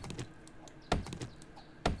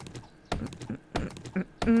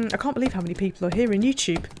 I can't believe how many people are here in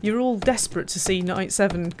YouTube. You're all desperate to see Night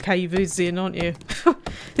 7 cave in, aren't you?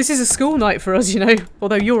 This is a school night for us, you know.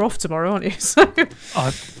 Although you're off tomorrow, aren't you? So.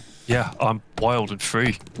 Yeah, I'm wild and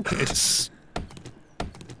free.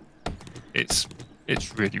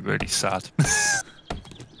 It's really, really sad.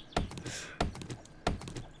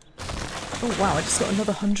 Oh wow, I just got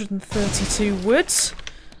another 132 wood.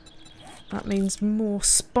 That means more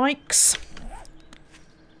spikes.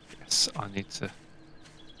 Yes, I need to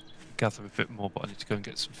gather a bit more, but I need to go and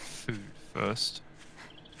get some food first.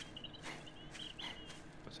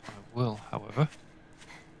 But I will, however,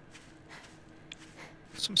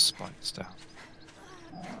 put some spikes down.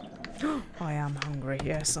 I am hungry,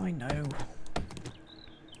 yes, I know.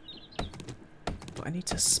 But I need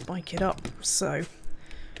to spike it up, so...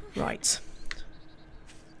 Right.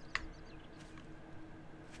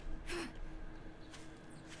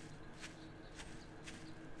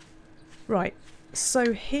 Right,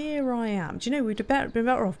 so here I am. Do you know, we'd have been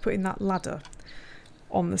better off putting that ladder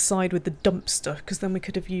on the side with the dumpster, because then we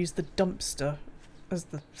could have used the dumpster as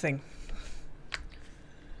the thing.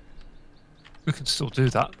 We can still do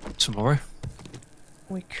that tomorrow.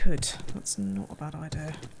 We could. That's not a bad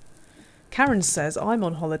idea. Karen says I'm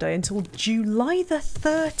on holiday until July the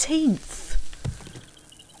 13th.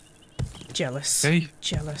 Jealous. Okay.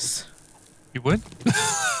 Jealous. You win?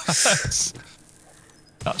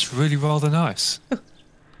 That's really rather nice.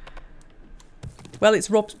 Well,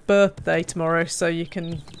 it's Rob's birthday tomorrow, so you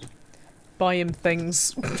can buy him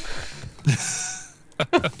things.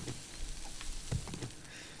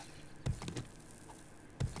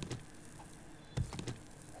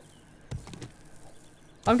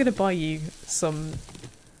 I'm going to buy you some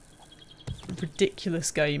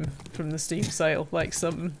ridiculous game from the Steam sale, like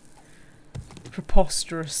some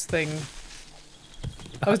preposterous thing.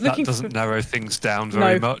 That doesn't narrow things down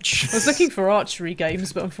very much. I was looking for archery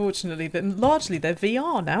games, but unfortunately, largely they're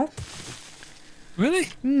VR now. Really?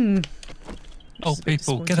 Oh,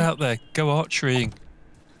 people, get out there. Go archerying.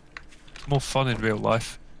 It's more fun in real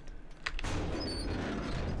life.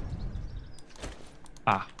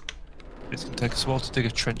 Ah. It's going to take us a while to dig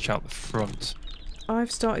a trench out the front.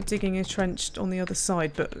 I've started digging a trench on the other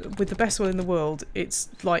side, but with the best will in the world, it's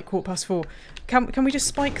like 4:15. Can we just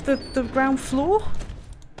spike the ground floor?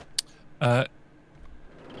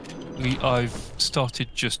 I've started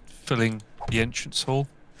just filling the entrance hall.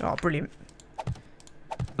 Oh, brilliant.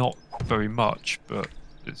 Not very much, but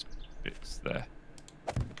there's bits there.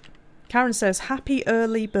 Karen says, happy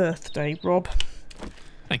early birthday, Rob.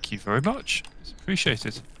 Thank you very much. It's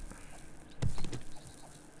appreciated.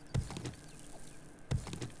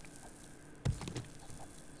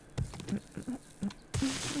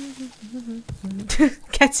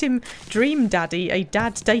 Get him Dream Daddy, a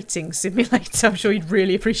dad dating simulator. I'm sure you'd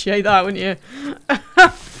really appreciate that, wouldn't you?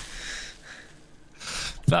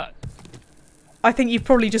 That. I think you've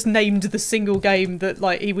probably just named the single game that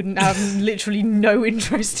like he wouldn't have literally no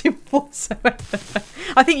interest in whatsoever.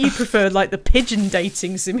 I think you prefer like the pigeon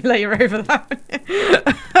dating simulator over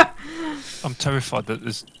that. I'm terrified that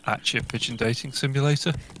there's actually a pigeon dating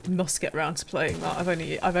simulator. Must get round to playing that. I've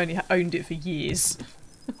only owned it for years.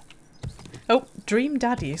 Oh, Dream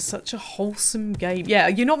Daddy is such a wholesome game. Yeah,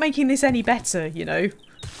 you're not making this any better, you know.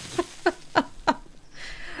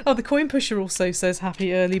 Oh, the coin pusher also says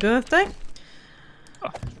happy early birthday.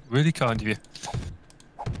 Oh, really kind of you.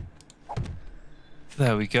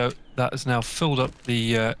 There we go. That has now filled up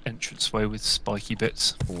the entranceway with spiky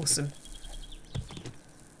bits. Awesome.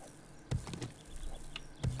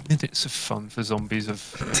 Minutes of fun for zombies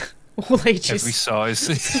of All ages. every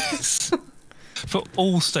size. For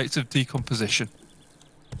all states of decomposition.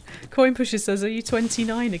 Coin Pusher says, "Are you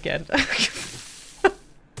 29 again?" How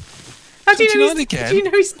do you know 29 again? How do you know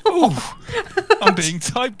he's not? Oh, I'm being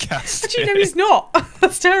typecast. How do you know he's not?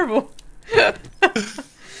 That's terrible.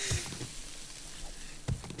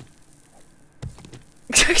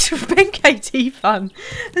 Ben KT fan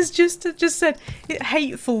has just said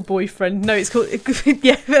hateful boyfriend. No, it's called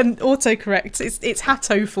autocorrect. It's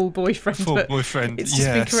hatoful boyfriend. Full but boyfriend. It's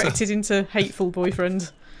just been corrected into hateful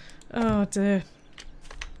boyfriend. Oh dear.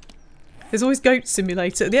 There's always Goat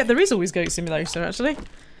Simulator. Yeah, there is always Goat Simulator actually. Have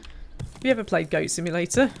you ever played Goat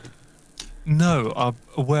Simulator? No, I'm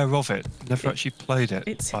aware of it. Never actually played it.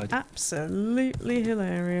 It's absolutely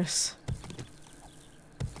hilarious.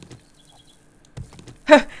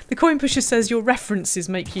 The Coin Pusher says your references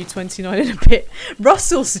make you 29 and a bit.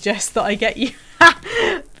 Russell suggests that I get you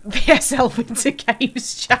BSL Winter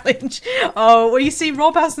Games Challenge. Oh, well, you see,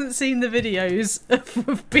 Rob hasn't seen the videos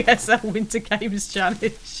of BSL Winter Games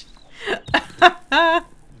Challenge. No,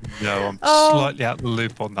 I'm slightly out of the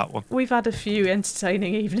loop on that one. We've had a few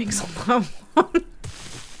entertaining evenings on that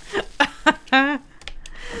one.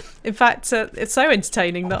 In fact, it's so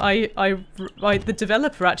entertaining that the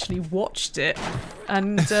developer actually watched it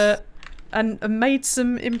and made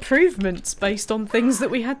some improvements based on things that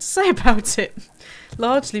we had to say about it.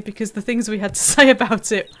 Largely because the things we had to say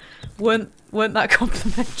about it weren't that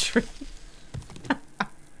complimentary.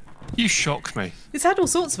 You shock me. It's had all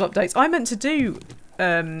sorts of updates. I meant to do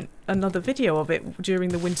another video of it during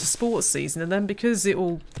the winter sports season, and then because it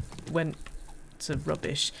all went to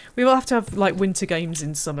rubbish, we will have to have like winter games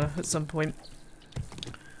in summer at some point.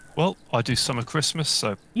 Well, I do summer Christmas,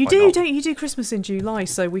 so you do, don't you? You do Christmas in July,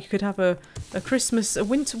 so we could have a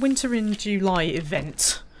winter in July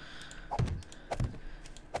event.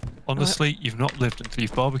 Honestly, you've not lived until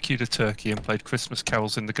you've barbecued a turkey and played Christmas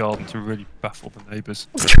carols in the garden to really baffle the neighbours.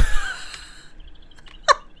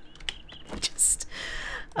 Just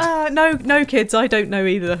no kids, I don't know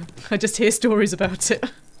either. I just hear stories about it.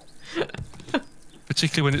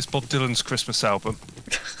 Particularly when it's Bob Dylan's Christmas album.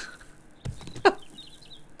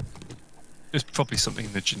 There's probably something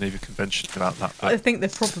in the Geneva Convention about that. But I think there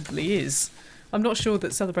probably is. I'm not sure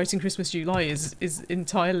that celebrating Christmas July is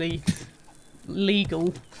entirely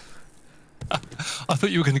legal. I thought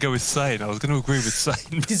you were going to go with sane. I was going to agree with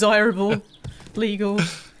sane. Desirable, legal,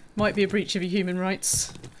 might be a breach of your human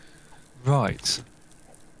rights. Right.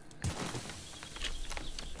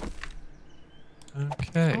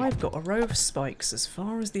 Okay. I've got a row of spikes as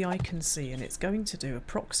far as the eye can see, and it's going to do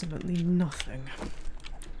approximately nothing.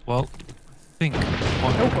 Well, I think...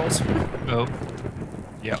 Oh god. Oh,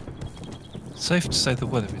 yeah. Safe to say the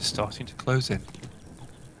weather is starting to close in.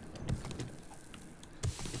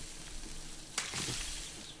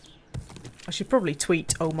 I should probably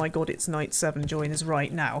tweet, "Oh my god, it's night 7, join us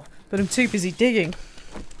right now," but I'm too busy digging.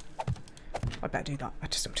 I better do that. I'm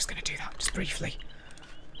just going to do that, just briefly.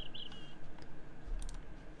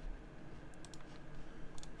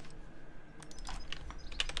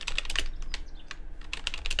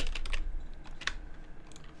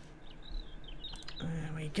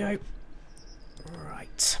 There we go.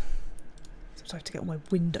 Right. So I have to get all my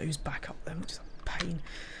windows back up then, which is a pain.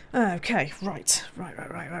 Okay, right.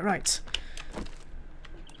 Right.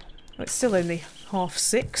 It's still only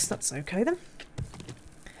 6:30, that's okay then.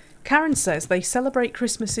 Karen says they celebrate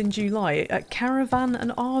Christmas in July at caravan and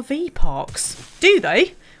RV parks. Do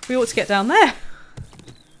they? We ought to get down there.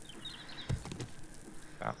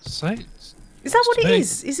 About to say. Is that what it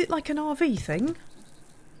is? Is it like an RV thing?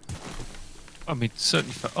 I mean,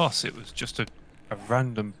 certainly for us, it was just a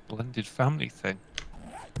random blended family thing.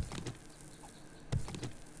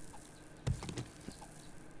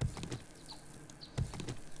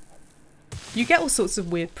 You get all sorts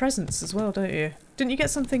of weird presents as well, don't you? Didn't you get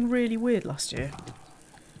something really weird last year?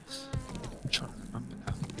 I'm trying to remember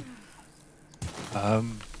now.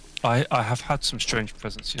 I have had some strange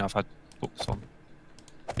presents. You know, I've had books on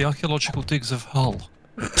the archaeological digs of Hull.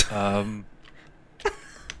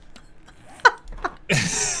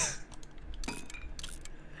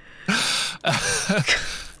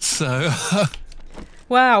 So.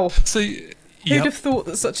 Wow. So. Who'd have thought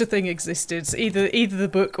that such a thing existed? Either the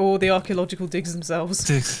book or the archaeological digs themselves.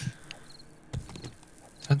 Digs.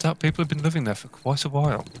 Turns out people have been living there for quite a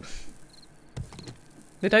while.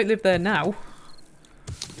 They don't live there now.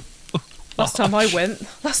 Last time I went,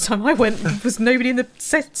 was nobody in the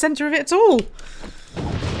centre of it at all.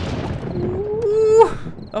 Ooh!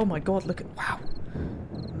 Oh my god, look at... Wow.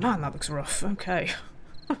 Man, that looks rough. Okay.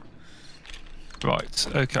 Right,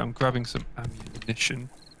 okay, I'm grabbing some ammunition.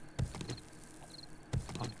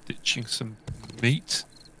 I'm ditching some meat.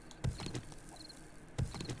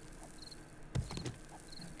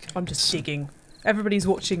 Okay, I'm just digging. Everybody's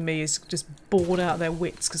watching me is just bored out of their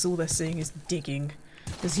wits because all they're seeing is digging,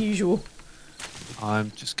 as usual. I'm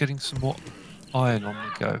just getting some more iron on the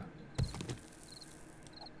go.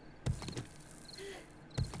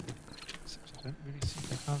 Except I don't really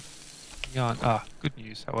seem to have yarn. Ah, good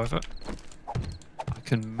news, however. I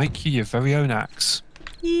can make you your very own axe.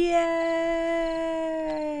 Yay!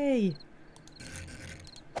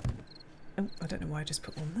 Oh, I don't know why I just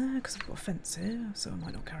put one there, because I've got a fence here, so I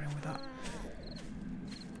might not carry on with that.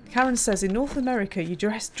 Karen says, in North America, you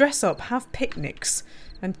dress up, have picnics,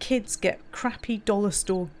 and kids get crappy dollar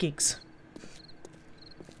store gigs.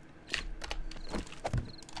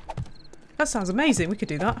 That sounds amazing. We could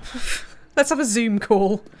do that. Let's have a Zoom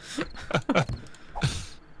call.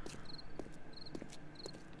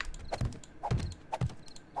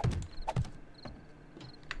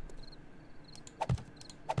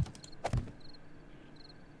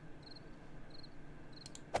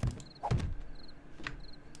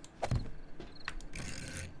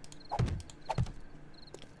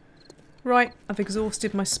 Right, I've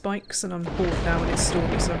exhausted my spikes and I'm bored now and it's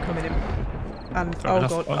stormy, so I'm coming in. And Fair oh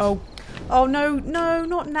enough, god, oh no, no,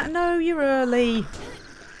 not now, no, you're early.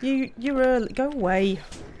 You're early. Go away.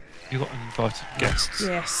 You got uninvited guests.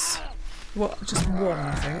 Yes. What? Just one,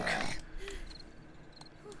 I think.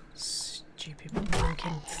 Stupid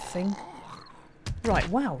blinking thing. Right.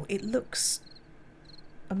 Wow. It looks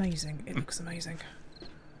amazing. It looks amazing.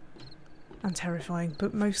 And terrifying,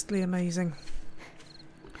 but mostly amazing.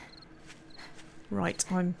 Right.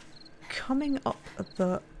 I'm coming up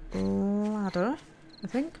the ladder, I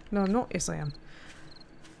think. No, I'm not. Yes, I am.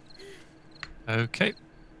 Okay.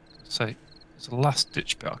 So, there's a last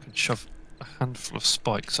ditch bit. I can shove a handful of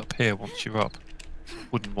spikes up here once you're up.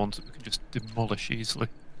 Wooden ones that we can just demolish easily.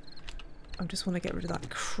 I just want to get rid of that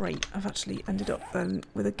crate. I've actually ended up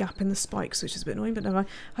with a gap in the spikes, which is a bit annoying, but never mind.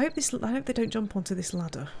 I hope they don't jump onto this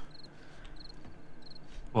ladder.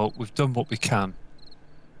 Well, we've done what we can.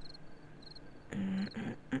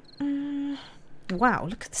 Wow,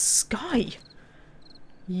 look at the sky.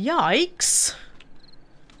 Yikes.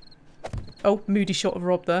 Oh, moody shot of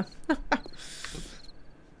Rob there.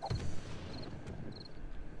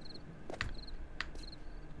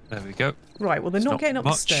 There we go. Right, well they're not getting up the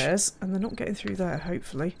much. stairs, and they're not getting through there,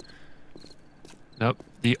 hopefully. Nope.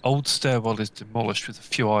 The old stairwell is demolished with a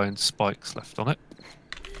few iron spikes left on it.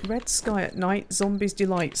 Red sky at night, zombies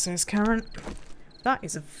delight, says Karen. That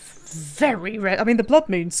is a very red... I mean, the blood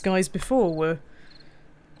moon skies before were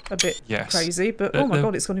a bit crazy, but oh my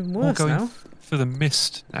god, it's gone even worse now. For the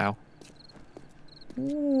mist now.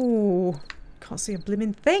 Ooh, can't see a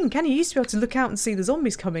blimmin' thing, can you? You used to be able to look out and see the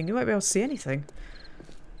zombies coming. You won't be able to see anything.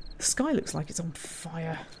 The sky looks like it's on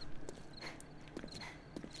fire.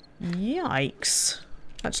 Yikes.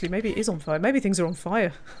 Actually, maybe it is on fire. Maybe things are on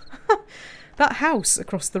fire. That house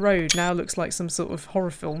across the road now looks like some sort of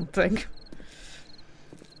horror film thing.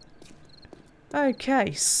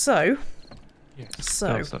 Okay, so... Yes,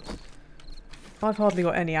 I've hardly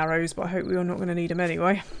got any arrows, but I hope we're not going to need them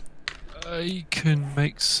anyway. I can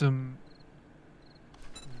make some...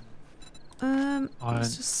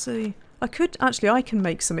 let's just see. I can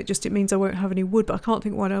make some, it means I won't have any wood, but I can't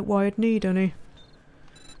think why I'd need any.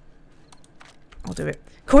 I'll do it.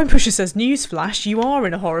 Coin Pusher says, newsflash, you are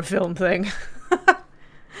in a horror film thing.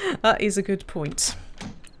 That is a good point.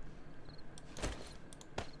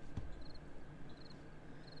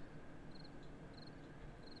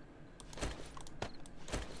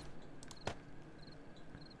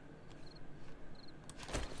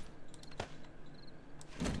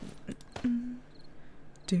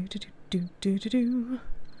 Do do do do do do do do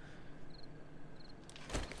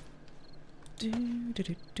do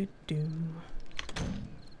do do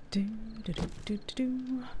do do do do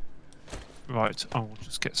do. Right, I will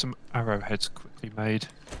just get some arrowheads quickly made.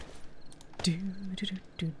 Do do do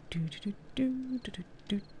do do do do do do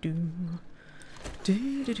do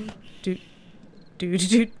do do do do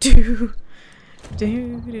do do do.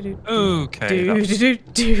 Okay.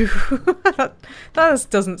 That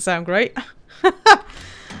doesn't sound great.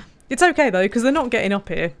 It's okay though, because they're not getting up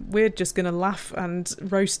here. We're just going to laugh and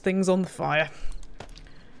roast things on the fire.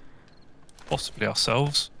 Possibly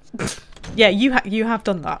ourselves. Yeah, you have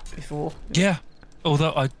done that before. Yeah.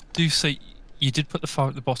 Although I do say you did put the fire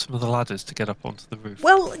at the bottom of the ladders to get up onto the roof.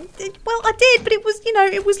 Well, I did, but it was,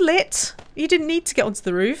 it was lit. You didn't need to get onto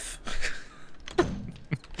the roof.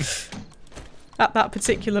 at that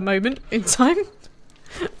particular moment in time.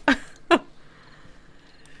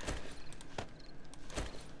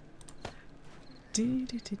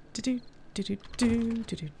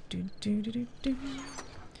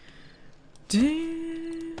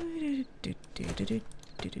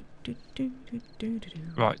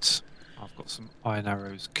 Right, I've got some iron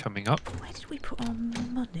arrows coming up. Where did we put our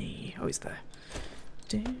money? Oh, it's there.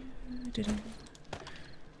 Do you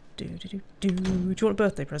want a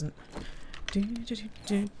birthday present?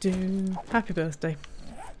 Happy birthday.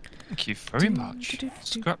 Thank you very much.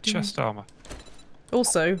 Scrap chest armor.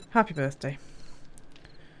 Also, happy birthday.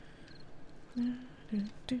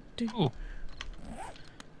 Ooh.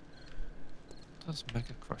 Does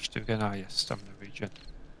Mega Crush do again? Ah, yes, stamina regen.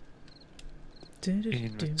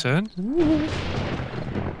 In return,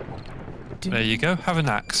 there you go. Have an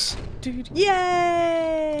axe.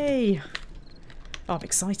 Yay! Oh, I'm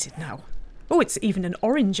excited now. Oh, it's even an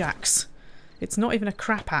orange axe. It's not even a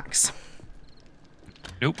crap axe.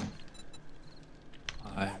 Nope.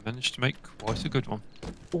 I managed to make quite a good one.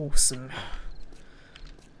 Awesome.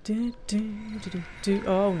 Oh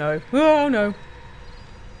no. Oh no.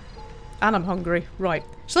 And I'm hungry. Right.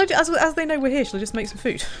 Shall I, as they know we're here, shall I just make some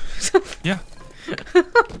food? Yeah.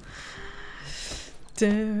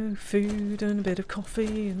 Food and a bit of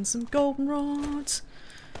coffee and some goldenrod.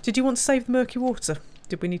 Did you want to save the murky water?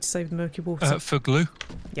 Did we need to save the murky water? For glue.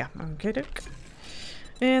 Yeah, okay, doke.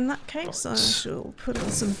 In that case, I shall put in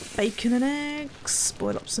some bacon and eggs,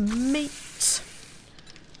 boil up some meat,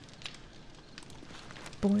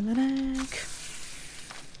 boil an egg,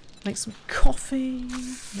 make some coffee,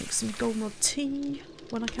 make some goldenrod tea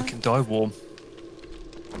when I can. Can die warm.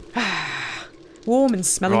 Warm and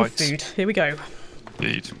smelling Right. food. Here we go.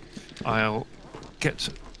 Indeed. I'll get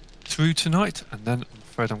through tonight, and then I'm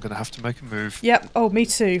afraid I'm going to have to make a move. Yep. Oh, me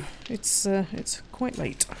too. It's quite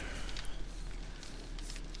late.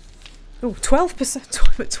 Oh, 12%.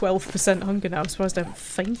 I'm at 12% hunger now. I'm surprised I haven't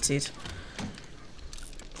fainted.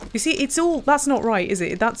 You see, it's all... That's not right, is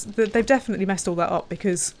it? They've definitely messed all that up,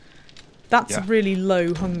 because that's a really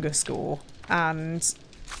low hunger score. And...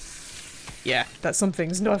 yeah, that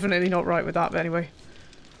something's definitely not right with that, but anyway.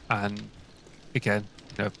 And again,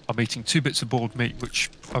 you know, I'm eating 2 bits of boiled meat, which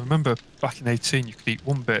I remember back in 18 you could eat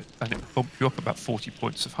 1 bit and it would bump you up about 40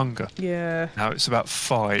 points of hunger. Yeah. Now it's about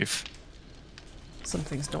 5.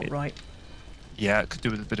 Something's not right. Yeah, it could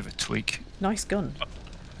do with a bit of a tweak. Nice gun.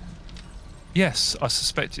 Yes, I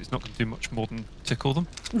suspect it's not going to do much more than tickle them.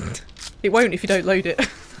 It won't if you don't load it.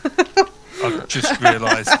 I've just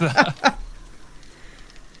realised that.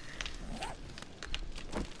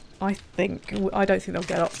 I don't think they'll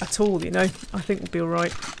get up at all, you know. I think we'll be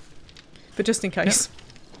alright. But just in case,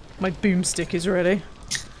 my boomstick is ready.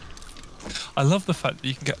 I love the fact that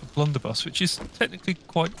you can get a blunderbuss, which is technically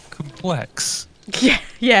quite complex. Yeah,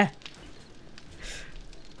 yeah.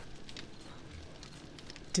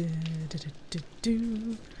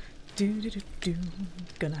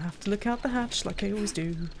 Gonna have to look out the hatch like I always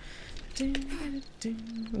do.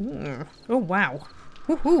 Ooh. Oh wow.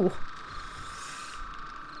 Woohoo.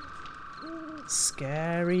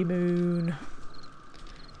 Scary moon.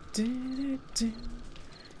 I'm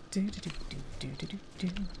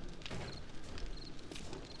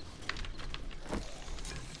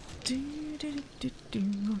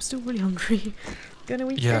still really hungry. Gonna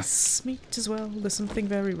eat this meat as well. There's something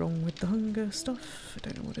very wrong with the hunger stuff. I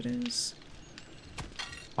don't know what it is.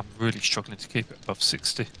 I'm really struggling to keep it above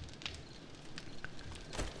 60.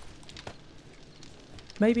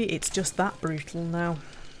 Maybe it's just that brutal now.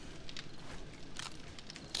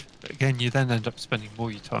 But again, you then end up spending more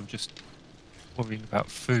of your time just worrying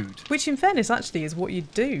about food. Which in fairness actually is what you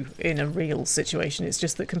do in a real situation. It's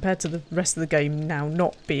just that compared to the rest of the game now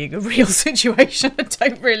not being a real situation, I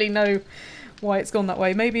don't really know why it's gone that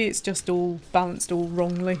way. Maybe it's just all balanced all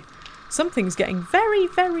wrongly. Something's getting very,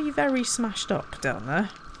 very, very smashed up down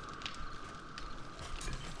there.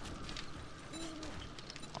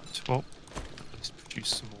 Right, well, let's produce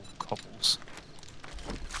some more cobbles.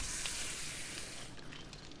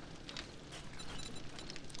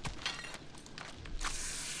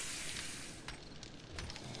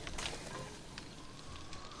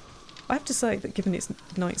 I have to say that given it's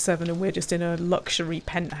night 7 and we're just in a luxury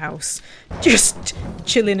penthouse, just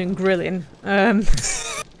chilling and grilling, we're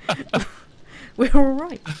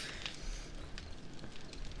alright.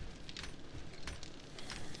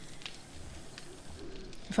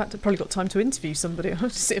 In fact, I've probably got time to interview somebody. I'll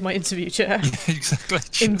just sit in my interview chair. Yeah,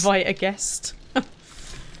 exactly. Invite a guest.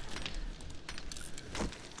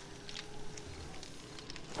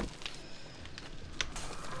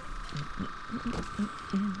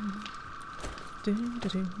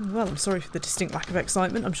 Well, I'm sorry for the distinct lack of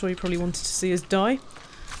excitement. I'm sure you probably wanted to see us die.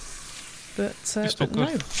 But, We've still but got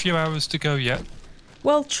no. a few hours to go yet.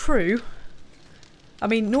 Well, true. I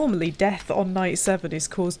mean, normally death on night 7 is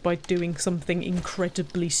caused by doing something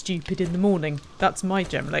incredibly stupid in the morning. That's my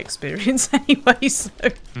general experience anyway, so...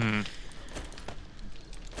 Hmm.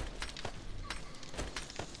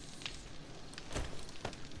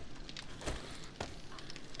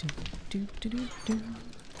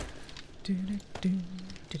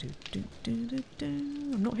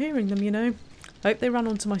 I'm not hearing them, you know. I hope they ran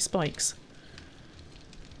onto my spikes.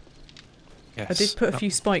 Yes. I did put a few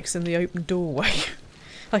spikes in the open doorway.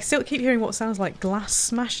 I still keep hearing what sounds like glass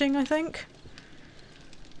smashing, I think.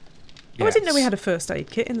 Oh, I didn't know we had a first aid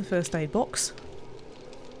kit in the first aid box.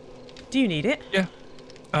 Do you need it? Yeah.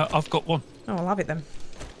 I've got one. Oh, I'll have it then.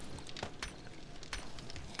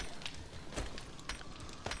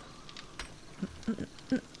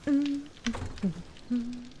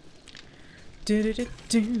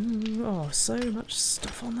 Oh, so much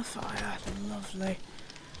stuff on the fire. Lovely.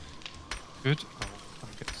 Good. I'll come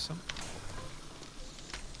and get some.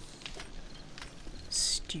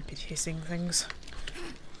 Stupid hissing things.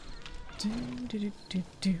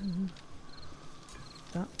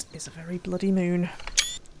 That is a very bloody moon.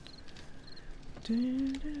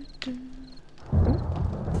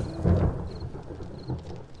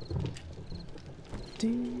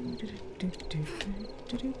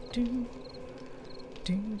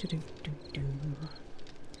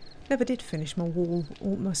 Never did finish my wall,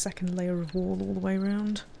 my second layer of wall all the way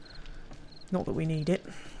around. Not that we need it.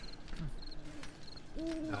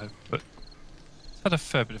 No, but it's had a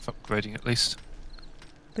fair bit of upgrading at least.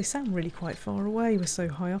 They sound really quite far away. We're so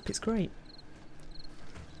high up, it's great.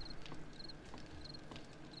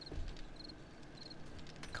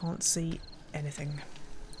 Can't see anything.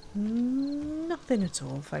 Nothing at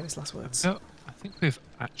all, famous last words. No, I think we've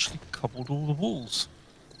actually cobbled all the walls.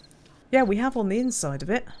 Yeah, we have on the inside of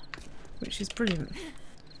it, which is brilliant.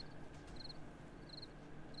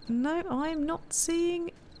 No, I'm not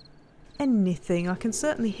seeing anything. I can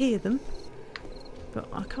certainly hear them, but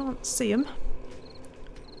I can't see them.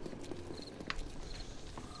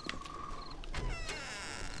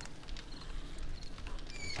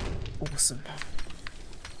 Awesome.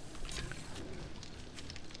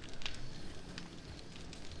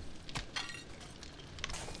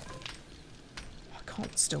 I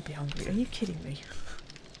can't still be hungry. Are you kidding me?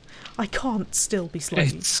 I can't still be slowly.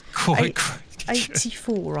 It's quite crazy.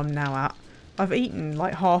 84 I'm now at. I've eaten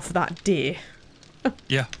like half that deer.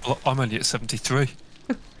 Yeah, well, I'm only at 73.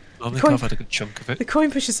 I think I've had a good chunk of The it.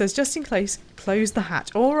 coin pusher says, just in case, close the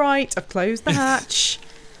hatch. All right, I've closed the hatch.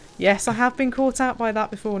 Yes, I have been caught out by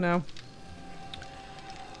that before now.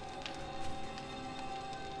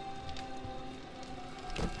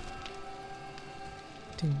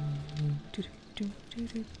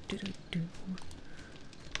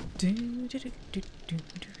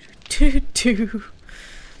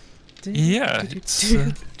 Yeah, it's...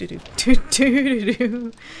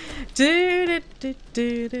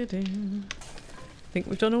 think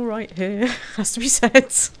we've done all right here. Has to be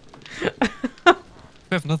said. we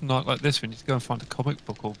have another night like this, we need to go and find a comic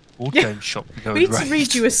book or board game shop and go We and need to raid.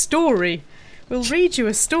 read you a story. We'll read you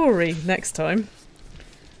a story next time.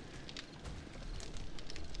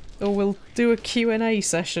 Or we'll do a Q&A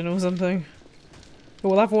session or something.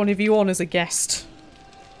 Or we'll have one of you on as a guest.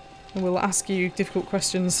 And we'll ask you difficult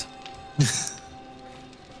questions.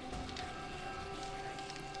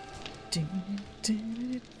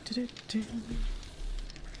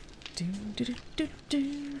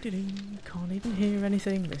 Can't even hear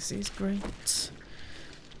anything. This is great.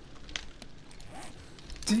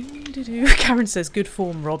 Karen says, good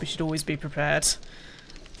form, Rob. You should always be prepared.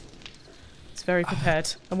 It's very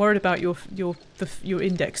prepared. I'm worried about your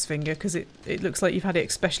index finger because it looks like you've had it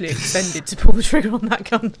especially extended to pull the trigger on that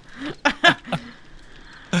gun.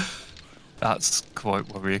 That's quite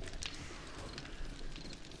worrying.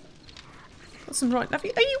 Got some right. Are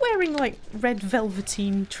you wearing like red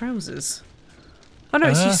velveteen trousers? Oh no,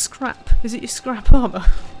 it's your scrap. Is it your scrap armour?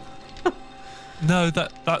 No,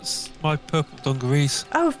 that's my purple dungarees.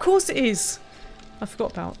 Oh, of course it is. I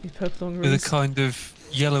forgot about your purple dungarees. With a kind of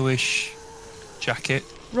yellowish jacket.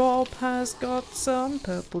 Rob has got some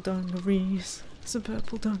purple dungarees. Some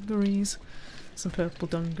purple dungarees. Some purple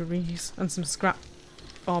dungarees. And some scrap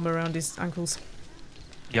armour around his ankles.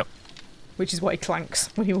 Yep. Which is what he clanks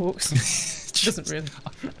when he walks. Doesn't really.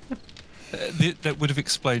 That would have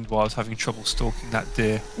explained why I was having trouble stalking that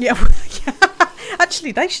deer. Yeah.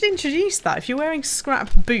 Actually, they should introduce that. If you're wearing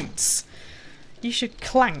scrap boots, you should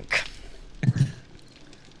clank.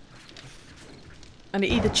 And it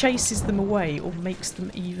either chases them away or makes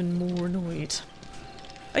them even more annoyed.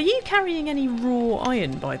 Are you carrying any raw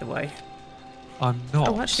iron, by the way? I'm not.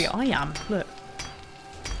 Oh, actually, I am. Look.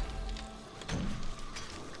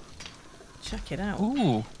 Check it out.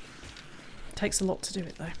 Ooh. Takes a lot to do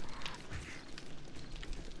it, though.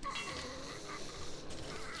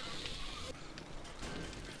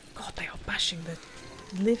 God, they are bashing the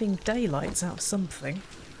living daylights out of something.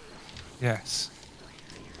 Yes.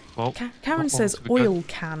 Well, Karen what says ones have we oil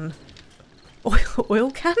can.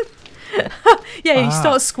 Oil can? Yeah, he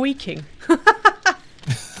starts squeaking.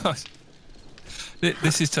 got?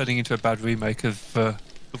 This is turning into a bad remake of The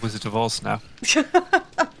Wizard of Oz now.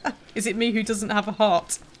 Is it me who doesn't have a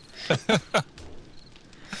heart?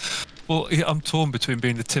 Well, yeah, I'm torn between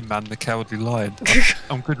being the Tin Man and the Cowardly Lion.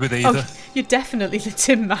 I'm good with either. Oh, you're definitely the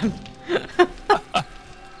Tin Man.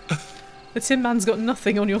 The Tin Man's got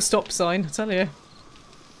nothing on your stop sign, I tell you.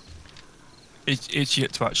 It's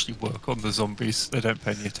yet to actually work on the zombies. They don't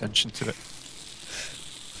pay any attention to it.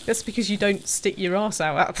 That's because you don't stick your arse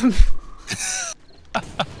out at them.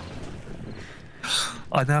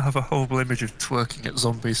 I now have a horrible image of twerking at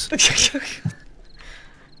zombies.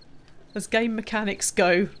 As game mechanics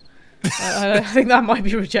go, I think that might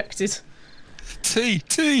be rejected. Tea.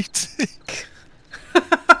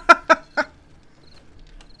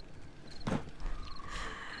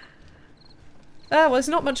 Well, it's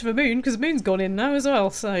not much of a moon, because the moon's gone in now as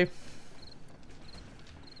well, so...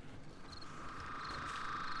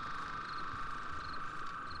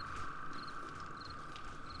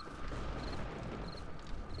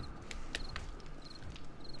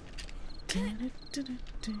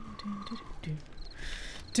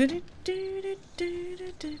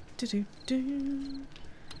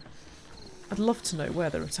 I'd love to know where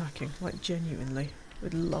they're attacking, like genuinely.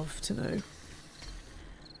 Would love to know.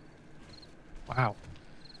 Wow.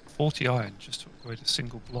 40 iron just to upgrade a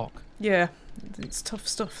single block. Yeah, it's tough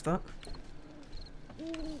stuff, that.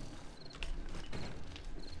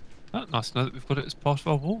 Oh, nice to know that we've got it as part of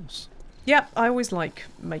our walls. Yeah, I always like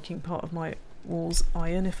making part of my walls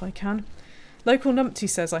iron if I can. Local Numpty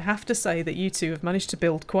says, I have to say that you two have managed to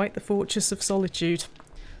build quite the fortress of solitude.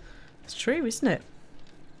 It's true, isn't it?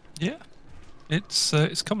 Yeah.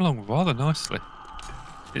 It's come along rather nicely.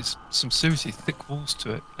 It's some seriously thick walls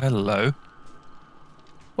to it. Hello.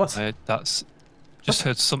 What? That's just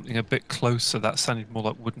heard something a bit closer. That sounded more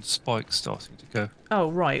like wooden spikes starting to go. Oh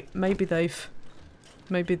right, maybe they've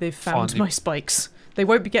found Finally. my spikes. They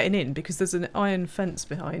won't be getting in because there's an iron fence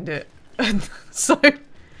behind it. So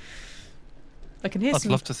I can hear I'd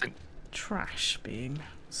some love to think. trash being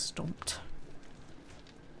stomped.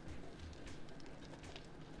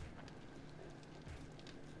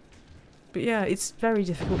 But yeah, it's very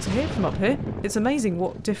difficult to hear from up here. It's amazing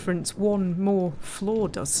what difference one more floor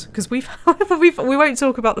does. Because we won't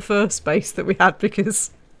talk about the first base that we had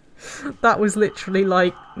because that was literally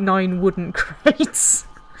like 9 wooden crates.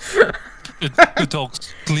 The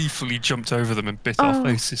dogs gleefully jumped over them and bit our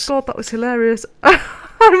faces. God, that was hilarious.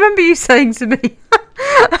 I remember you saying to me,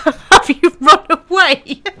 have you run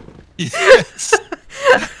away? Yes.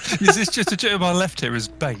 Is this just a joke of my left here as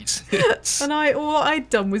bait? Yes. And what I'd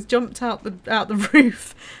done was jumped out the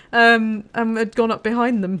roof and had gone up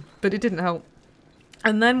behind them, but it didn't help.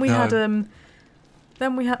 And then we had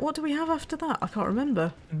what do we have after that? I can't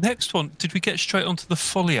remember. Next one, did we get straight onto the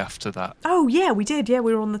folly after that? Oh yeah, we did. Yeah,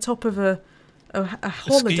 we were on the top of a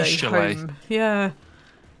holiday chalet. home. Yeah,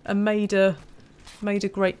 and made a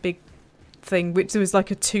great big thing, which was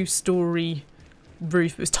like a 2-story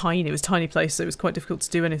roof. It was tiny. It was a tiny place, so it was quite difficult to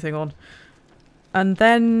do anything on. And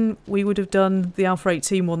then we would have done the Alpha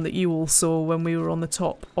 18 one that you all saw when we were on the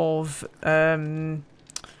top of oh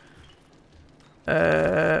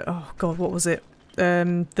god, what was it?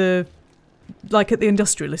 The like at the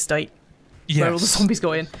industrial estate, Yes. where all the zombies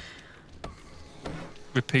got in.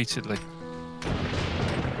 Repeatedly.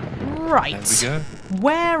 Right. There we go.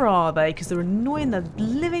 Where are they? Because they're annoying the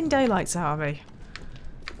living daylights out of me.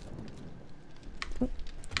 Oh,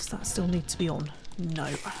 does that still need to be on?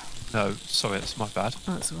 No. No, sorry, that's my bad.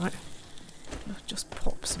 That's alright. I'll just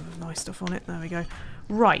pop some of my stuff on it. There we go.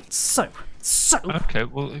 Right, so. Okay,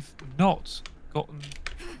 well, if not gotten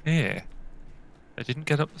here, they didn't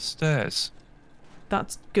get up the stairs.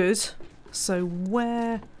 That's good. So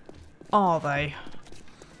where are they?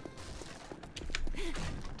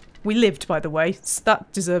 We lived, by the way.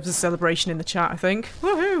 That deserves a celebration in the chat, I think.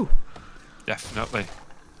 Woohoo! Definitely.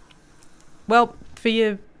 Well, for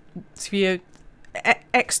your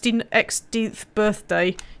Xth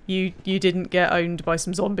birthday, you didn't get owned by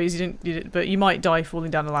some zombies. You didn't, but you might die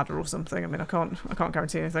falling down a ladder or something. I mean, I can't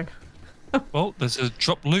guarantee anything. Well, there's a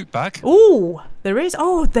drop loot bag. Oh, there is.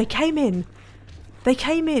 Oh, they came in. They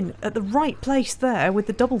came in at the right place there with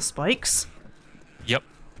the double spikes. Yep.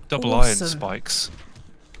 Double Awesome. iron spikes.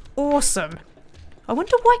 Awesome. I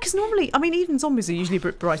wonder why, because normally, I mean, even zombies are usually a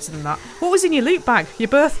bit brighter than that. What was in your loot bag? Your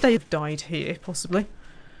birthday died here, possibly.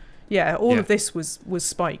 Yeah, all of this was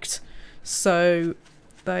spiked. So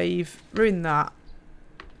they've ruined that.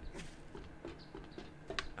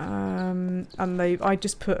 And I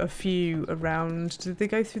just put a few around. Did they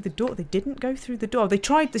go through the door? They didn't go through the door. They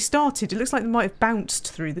started. It looks like they might have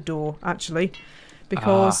bounced through the door, actually.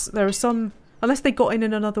 Because there are some... Unless they got in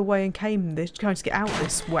another way and came this, trying to get out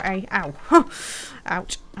this way. Ow.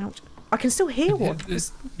 Ouch. Ouch. I can still hear one.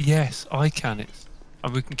 Yes, I can.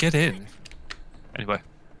 And we can get in. Anyway,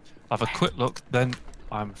 I'll have a quick look, then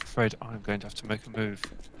I'm afraid I'm going to have to make a move.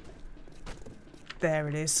 There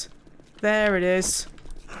it is. There it is.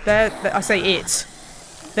 There, I say it.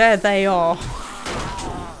 There they are.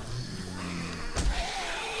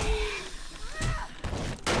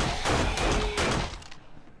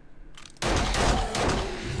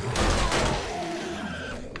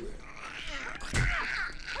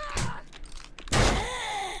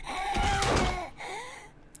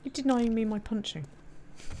 You're denying me my punching.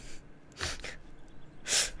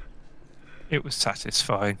 It was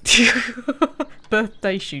satisfying.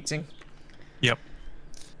 Birthday shooting. Yep.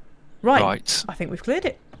 Right. I think we've cleared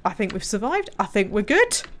it. I think we've survived. I think we're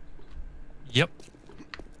good. Yep.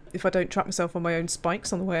 If I don't trap myself on my own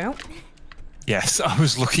spikes on the way out. Yes, I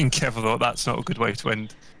was looking careful. Thought that's not a good way to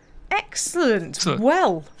end. Excellent. So,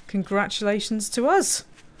 well, congratulations to us.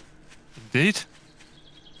 Indeed.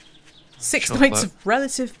 6 nights of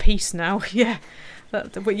relative peace now. Yeah.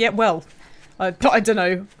 But yeah, well, I don't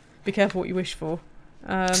know. Be careful what you wish for.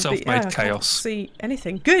 Self-made chaos. I can't see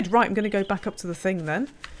anything. Good. Right, I'm going to go back up to the thing then.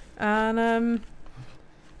 And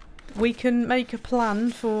we can make a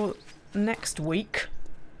plan for next week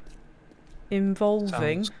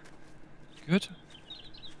involving good.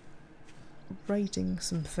 Raiding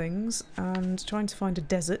some things and trying to find a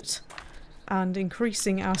desert and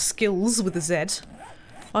increasing our skills with a Z.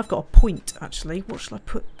 I've got a point actually. What shall I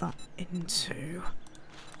put that into?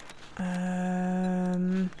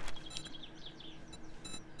 I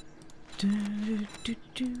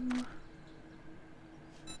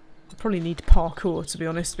probably need parkour to be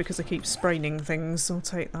honest because I keep spraining things. I'll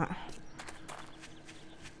take that.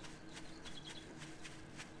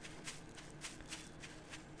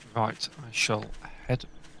 Right, I shall head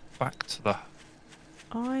back to the...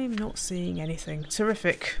 I'm not seeing anything.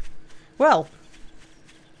 Terrific. Well,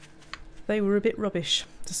 they were a bit rubbish,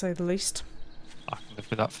 to say the least. I can live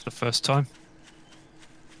with that for the first time.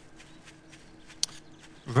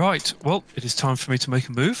 Right, well, it is time for me to make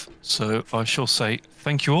a move, so I shall say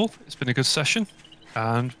thank you all. It's been a good session,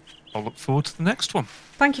 and I'll look forward to the next one.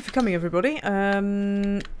 Thank you for coming, everybody.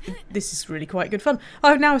 This is really quite good fun.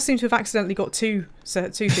 I now seem to have accidentally got two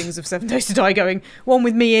things of 7 Days to Die going. One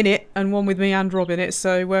with me in it, and one with me and Rob in it,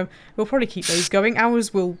 so we'll probably keep those going.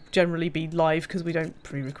 Ours will generally be live, because we don't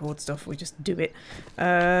pre-record stuff, we just do it.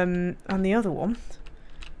 And the other one,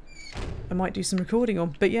 I might do some recording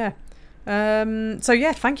on, but yeah. So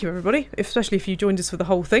yeah, thank you everybody, especially if you joined us for the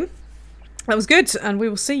whole thing. That was good, and we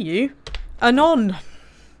will see you anon.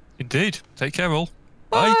 Indeed. Take care all.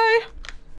 Bye. Bye.